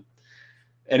 And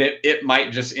it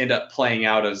might just end up playing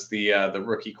out as the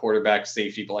rookie quarterback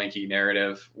safety blankie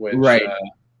narrative, which, right.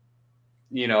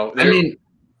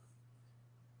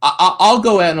 I'll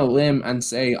go out on a limb and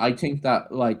say I think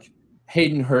that like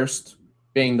Hayden Hurst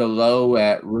being the low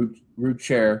root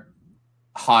share,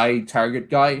 high target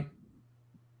guy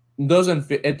doesn't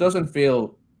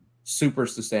feel super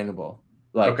sustainable.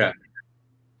 Like, okay.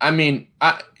 I mean,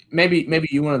 maybe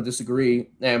you want to disagree,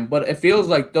 but it feels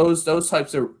like those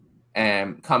types of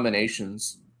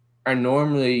combinations are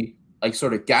normally like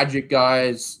sort of gadget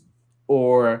guys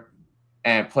or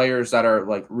players that are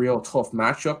like real tough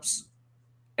matchups.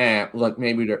 Like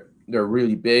maybe they're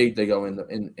really big. They go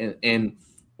in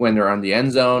when they're on the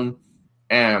end zone.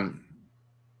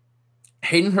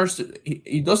 Hayden Hurst,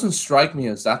 he doesn't strike me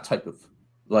as that type of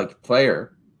like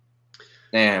player.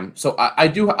 So I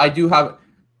do have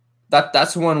that.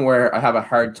 That's one where I have a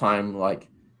hard time like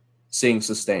seeing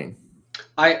sustain.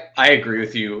 I agree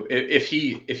with you. If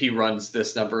he runs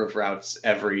this number of routes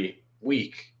every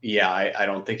week, yeah, I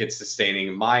don't think it's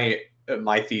sustaining. My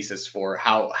thesis for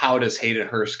how does Hayden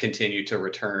Hurst continue to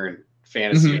return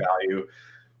fantasy value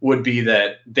would be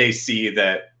that they see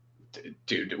that,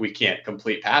 dude, we can't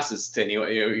complete passes to anyone.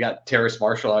 We got Terrace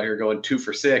Marshall out here going 2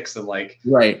 for 6, and like,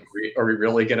 right? Are we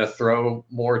really gonna throw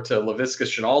more to Laviska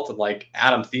Shenault and like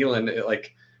Adam Thielen?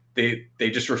 Like they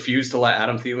just refuse to let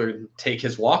Adam Thielen take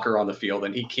his walker on the field,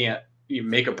 and he can't even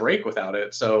make a break without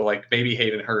it. So like maybe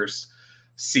Hayden Hurst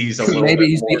sees a little. Maybe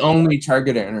he's the only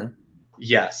target earner.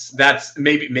 Yes, that's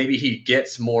maybe he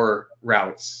gets more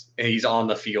routes and he's on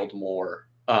the field more,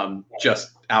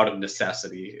 just out of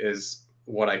necessity is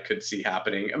what I could see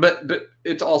happening. But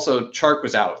it's also Chark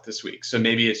was out this week, so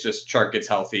maybe it's just Chark gets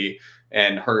healthy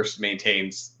and Hurst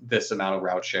maintains this amount of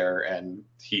route share and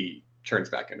he turns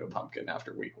back into a pumpkin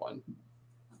after week 1.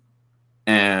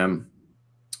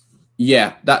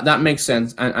 Yeah, that makes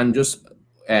sense. And just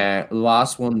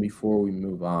last one before we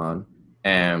move on.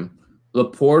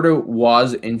 Laporta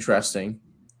was interesting.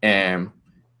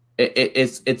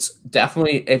 It's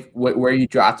definitely where you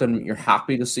drafted him, you're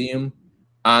happy to see him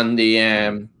on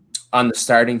the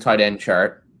starting tight end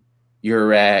chart.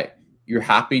 You're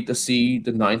happy to see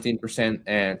the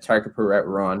 19% target per route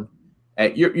run.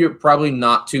 You're probably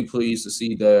not too pleased to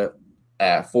see the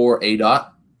 4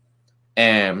 ADOT.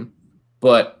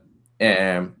 But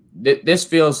this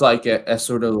feels like a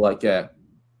sort of like a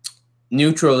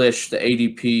neutral-ish to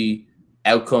ADP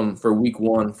outcome for week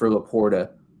 1 for Laporta,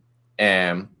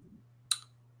 and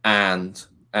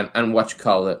what you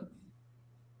call it,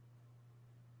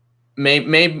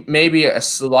 maybe a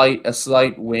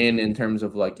slight win in terms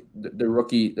of like the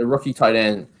rookie tight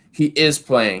end. He is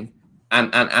playing,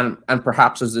 and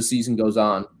perhaps as the season goes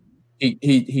on,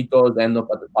 he does end up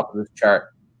at the top of this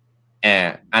chart,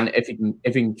 and if he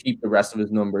can keep the rest of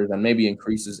his numbers and maybe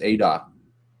increase his ADOT,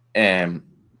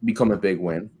 become a big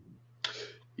win.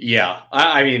 Yeah,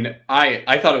 I mean,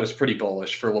 I thought it was pretty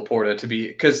bullish for Laporta to be,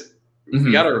 because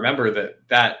we got to remember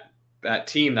that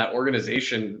team, that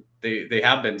organization, they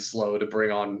have been slow to bring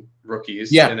on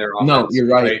rookies in their offense. No, you're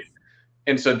right.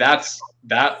 And so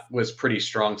that was pretty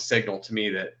strong signal to me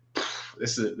that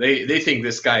they think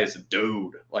this guy is a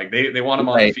dude. Like they want him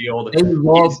on the field. They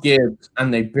love Gibbs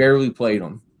and they barely played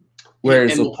him.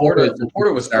 Whereas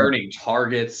Laporta was earning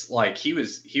targets. Like he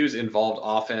was involved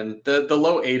often. The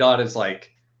low ADOT is like,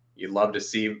 you'd love to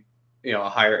see, a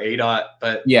higher ADOT,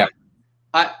 but yeah,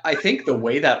 I think the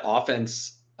way that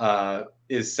offense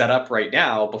is set up right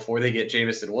now, before they get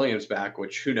Jameson Williams back,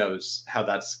 which who knows how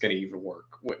that's going to even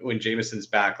work when Jameson's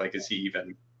back, like, is he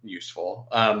even useful?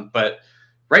 But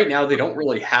right now they don't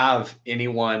really have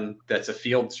anyone that's a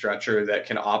field stretcher that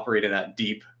can operate in that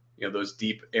deep, those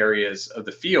deep areas of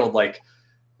the field. Like,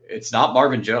 it's not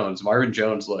Marvin Jones. Marvin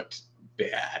Jones looked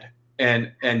bad,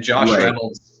 and Josh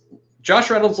Reynolds.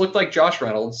 Josh Reynolds looked like Josh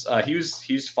Reynolds.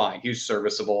 He's fine. He was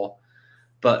serviceable.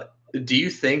 But do you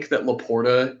think that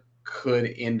Laporta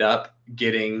could end up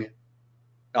getting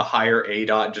a higher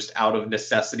ADOT just out of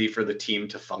necessity for the team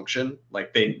to function?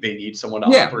 Like they need someone to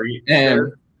operate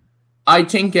there? I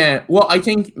think. I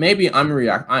think maybe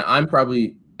I'm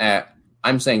probably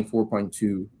I'm saying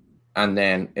 4.2, and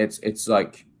then it's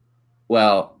like,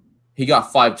 well, he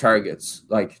got 5 targets.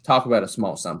 Like, talk about a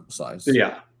small sample size.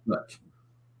 Yeah. Like,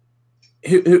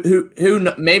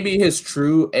 who maybe his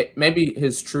true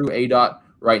ADOT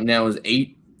right now is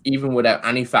 8, even without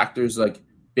any factors like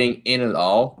being in at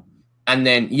all. And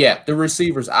then the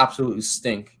receivers absolutely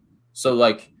stink. So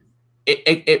like,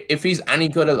 if he's any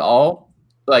good at all,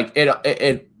 like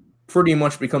it pretty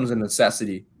much becomes a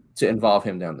necessity to involve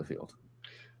him down the field.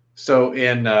 So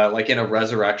in in a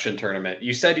resurrection tournament,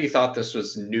 you said you thought this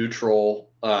was neutral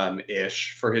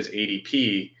ish for his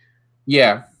ADP.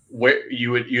 Yeah. Where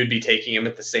you'd be taking him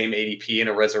at the same ADP in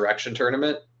a resurrection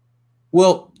tournament?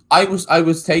 Well, I was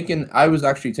actually taking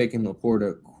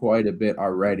Laporta quite a bit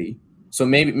already. So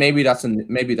maybe that's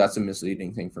a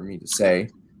misleading thing for me to say.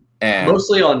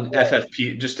 Mostly on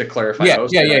FFP, just to clarify. Yeah.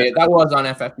 That was on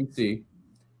FFPC.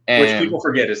 Which people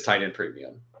forget is tight end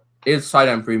premium. It's tight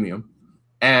end premium.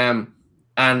 And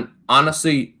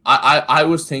honestly, I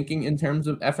was thinking in terms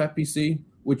of FFPC,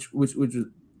 which was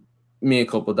mea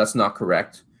culpa, that's not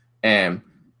correct.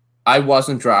 I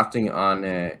wasn't drafting on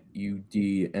UD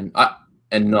and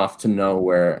enough to know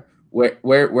where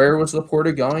was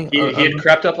Laporta going. He had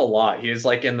crept up a lot. He was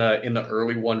like in the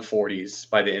early 140s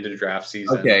by the end of the draft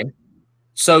season. Okay,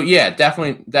 so yeah,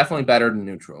 definitely better than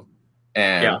neutral.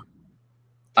 Yeah,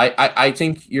 I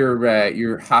think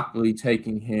you're happily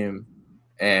taking him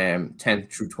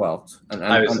 10th through 12th. And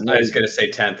I was going to say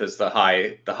 10th is the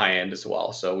high end as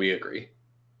well. So we agree.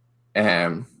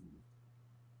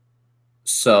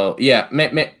 So yeah,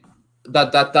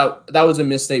 that was a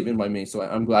misstatement by me. So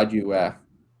I'm glad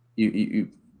you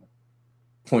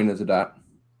pointed to that.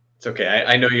 It's okay.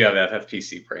 I know you have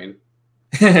FFPC brain.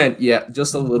 Yeah,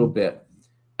 just a little bit.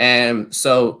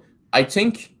 So I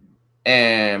think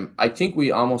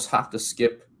we almost have to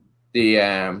skip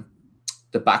the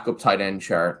backup tight end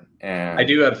chart. I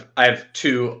have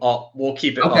two. We'll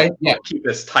keep it. Okay, I'll keep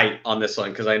this tight on this one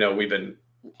because I know we've been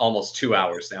almost 2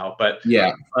 hours now. But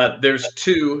yeah, there's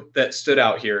two that stood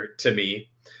out here to me.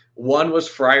 One was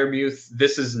Freiermuth.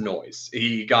 This is noise.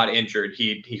 He got injured.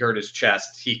 He hurt his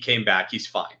chest. He came back. He's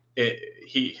fine.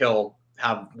 He'll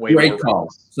have way great more call.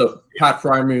 runs. So Pat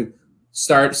Freiermuth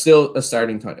still a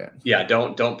starting tight end. Yeah,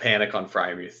 don't panic on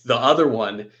Freiermuth. The other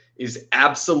one is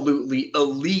absolutely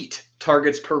elite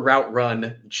targets per route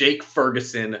run. Jake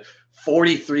Ferguson,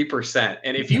 43%.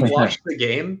 And if you watch the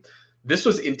game, this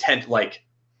was intent. Like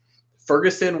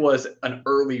Ferguson was an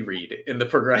early read in the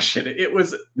progression. There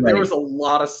was a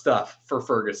lot of stuff for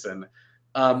Ferguson.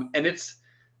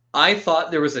 I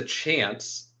thought there was a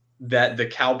chance that the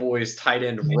Cowboys tight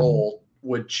end role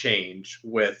would change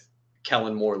with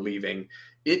Kellen Moore leaving.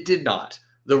 It did not.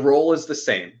 The role is the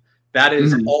same. That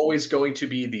is always going to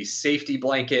be the safety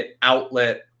blanket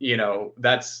outlet.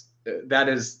 That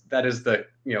is the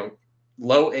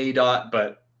low ADOT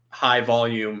but high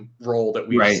volume role that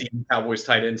we've seen Cowboys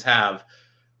tight ends have.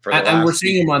 And we're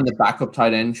seeing him on the backup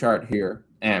tight end chart here.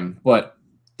 But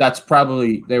that's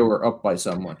probably they were up by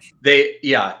so much.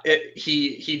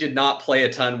 He did not play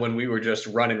a ton when we were just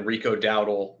running Rico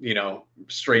Dowdle,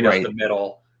 straight up the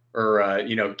middle, or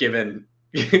given.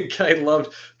 I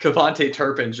loved Kevontae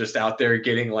Turpin just out there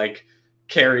getting like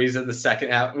carries in the second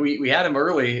half. We had him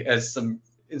early as some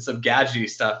gadgety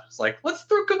stuff. It's like, let's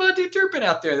throw Kevontae Turpin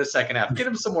out there in the second half. Get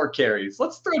him some more carries.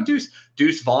 Let's throw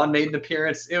Deuce Vaughn made an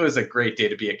appearance. It was a great day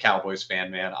to be a Cowboys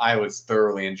fan, man. I was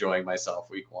thoroughly enjoying myself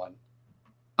week one.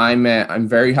 I'm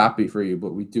very happy for you,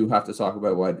 but we do have to talk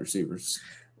about wide receivers.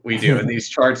 We do, and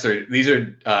these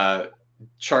are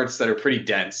charts that are pretty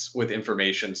dense with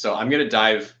information. So I'm going to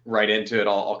dive right into it.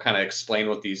 I'll kind of explain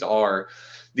what these are.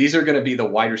 These are going to be the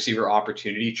wide receiver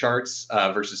opportunity charts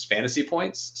versus fantasy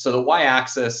points. So the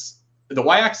y-axis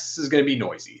is going to be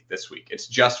noisy this week. It's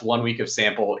just 1 week of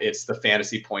sample. It's the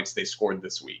fantasy points they scored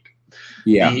this week.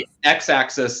 Yeah. The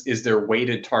x-axis is their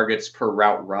weighted targets per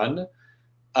route run.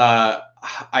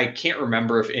 I can't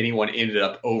remember if anyone ended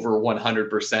up over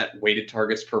 100% weighted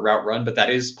targets per route run, but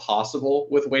that is possible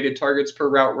with weighted targets per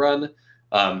route run,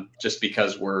 just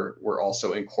because we're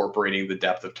also incorporating the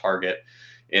depth of target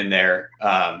in there.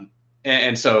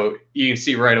 And so you can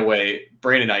see right away,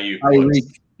 Brandon Ayuk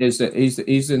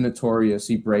he's a notorious.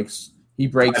 He breaks.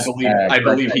 I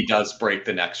believe he does break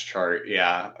the next chart.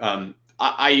 Yeah.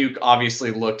 Ayuk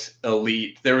obviously looked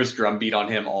elite. There was drumbeat on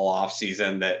him all off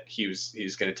season that he's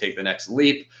going to take the next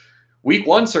leap. Week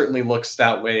one certainly looks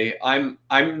that way. I'm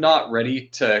not ready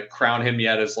to crown him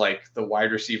yet as like the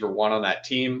wide receiver one on that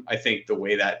team. I think the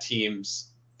way that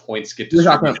team's points get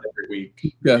distributed every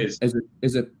week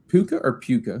is it Puka or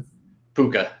Puka?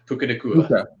 Puka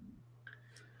Nacua.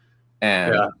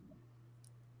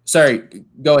 Sorry,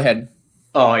 go ahead.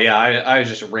 Oh, yeah, I was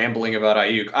just rambling about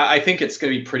Ayuk. I think it's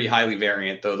going to be pretty highly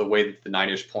variant, though, the way that the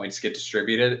Niners points get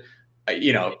distributed.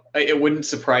 It wouldn't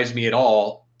surprise me at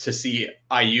all to see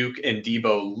Ayuk and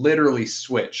Debo literally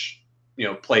switch,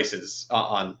 places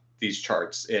on these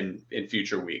charts in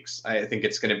future weeks. I think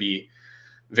it's going to be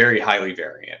very highly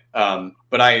variant.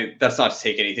 But that's not to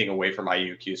take anything away from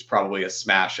Ayuk. He's probably a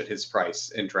smash at his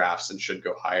price in drafts and should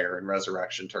go higher in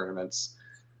resurrection tournaments.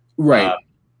 Right.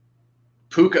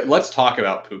 Puka, let's talk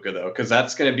about Puka though, because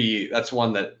that's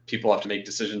one that people have to make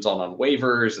decisions on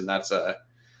waivers, and that's an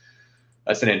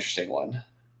interesting one.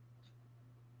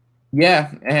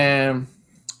 Yeah,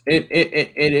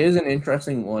 it is an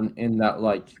interesting one in that,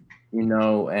 like,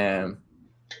 it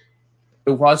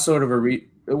was sort of a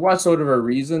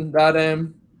reason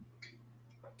that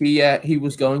he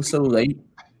was going so late,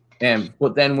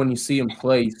 but then when you see him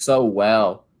play so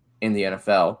well in the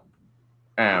NFL,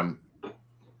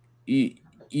 you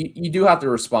do have to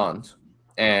respond.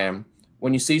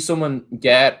 When you see someone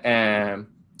get a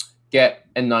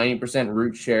 90%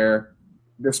 root share,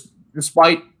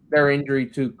 despite their injury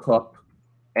to Cup,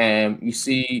 you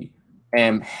see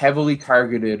heavily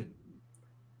targeted.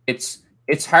 It's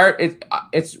hard.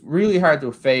 It's really hard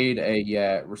to fade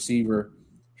a receiver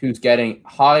who's getting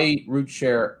high root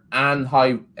share and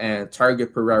high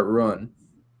target per route run,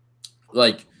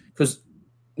 like, because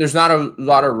there's not a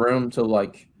lot of room to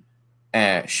like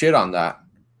shit on that,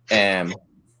 and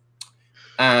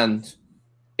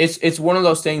it's one of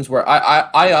those things where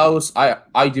I always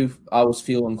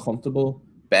feel uncomfortable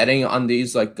betting on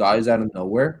these like guys out of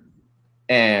nowhere,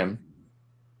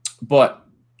 but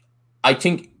I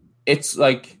think it's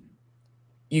like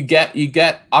you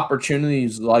get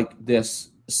opportunities like this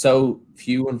so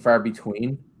few and far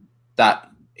between that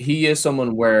he is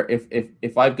someone where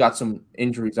if I've got some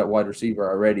injuries at wide receiver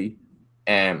already,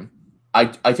 I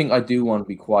think I do want to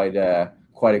be quite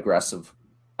aggressive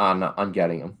on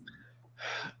getting him.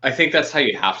 I think that's how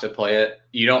you have to play it.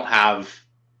 You don't have,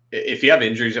 if you have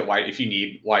injuries at wide, if you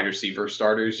need wide receiver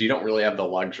starters, you don't really have the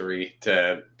luxury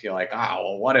to be like,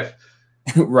 well, what if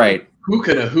right?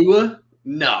 Puka Nacua?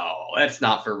 No, that's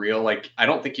not for real. Like, I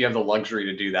don't think you have the luxury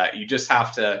to do that. You just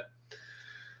have to,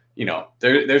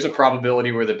 there's a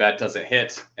probability where the bet doesn't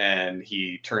hit and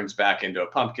he turns back into a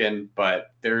pumpkin,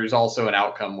 but there's also an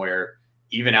outcome where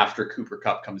even after Cooper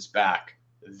Kupp comes back,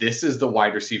 this is the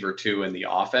wide receiver 2 in the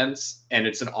offense, and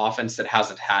it's an offense that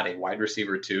hasn't had a wide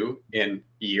receiver 2 in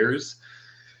years.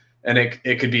 And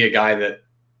it could be a guy that,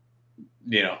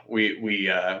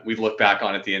 we look back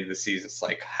on at the end of the season. It's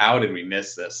like, how did we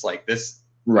miss this? Like this,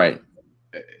 right?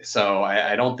 So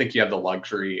I don't think you have the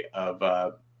luxury of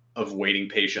waiting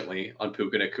patiently on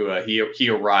Puka Nacua. He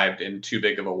arrived in too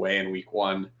big of a way in week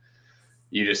 1.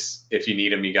 If you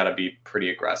need him, you got to be pretty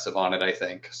aggressive on it, I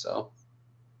think. So.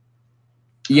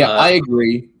 Yeah, I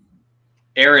agree.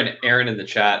 Aaron in the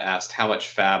chat asked how much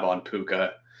fab on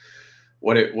Puka.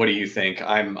 What do you think?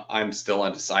 I'm still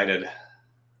undecided.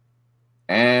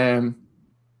 I'm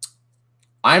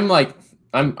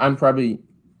probably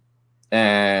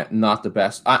not the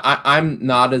best. I'm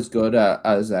not as good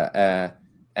as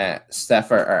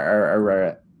Steph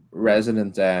or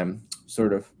resident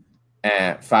sort of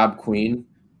fab queen.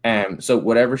 So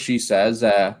whatever she says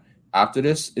after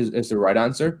this is the right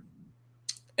answer.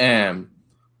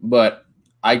 But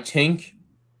I think,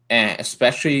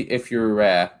 especially if you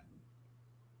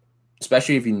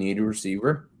need a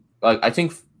receiver, like I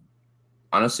think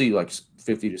honestly, like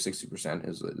 50 to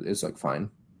 60% is like fine.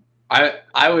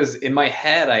 I was in my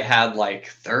head, I had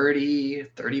like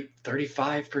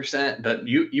 35%, but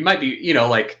you might be,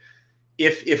 like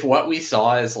if what we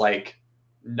saw is like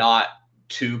not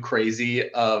too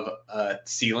crazy of a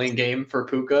ceiling game for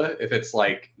Puka, if it's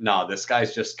like, this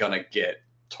guy's just gonna get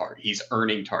target, he's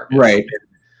earning targets, right?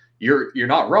 You're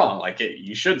not wrong. Like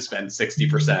you should spend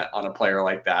 60% on a player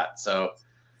like that. So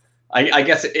I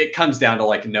guess it comes down to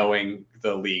like knowing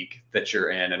the league that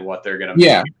you're in and what they're going to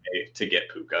pay to get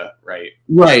Puka, right?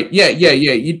 Right. Yeah.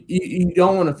 You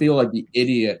don't want to feel like the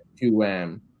idiot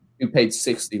who paid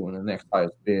 60 when the next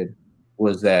highest bid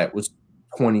was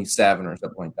 27 or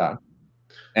something like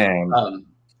that.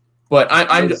 But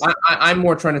I'm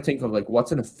more trying to think of like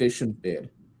what's an efficient bid,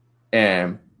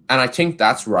 and I think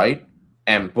that's right.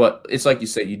 But it's like you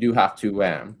said, you do have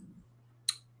to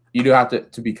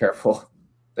be careful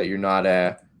that you're not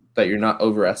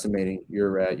overestimating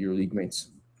your league mates.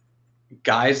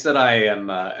 Guys that I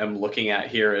am looking at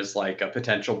here is like a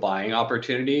potential buying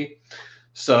opportunity.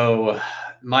 So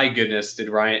my goodness, did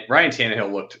Ryan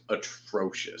Tannehill looked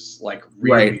atrocious, like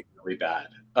really bad.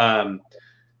 But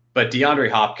DeAndre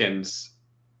Hopkins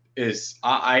is,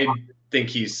 I think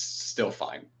he's still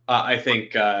fine. I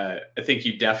think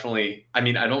you definitely, I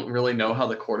mean, I don't really know how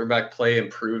the quarterback play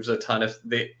improves a ton.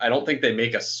 I don't think they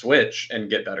make a switch and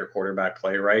get better quarterback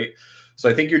play, right? So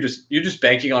I think you're just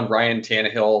banking on Ryan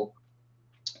Tannehill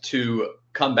to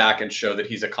come back and show that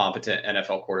he's a competent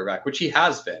NFL quarterback, which he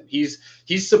has been. He's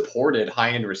supported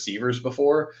high-end receivers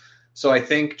before. So I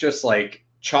think just like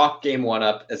chalk game one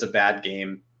up as a bad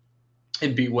game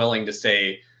and be willing to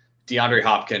say DeAndre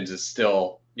Hopkins is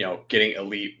still, getting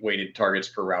elite weighted targets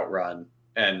per route run.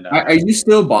 And are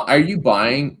you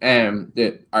buying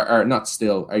not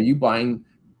still? Are you buying?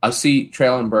 I see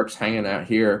Traylon Burks hanging out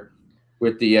here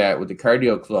with the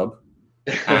cardio club,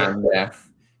 and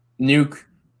Nuke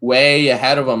way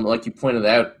ahead of him, like you pointed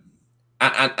out,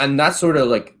 and that sort of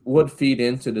like would feed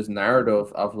into this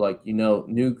narrative of like,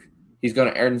 Nuke, he's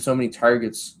going to earn so many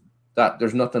targets that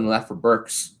there's nothing left for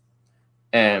Burks.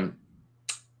 I'm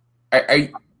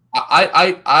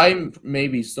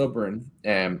maybe stubborn.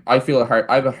 I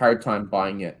have a hard time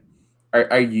buying it.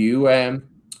 Are you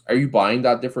buying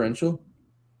that differential?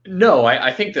 No,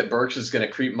 I think that Burks is going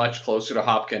to creep much closer to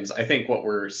Hopkins. I think what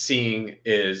we're seeing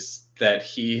is that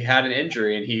he had an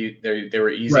injury and they were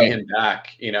easing him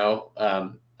back.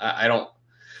 I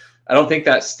don't think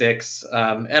that sticks.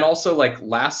 And also, like,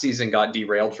 last season got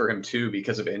derailed for him too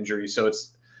because of injury. So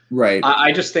it's right.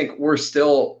 I just think we're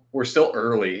still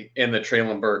early in the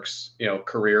Traylon Burks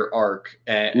career arc,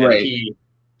 and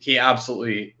he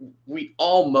absolutely, we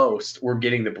almost were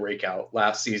getting the breakout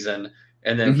last season,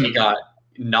 and then he got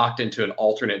knocked into an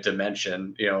alternate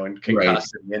dimension, and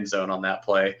concussed in the end zone on that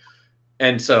play.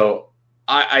 And so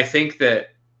I think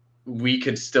that we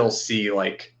could still see,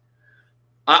 like,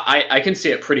 I can see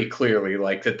it pretty clearly,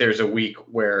 like, that there's a week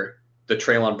where the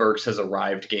Traylon Burks has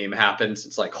arrived game happens.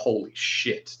 It's like, holy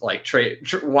shit. Like,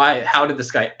 how did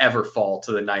this guy ever fall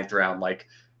to the 9th round? Like,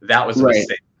 that was a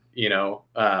mistake,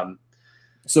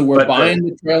 So we're buying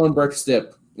the Traylon Burks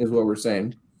dip is what we're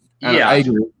saying. Yeah. I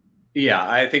agree. Yeah,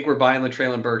 I think we're buying the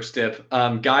Traylon Burks dip.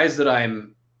 Guys that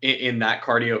I'm in that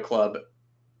cardio club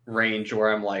range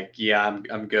where I'm like, yeah,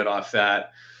 I'm good off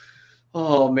that.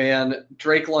 Oh man,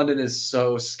 Drake London is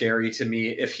so scary to me.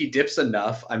 If he dips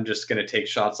enough, I'm just gonna take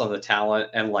shots on the talent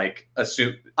and like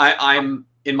assume I'm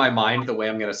in my mind, the way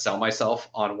I'm gonna sell myself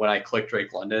on when I click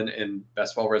Drake London in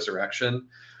Best Ball Resurrection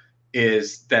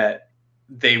is that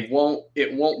it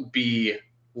won't be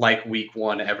like week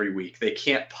one every week. They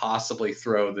can't possibly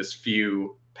throw this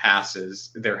few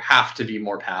passes. There have to be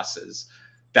more passes.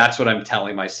 That's what I'm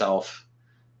telling myself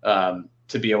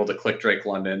to be able to click Drake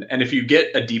London. And if you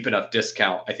get a deep enough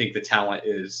discount, I think the talent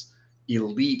is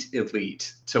elite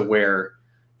to where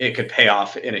it could pay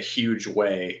off in a huge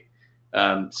way.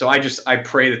 So I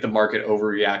pray that the market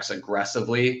overreacts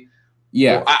aggressively.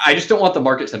 Yeah. I just don't want the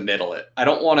market to middle it. I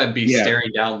don't want to be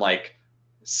staring down like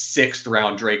 6th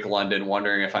round Drake London,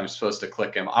 wondering if I'm supposed to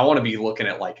click him. I want to be looking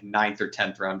at like 9th or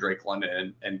 10th round Drake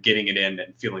London and getting it in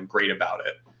and feeling great about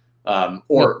it.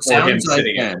 Or him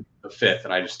sitting in the 5th,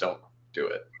 and I just don't do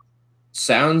it.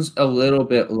 Sounds a little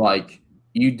bit like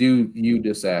you do view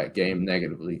this game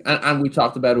negatively, and we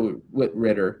talked about it with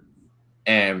Ritter,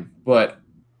 but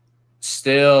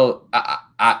still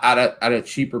at a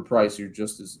cheaper price, you're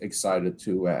just as excited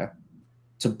to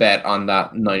bet on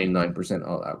that 99%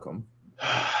 all outcome.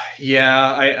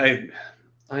 Yeah,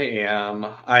 I am.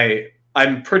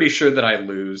 I'm pretty sure that I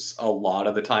lose a lot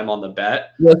of the time on the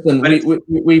bet. Listen,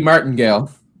 we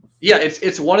martingale. Yeah,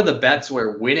 it's one of the bets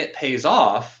where when it pays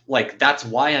off, like that's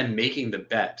why I'm making the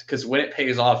bet, because when it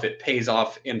pays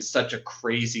off in such a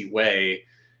crazy way.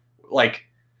 Like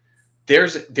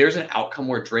there's an outcome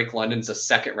where Drake London's a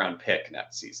 2nd round pick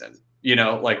next season.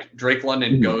 Like Drake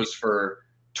London goes for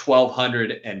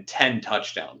 1,210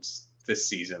 touchdowns this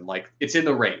season. Like, it's in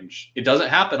the range. It doesn't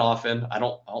happen often. I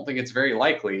don't think it's very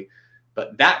likely,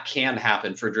 but that can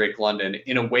happen for Drake London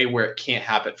in a way where it can't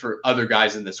happen for other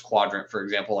guys in this quadrant. For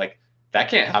example, like that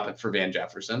can't happen for Van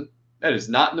Jefferson. That is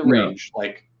not in the range.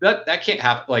 Like that can't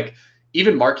happen. Like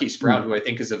even Marquise Brown, who I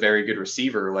think is a very good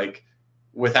receiver, like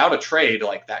without a trade,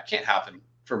 like that can't happen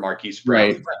for Marquise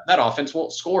Brown. Right. That offense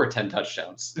won't score 10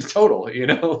 touchdowns total,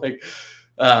 like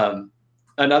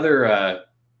another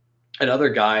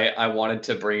guy I wanted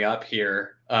to bring up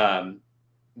here.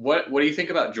 What do you think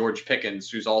about George Pickens,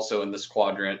 who's also in this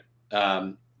quadrant,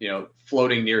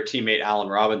 floating near teammate Allen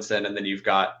Robinson, and then you've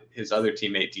got his other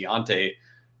teammate Deontay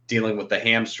dealing with the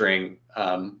hamstring.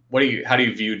 How do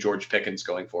you view George Pickens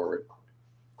going forward?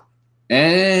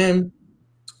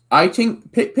 I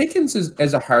think Pickens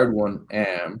is a hard one,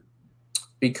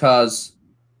 because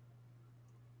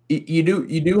you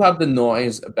do have the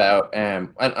noise about and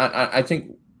I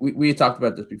think we talked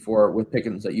about this before with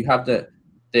Pickens, that you have the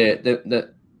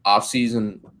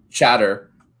off-season chatter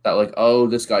that like, oh,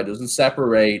 this guy doesn't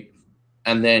separate,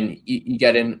 and then you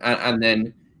get in and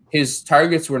then his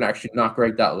targets were actually not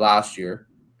great that last year,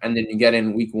 and then you get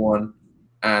in week one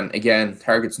and again,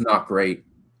 target's not great.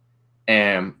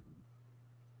 I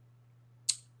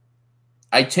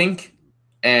think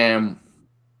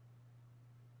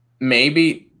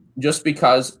maybe just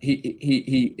because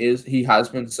he has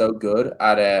been so good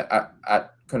at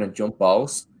kind of jump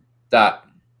balls that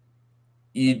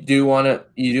you do want to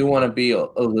be a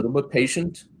little bit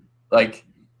patient. Like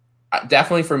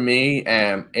definitely for me,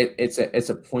 it's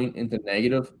a point into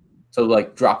negative, so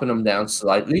like dropping them down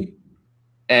slightly,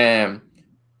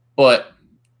 but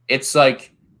it's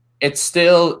like it's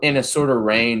still in a sort of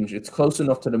range. It's close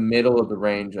enough to the middle of the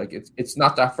range. Like it's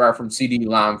not that far from CD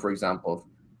Lamb, for example,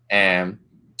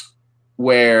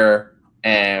 where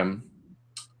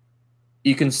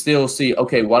you can still see,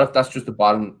 okay, what if that's just the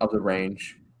bottom of the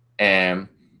range, and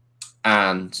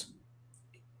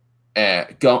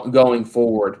going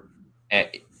forward,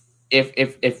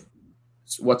 if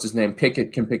what's his name,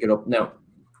 Pickett can pick it up now.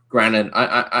 Granted,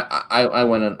 I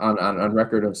went on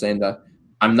record of saying that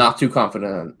I'm not too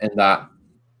confident in that.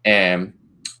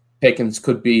 Pickens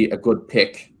could be a good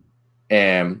pick,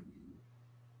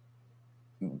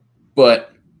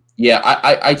 but yeah,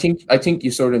 I think you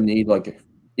sort of need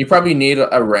you probably need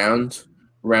a round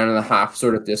and a half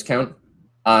sort of discount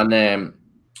on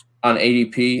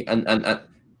ADP and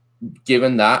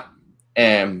given that,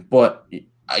 but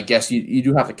I guess you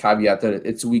do have to caveat that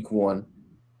it's week 1,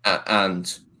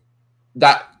 and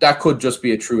that could just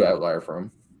be a true outlier for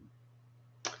him.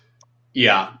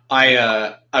 Yeah,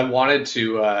 I wanted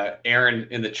to. Aaron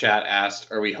in the chat asked,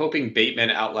 "Are we hoping Bateman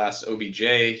outlasts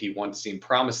OBJ? He once seemed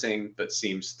promising, but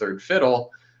seems third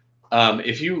fiddle."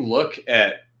 If you look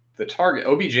at the target,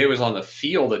 OBJ was on the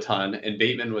field a ton, and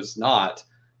Bateman was not.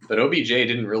 But OBJ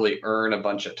didn't really earn a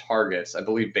bunch of targets. I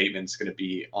believe Bateman's going to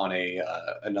be on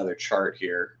another chart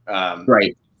here,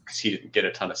 right? Because he didn't get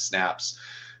a ton of snaps.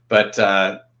 But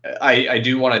I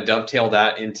do want to dovetail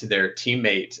that into their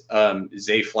teammate,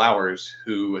 Zay Flowers,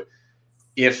 who,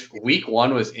 if week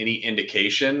 1 was any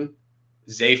indication,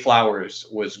 Zay Flowers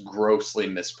was grossly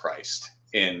mispriced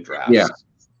in drafts. Yeah.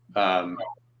 I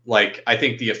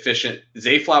think the efficient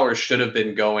Zay Flowers should have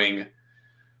been going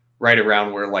right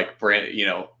around where late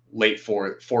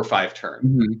 4-5 turn.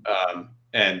 Mm-hmm.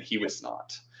 And he was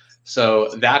not. So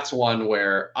that's one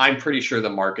where I'm pretty sure the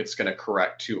market's going to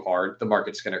correct too hard. The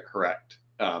market's going to correct,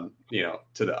 to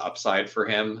the upside for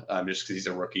him, just because he's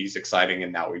a rookie. He's exciting,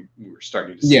 and now we're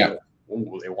starting to see they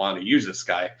want to use this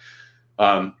guy.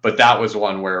 But that was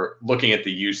one where, looking at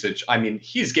the usage, I mean,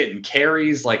 he's getting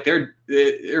carries, like they're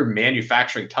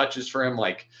manufacturing touches for him,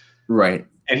 right.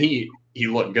 And he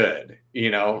looked good,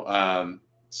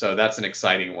 so that's an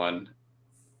exciting one.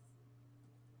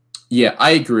 Yeah,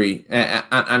 I agree,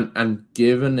 and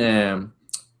given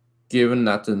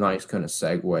that's a nice kind of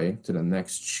segue to the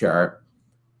next chart.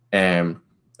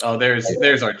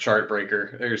 There's our chart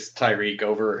breaker. There's Tyreek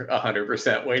over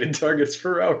 100% weighted targets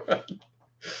per route run.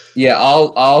 Yeah,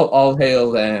 I'll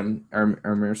hail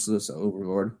our merciless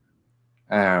overlord.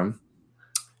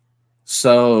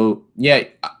 So yeah,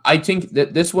 I think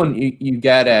that this one you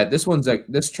get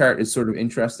this chart is sort of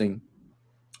interesting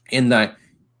in that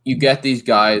you get these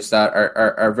guys that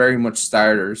are very much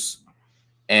starters,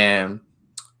 and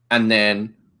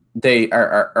then they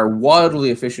are wildly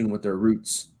efficient with their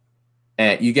routes.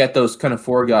 You get those kind of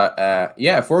four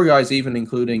guys, even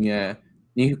including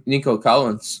Nico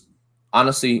Collins.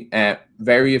 Honestly,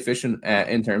 very efficient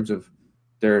in terms of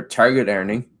their target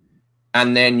earning,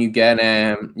 and then you get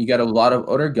a lot of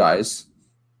other guys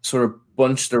sort of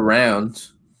bunched around.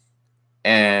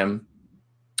 I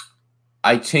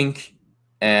think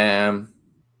the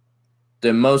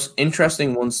most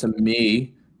interesting ones to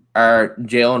me are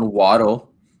Jalen Waddle,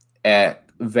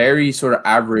 very sort of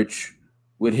average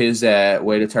with his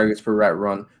weighted targets per route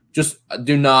run. Just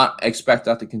do not expect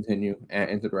that to continue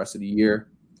into the rest of the year.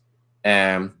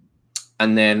 And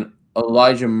then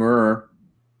Elijah Moore,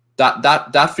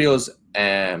 that feels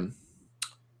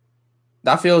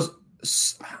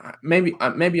maybe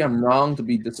I'm wrong to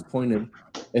be disappointed.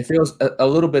 It feels a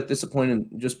little bit disappointing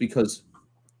just because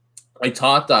I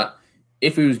thought that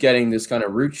if he was getting this kind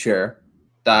of route share,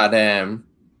 that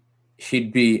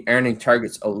he'd be earning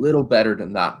targets a little better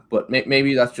than that. But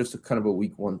maybe that's just a kind of a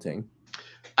week 1 thing.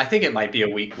 I think it might be a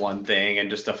week 1 thing and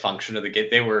just a function of the game.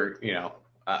 They were,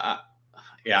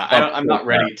 I'm not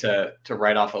ready to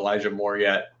write off Elijah Moore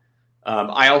yet.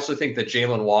 I also think that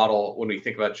Jalen Waddle, when we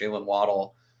think about Jalen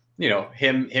Waddle,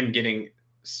 him getting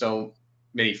so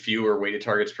many fewer weighted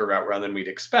targets per route run than we'd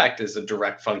expect is a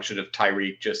direct function of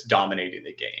Tyreek just dominating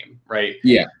the game, right?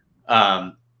 Yeah.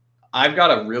 I've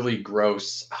got a really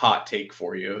gross hot take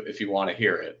for you if you want to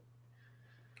hear it.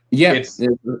 Yeah.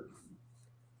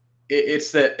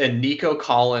 it's that a Nico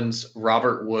Collins,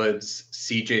 Robert Woods,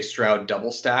 CJ Stroud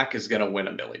double stack is going to win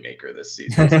a Millie Maker this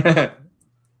season.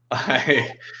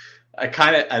 I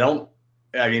don't.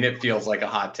 I mean, it feels like a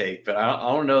hot take, but I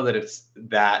don't know that it's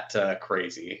that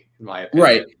crazy in my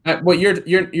opinion. Right. What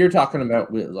you're talking about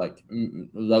with like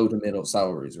low to middle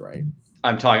salaries, right?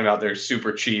 I'm talking about they're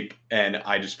super cheap, and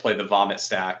I just play the vomit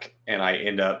stack, and I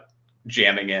end up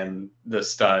jamming in the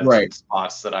studs and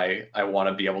spots that I want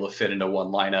to be able to fit into one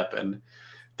lineup, and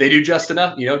they do just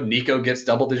enough. Nico gets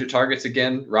double-digit targets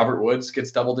again. Robert Woods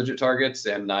gets double-digit targets,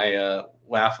 and I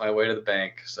laugh my way to the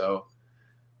bank. So,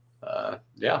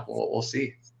 yeah, we'll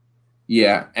see.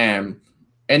 Yeah.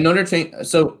 Another thing.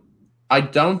 So I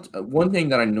don't. One thing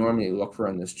that I normally look for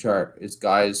on this chart is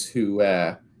guys who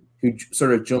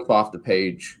sort of jump off the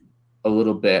page a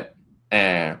little bit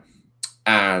and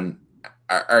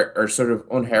are sort of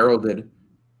unheralded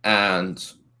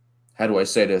and, how do I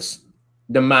say this,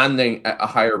 demanding a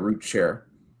higher root share.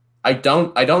 I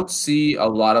don't see a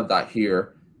lot of that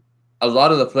here. A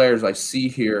lot of the players I see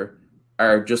here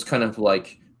are just kind of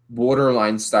like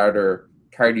borderline starter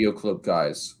cardio club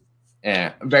guys.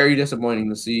 Very disappointing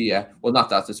to see. Well, not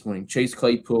that disappointing. Chase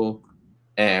Claypool,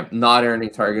 not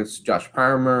earning targets. Josh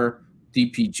Palmer,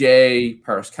 DPJ,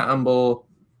 Paris Campbell,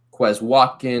 Quez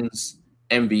Watkins,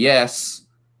 MBS.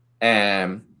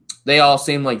 They all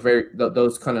seem like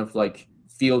those kind of like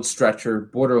field stretcher,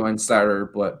 borderline starter,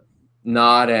 but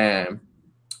not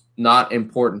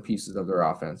important pieces of their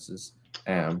offenses.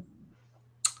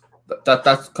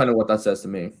 That's kind of what that says to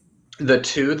me. The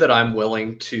two that I'm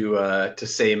willing to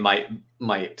say might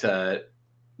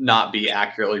not be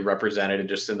accurately represented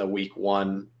just in the week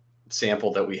one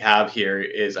sample that we have here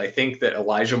is I think that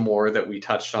Elijah Moore that we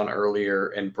touched on earlier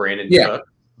and Brandon Cook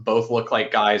both look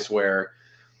like guys where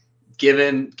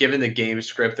given the game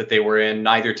script that they were in,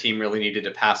 neither team really needed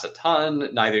to pass a ton,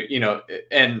 and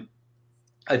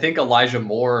I think Elijah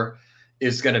Moore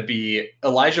is kind of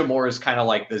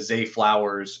like the Zay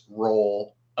Flowers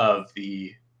role of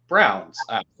the Browns.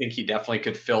 I think he definitely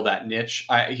could fill that niche.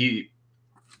 He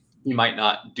might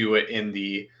not do it in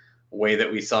the way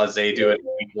that we saw Zay do it in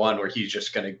week one, where he's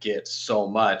just going to get so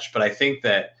much. But I think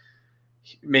that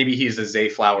maybe he's a Zay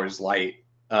Flowers light.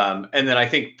 And then I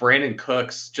think Brandon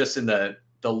Cooks, just in the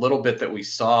little bit that we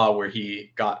saw where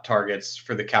he got targets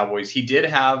for the Cowboys, he did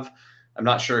have, I'm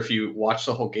not sure if you watched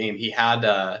the whole game, he had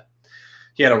a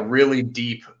really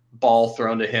deep ball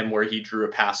thrown to him where he drew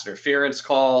a pass interference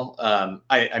call.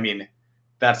 I mean,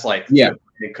 that's like Brandon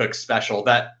Cook's special.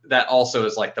 That also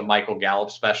is like the Michael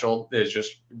Gallup special, is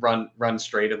just run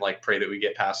straight and like pray that we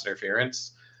get pass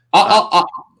interference. I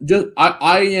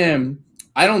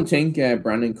don't think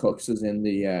Brandon Cooks is in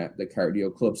the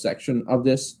cardio club section of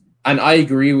this, and I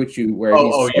agree with you. Where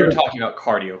you're talking about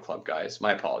cardio club guys.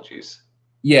 My apologies.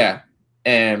 Yeah,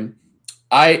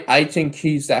 I think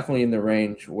he's definitely in the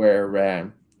range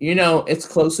where it's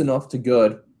close enough to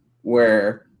good,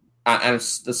 where and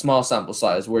it's the small sample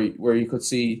size where you could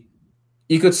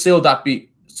still that be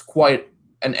quite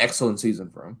an excellent season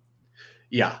for him.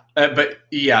 Yeah, but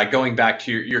going back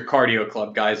to your cardio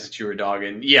club guys that you were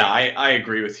dogging, I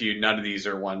agree with you. None of these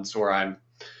are ones where I'm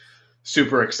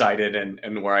super excited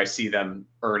and where I see them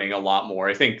earning a lot more.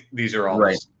 I think these are all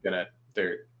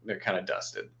they're kind of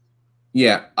dusted.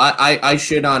 Yeah, I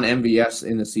shit on MVS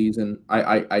in the season.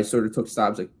 I sort of took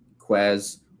stabs at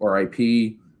Quez or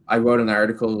IP. I wrote an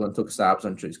article and took stabs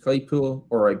on Chase Claypool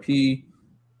or IP.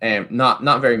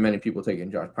 Not very many people taking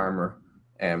Josh Palmer.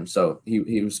 So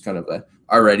he was kind of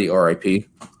already RIP.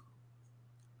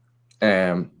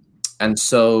 And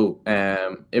so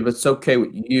if it's okay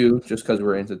with you, just because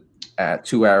we're into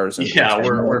 2 hours.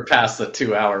 We're past the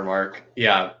 2 hour mark.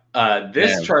 Yeah.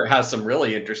 This chart has some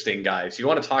really interesting guys. You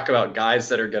want to talk about guys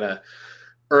that are going to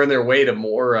earn their way to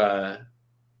more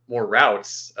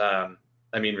routes.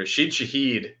 I mean, Rashid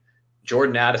Shaheed,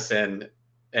 Jordan Addison,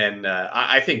 and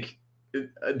I think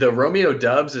the Romeo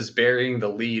Doubs is bearing the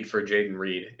lead for Jaden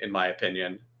Reed, in my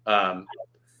opinion.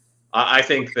 I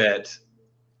think that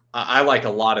I like a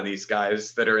lot of these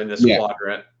guys that are in this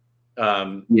quadrant.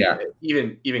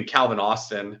 Even Calvin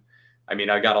Austin. I mean,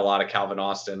 I got a lot of Calvin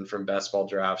Austin from best ball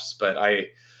drafts, but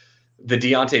the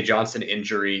Deontay Johnson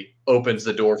injury opens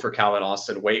the door for Calvin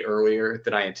Austin way earlier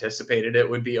than I anticipated it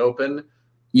would be open.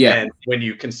 Yeah. And when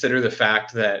you consider the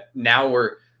fact that now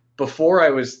before I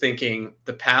was thinking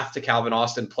the path to Calvin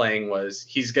Austin playing was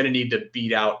he's going to need to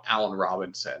beat out Allen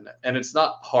Robinson. And it's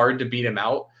not hard to beat him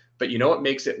out, but you know what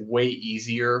makes it way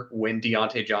easier when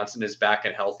Deontay Johnson is back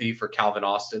and healthy for Calvin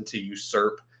Austin to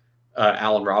usurp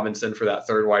Allen Robinson for that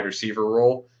third wide receiver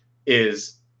role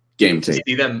is game tape.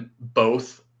 See them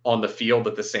both on the field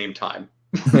at the same time.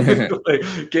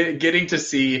 Like, getting to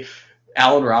see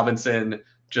Allen Robinson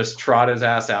just trot his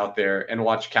ass out there and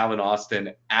watch Calvin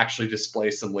Austin actually display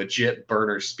some legit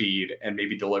burner speed and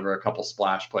maybe deliver a couple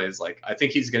splash plays. Like, I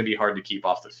think he's going to be hard to keep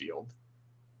off the field.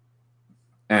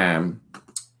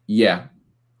 Yeah,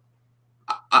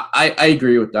 I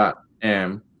agree with that.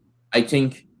 I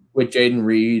think with Jaden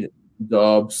Reed,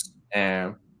 Dobbs,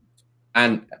 and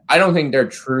I don't think they're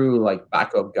true like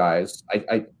backup guys.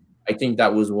 I think that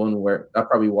probably was one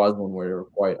where they were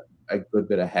quite a good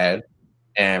bit ahead.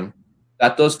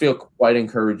 That does feel quite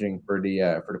encouraging for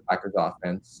the Packers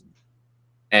offense.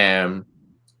 I'm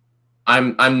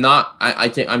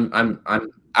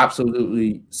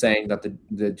absolutely saying that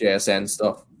the JSN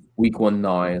stuff week 1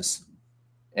 noise.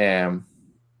 I'm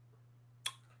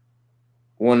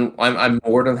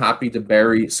more than happy to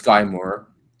bury Sky Moore.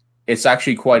 It's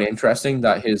actually quite interesting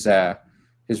that his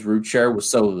route share was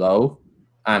so low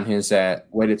and his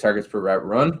weighted targets per route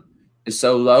run is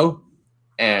so low.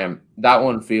 That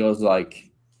one feels like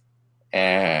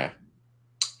that's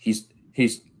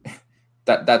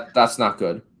not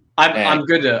good. I'm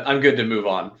good to move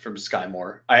on from Sky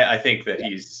Moore. I think that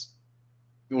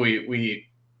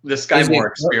the Sky Moore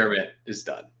experiment is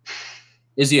done.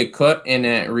 Is he a cut in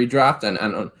a redraft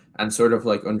and sort of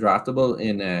like undraftable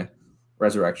in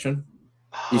resurrection?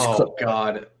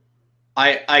 God,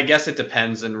 I guess it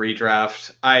depends in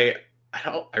redraft. I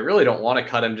really don't want to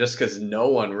cut him just because no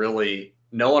one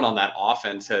on that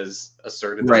offense has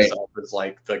asserted themselves as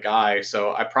like the guy.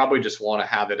 So I probably just want to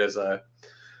have it as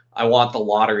I want the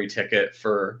lottery ticket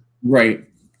for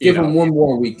Give him one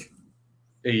more week.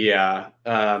 Yeah.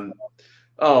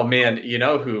 Oh man, you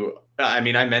know who? I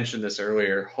mean, I mentioned this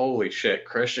earlier. Holy shit,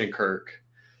 Christian Kirk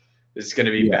is going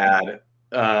to be bad.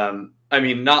 I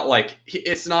mean, not like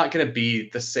it's not going to be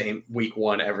the same week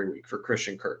 1 every week for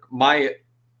Christian Kirk.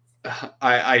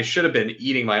 I should have been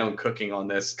eating my own cooking on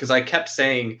this because I kept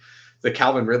saying the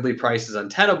Calvin Ridley price is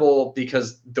untenable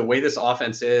because the way this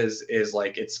offense is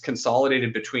like it's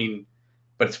consolidated between,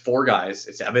 but it's 4 guys.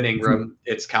 It's Evan Ingram,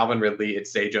 it's Calvin Ridley,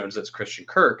 it's Zay Jones, it's Christian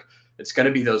Kirk. It's going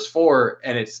to be those 4,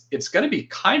 and it's going to be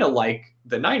kind of like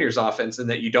the Niners offense in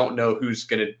that you don't know who's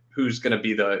going to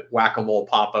be the whack-a-mole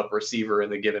pop-up receiver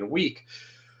in the given week.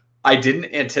 I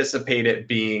didn't anticipate it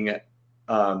being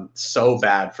so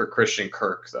bad for Christian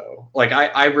Kirk though. Like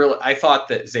I thought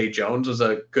that Zay Jones was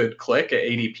a good click at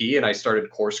ADP, and I started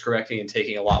course correcting and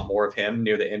taking a lot more of him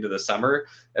near the end of the summer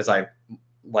as I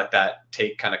let that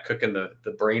take kind of cook in the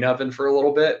brain oven for a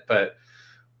little bit. But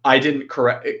I didn't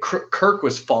correct it. Kirk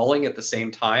was falling at the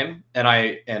same time,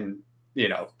 and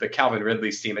the Calvin Ridley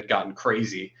steam had gotten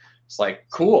crazy. It's like,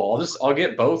 cool, I'll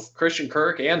get both Christian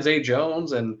Kirk and Zay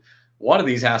Jones, and one of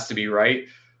these has to be right.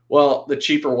 Well, the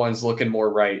cheaper one's looking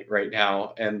more right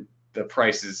now, and the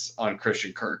prices on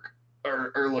Christian Kirk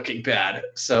are looking bad.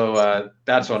 So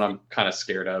that's what I'm kind of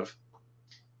scared of.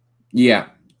 Yeah,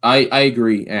 I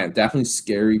agree. Definitely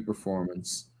scary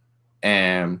performance.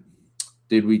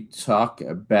 Did we talk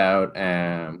about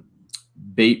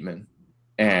Bateman?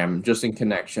 Just in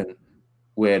connection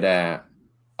with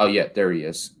oh yeah, there he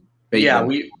is. Bateman.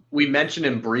 Yeah, we mentioned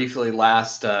him briefly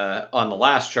on the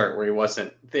last chart where he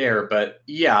wasn't there, but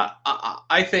yeah,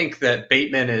 I think that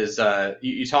Bateman is.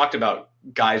 You talked about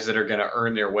guys that are going to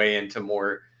earn their way into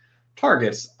more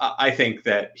targets. I think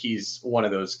that he's one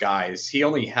of those guys. He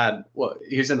only had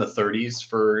he was in the 30s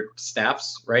for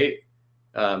snaps, right?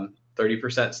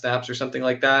 30% snaps or something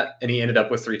like that, and he ended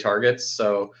up with 3 targets.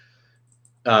 So,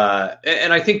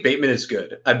 and I think Bateman is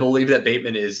good. I believe that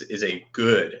Bateman is a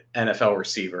good NFL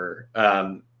receiver.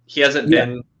 He hasn't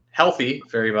been healthy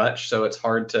very much, so it's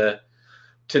hard to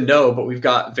know. But we've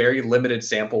got very limited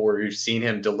sample where we've seen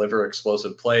him deliver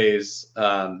explosive plays,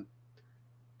 and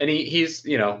he's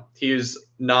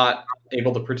not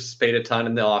able to participate a ton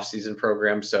in the offseason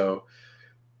program. So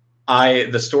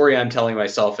the story I'm telling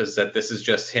myself is that this is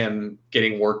just him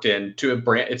getting worked into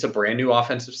it's a brand new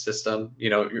offensive system.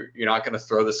 You're not going to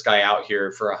throw this guy out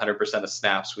here for 100% of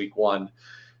snaps week 1.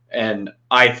 And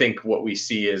I think what we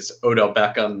see is Odell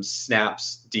Beckham's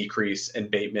snaps decrease and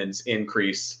Bateman's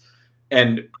increase.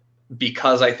 And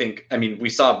because we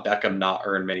saw Beckham not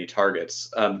earn many targets,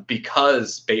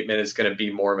 because Bateman is going to be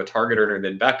more of a target earner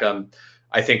than Beckham,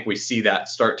 I think we see that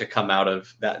start to come out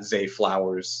of that Zay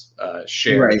Flowers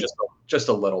share just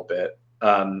a little bit.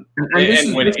 I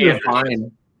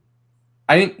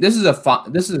think this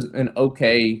is an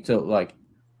okay to like.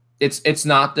 It's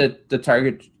not the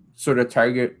target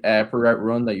per route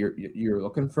run that you're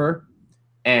looking for,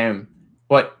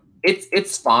 but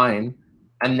it's fine.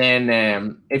 And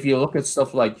then if you look at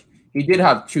stuff like he did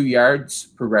have 2 yards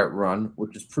per route run,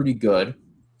 which is pretty good.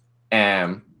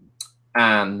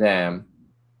 and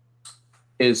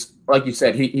is like you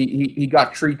said, he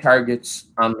got 3 targets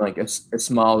on like a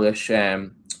smallish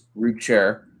root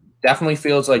share. Definitely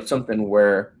feels like something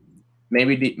where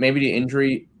maybe the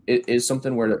injury is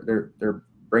something where they're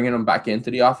bringing him back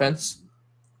into the offense.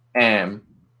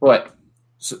 But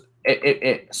so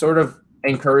it sort of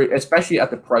encourage, especially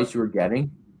at the price you were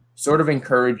getting, sort of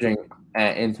encouraging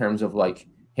in terms of like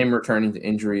him returning to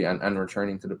injury and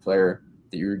returning to the player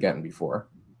that you were getting before.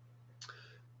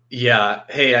 Yeah.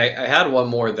 Hey, I had one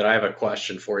more that I have a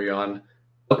question for you on.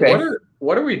 Okay.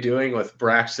 What are we doing with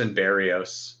Braxton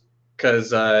Berrios?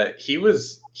 Because he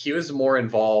was more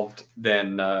involved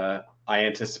than I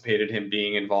anticipated him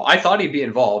being involved. I thought he'd be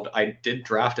involved. I did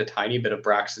draft a tiny bit of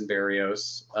Braxton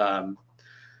Berrios,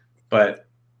 but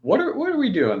what are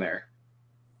we doing there?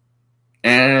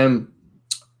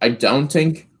 I don't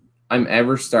think I'm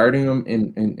ever starting him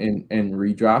in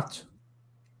redraft.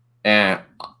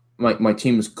 My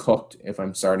team is cooked if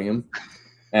I'm starting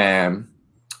him.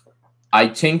 I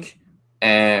think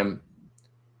the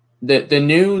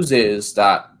news is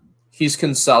that he's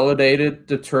consolidated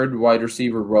the third wide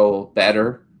receiver role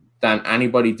better than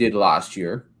anybody did last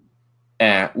year,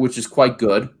 which is quite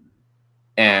good.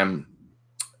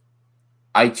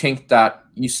 I think that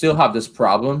you still have this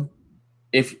problem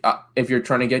if you're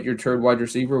trying to get your third wide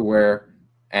receiver, where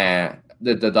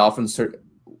the Dolphins'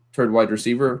 third wide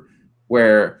receiver,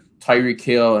 where Tyreek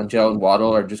Hill and Jalen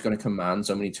Waddle are just going to command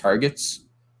so many targets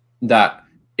that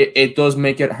it does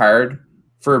make it hard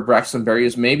for Braxton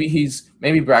Berrios. Maybe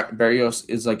Berrios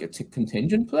is like a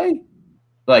contingent play,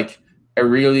 like a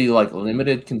really like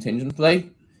limited contingent play.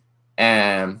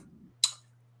 I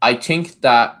think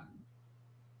that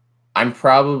I'm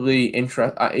probably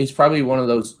interested. He's probably one of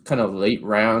those kind of late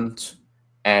round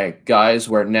guys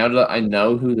where now that I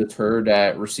know who the third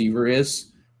receiver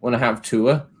is, when I have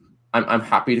Tua, I'm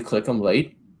happy to click him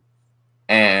late.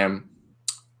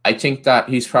 I think that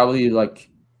he's probably like,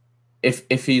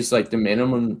 if he's like the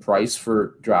minimum price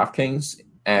for DraftKings,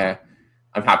 I'm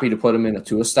happy to put him in a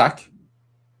Tua stack.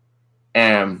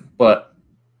 But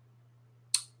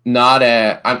not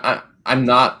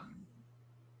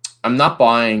I'm not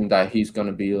buying that he's going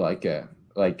to be like a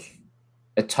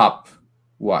top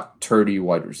 30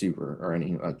 wide receiver or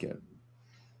anything like it.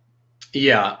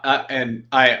 Yeah, and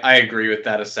I agree with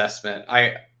that assessment.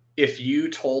 If you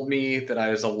told me that I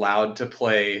was allowed to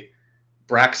play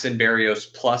Braxton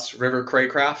Berrios plus River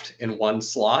Craycraft in one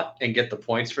slot and get the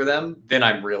points for them, then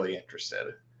I'm really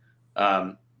interested.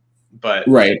 But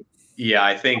right, yeah,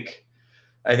 I think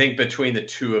between the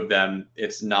two of them,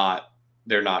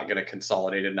 they're not going to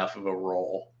consolidate enough of a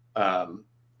role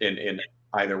in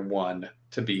either one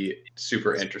to be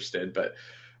super interested. But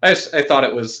I thought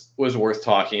it was worth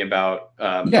talking about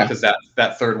because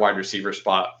that third wide receiver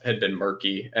spot had been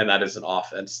murky, and that is an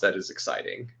offense that is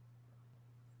exciting.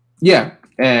 Yeah.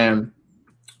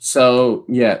 So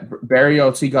yeah,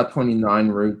 Berrios, he got 29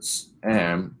 routes.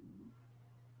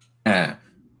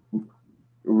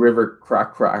 River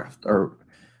Craycraft, or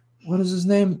what is his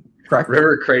name?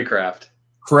 River Craycraft.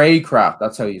 Craycraft,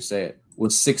 that's how you say it,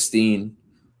 was 16.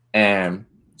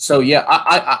 So yeah,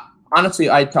 I honestly,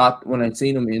 I thought when I'd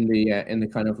seen him in the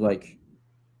kind of like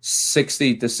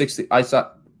 60 to 60, I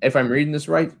thought, if I'm reading this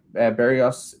right,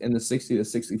 Berrios in the 60 to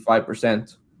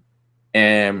 65%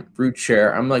 root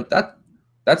share. I'm like, that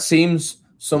seems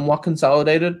somewhat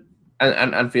consolidated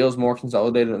and feels more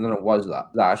consolidated than it was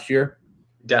last year.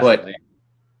 Definitely. But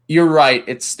you're right.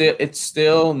 It's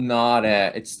still not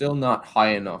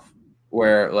high enough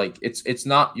where like it's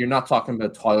not, you're not talking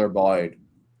about Tyler Boyd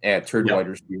third wide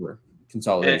receiver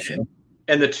consolidation.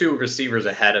 And the two receivers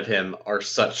ahead of him are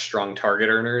such strong target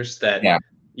earners that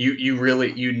you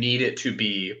really need it to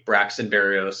be Braxton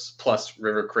Berrios plus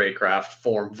River Craycraft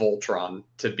form Voltron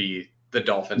to be the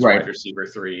Dolphins wide receiver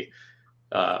 3.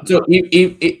 So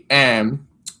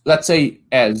let's say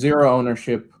zero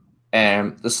ownership.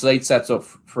 The slate sets up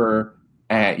for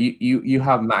you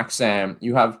have max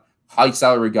you have high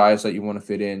salary guys that you want to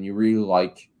fit in. You really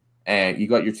like, you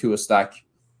got your Tua stack.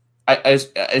 I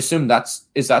assume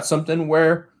is that something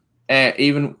where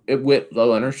even with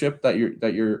low ownership that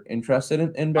you're interested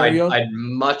in Berrios? I'd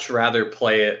much rather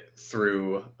play it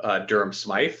through Durham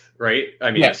Smythe, right?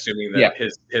 I mean, assuming that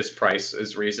his price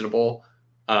is reasonable.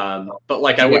 But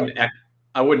like I wouldn't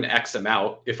X him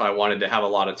out if I wanted to have a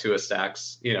lot of Tua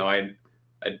stacks. You know, I'd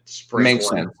sprinkle. Makes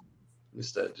sense.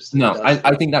 Just no,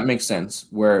 I think that makes sense.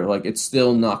 Where like it's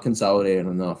still not consolidated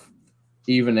enough,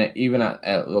 even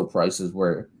at low prices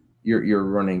where you're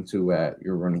running to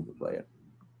play it.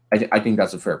 I think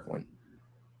that's a fair point.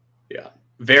 Yeah.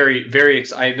 very, very.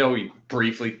 I know we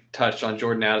briefly touched on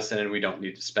Jordan Addison, and we don't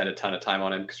need to spend a ton of time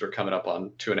on him because we're coming up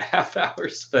on 2.5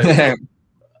 hours. But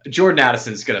Jordan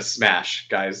Addison's gonna smash,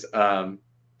 guys.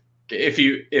 If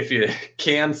you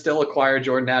can still acquire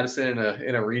Jordan Addison in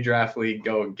a redraft league,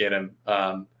 go and get him.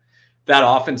 That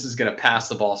offense is going to pass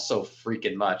the ball so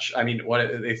freaking much. I mean,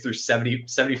 what they threw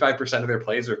 75% of their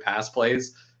plays are pass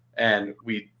plays, and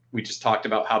we just talked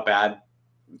about how bad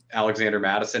Alexander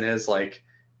Mattison is, like,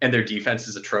 and their defense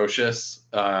is atrocious.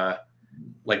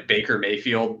 Like Baker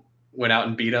Mayfield went out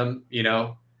and beat them, you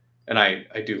know, and I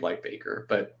do like Baker,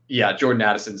 but yeah, Jordan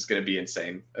Addison is going to be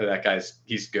insane.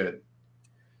 He's good.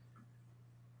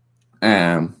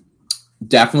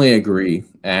 Definitely agree.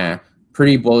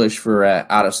 Pretty bullish for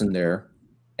Addison there.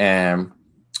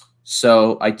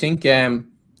 So I think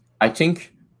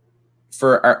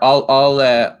for our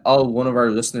all one of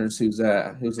our listeners who's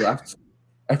left,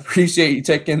 I appreciate you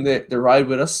taking the ride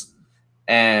with us.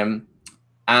 I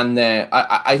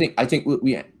think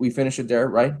we finish it there,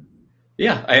 right?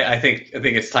 Yeah, I think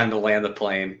it's time to land the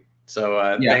plane.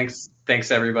 So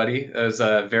thanks everybody. It was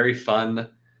a very fun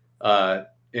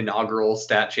inaugural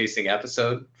stat chasing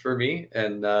episode for me,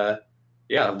 and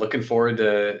looking forward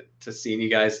to seeing you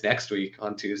guys next week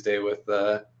on Tuesday with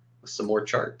some more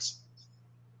charts.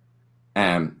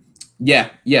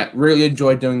 Really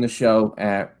enjoyed doing the show.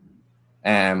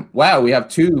 Wow, we have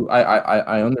two.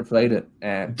 I underplayed it.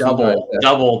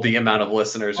 Double the amount of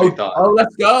listeners we thought. Oh,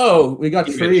 let's go! We got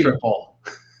 3. Triple.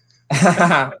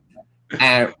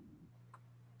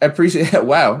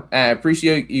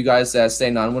 Appreciate you guys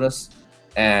staying on with us.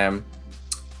 And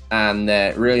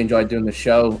really enjoyed doing the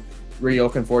show. Really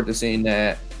looking forward to seeing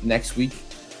next week.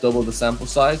 Double the sample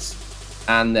size,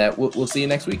 and we'll see you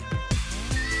next week.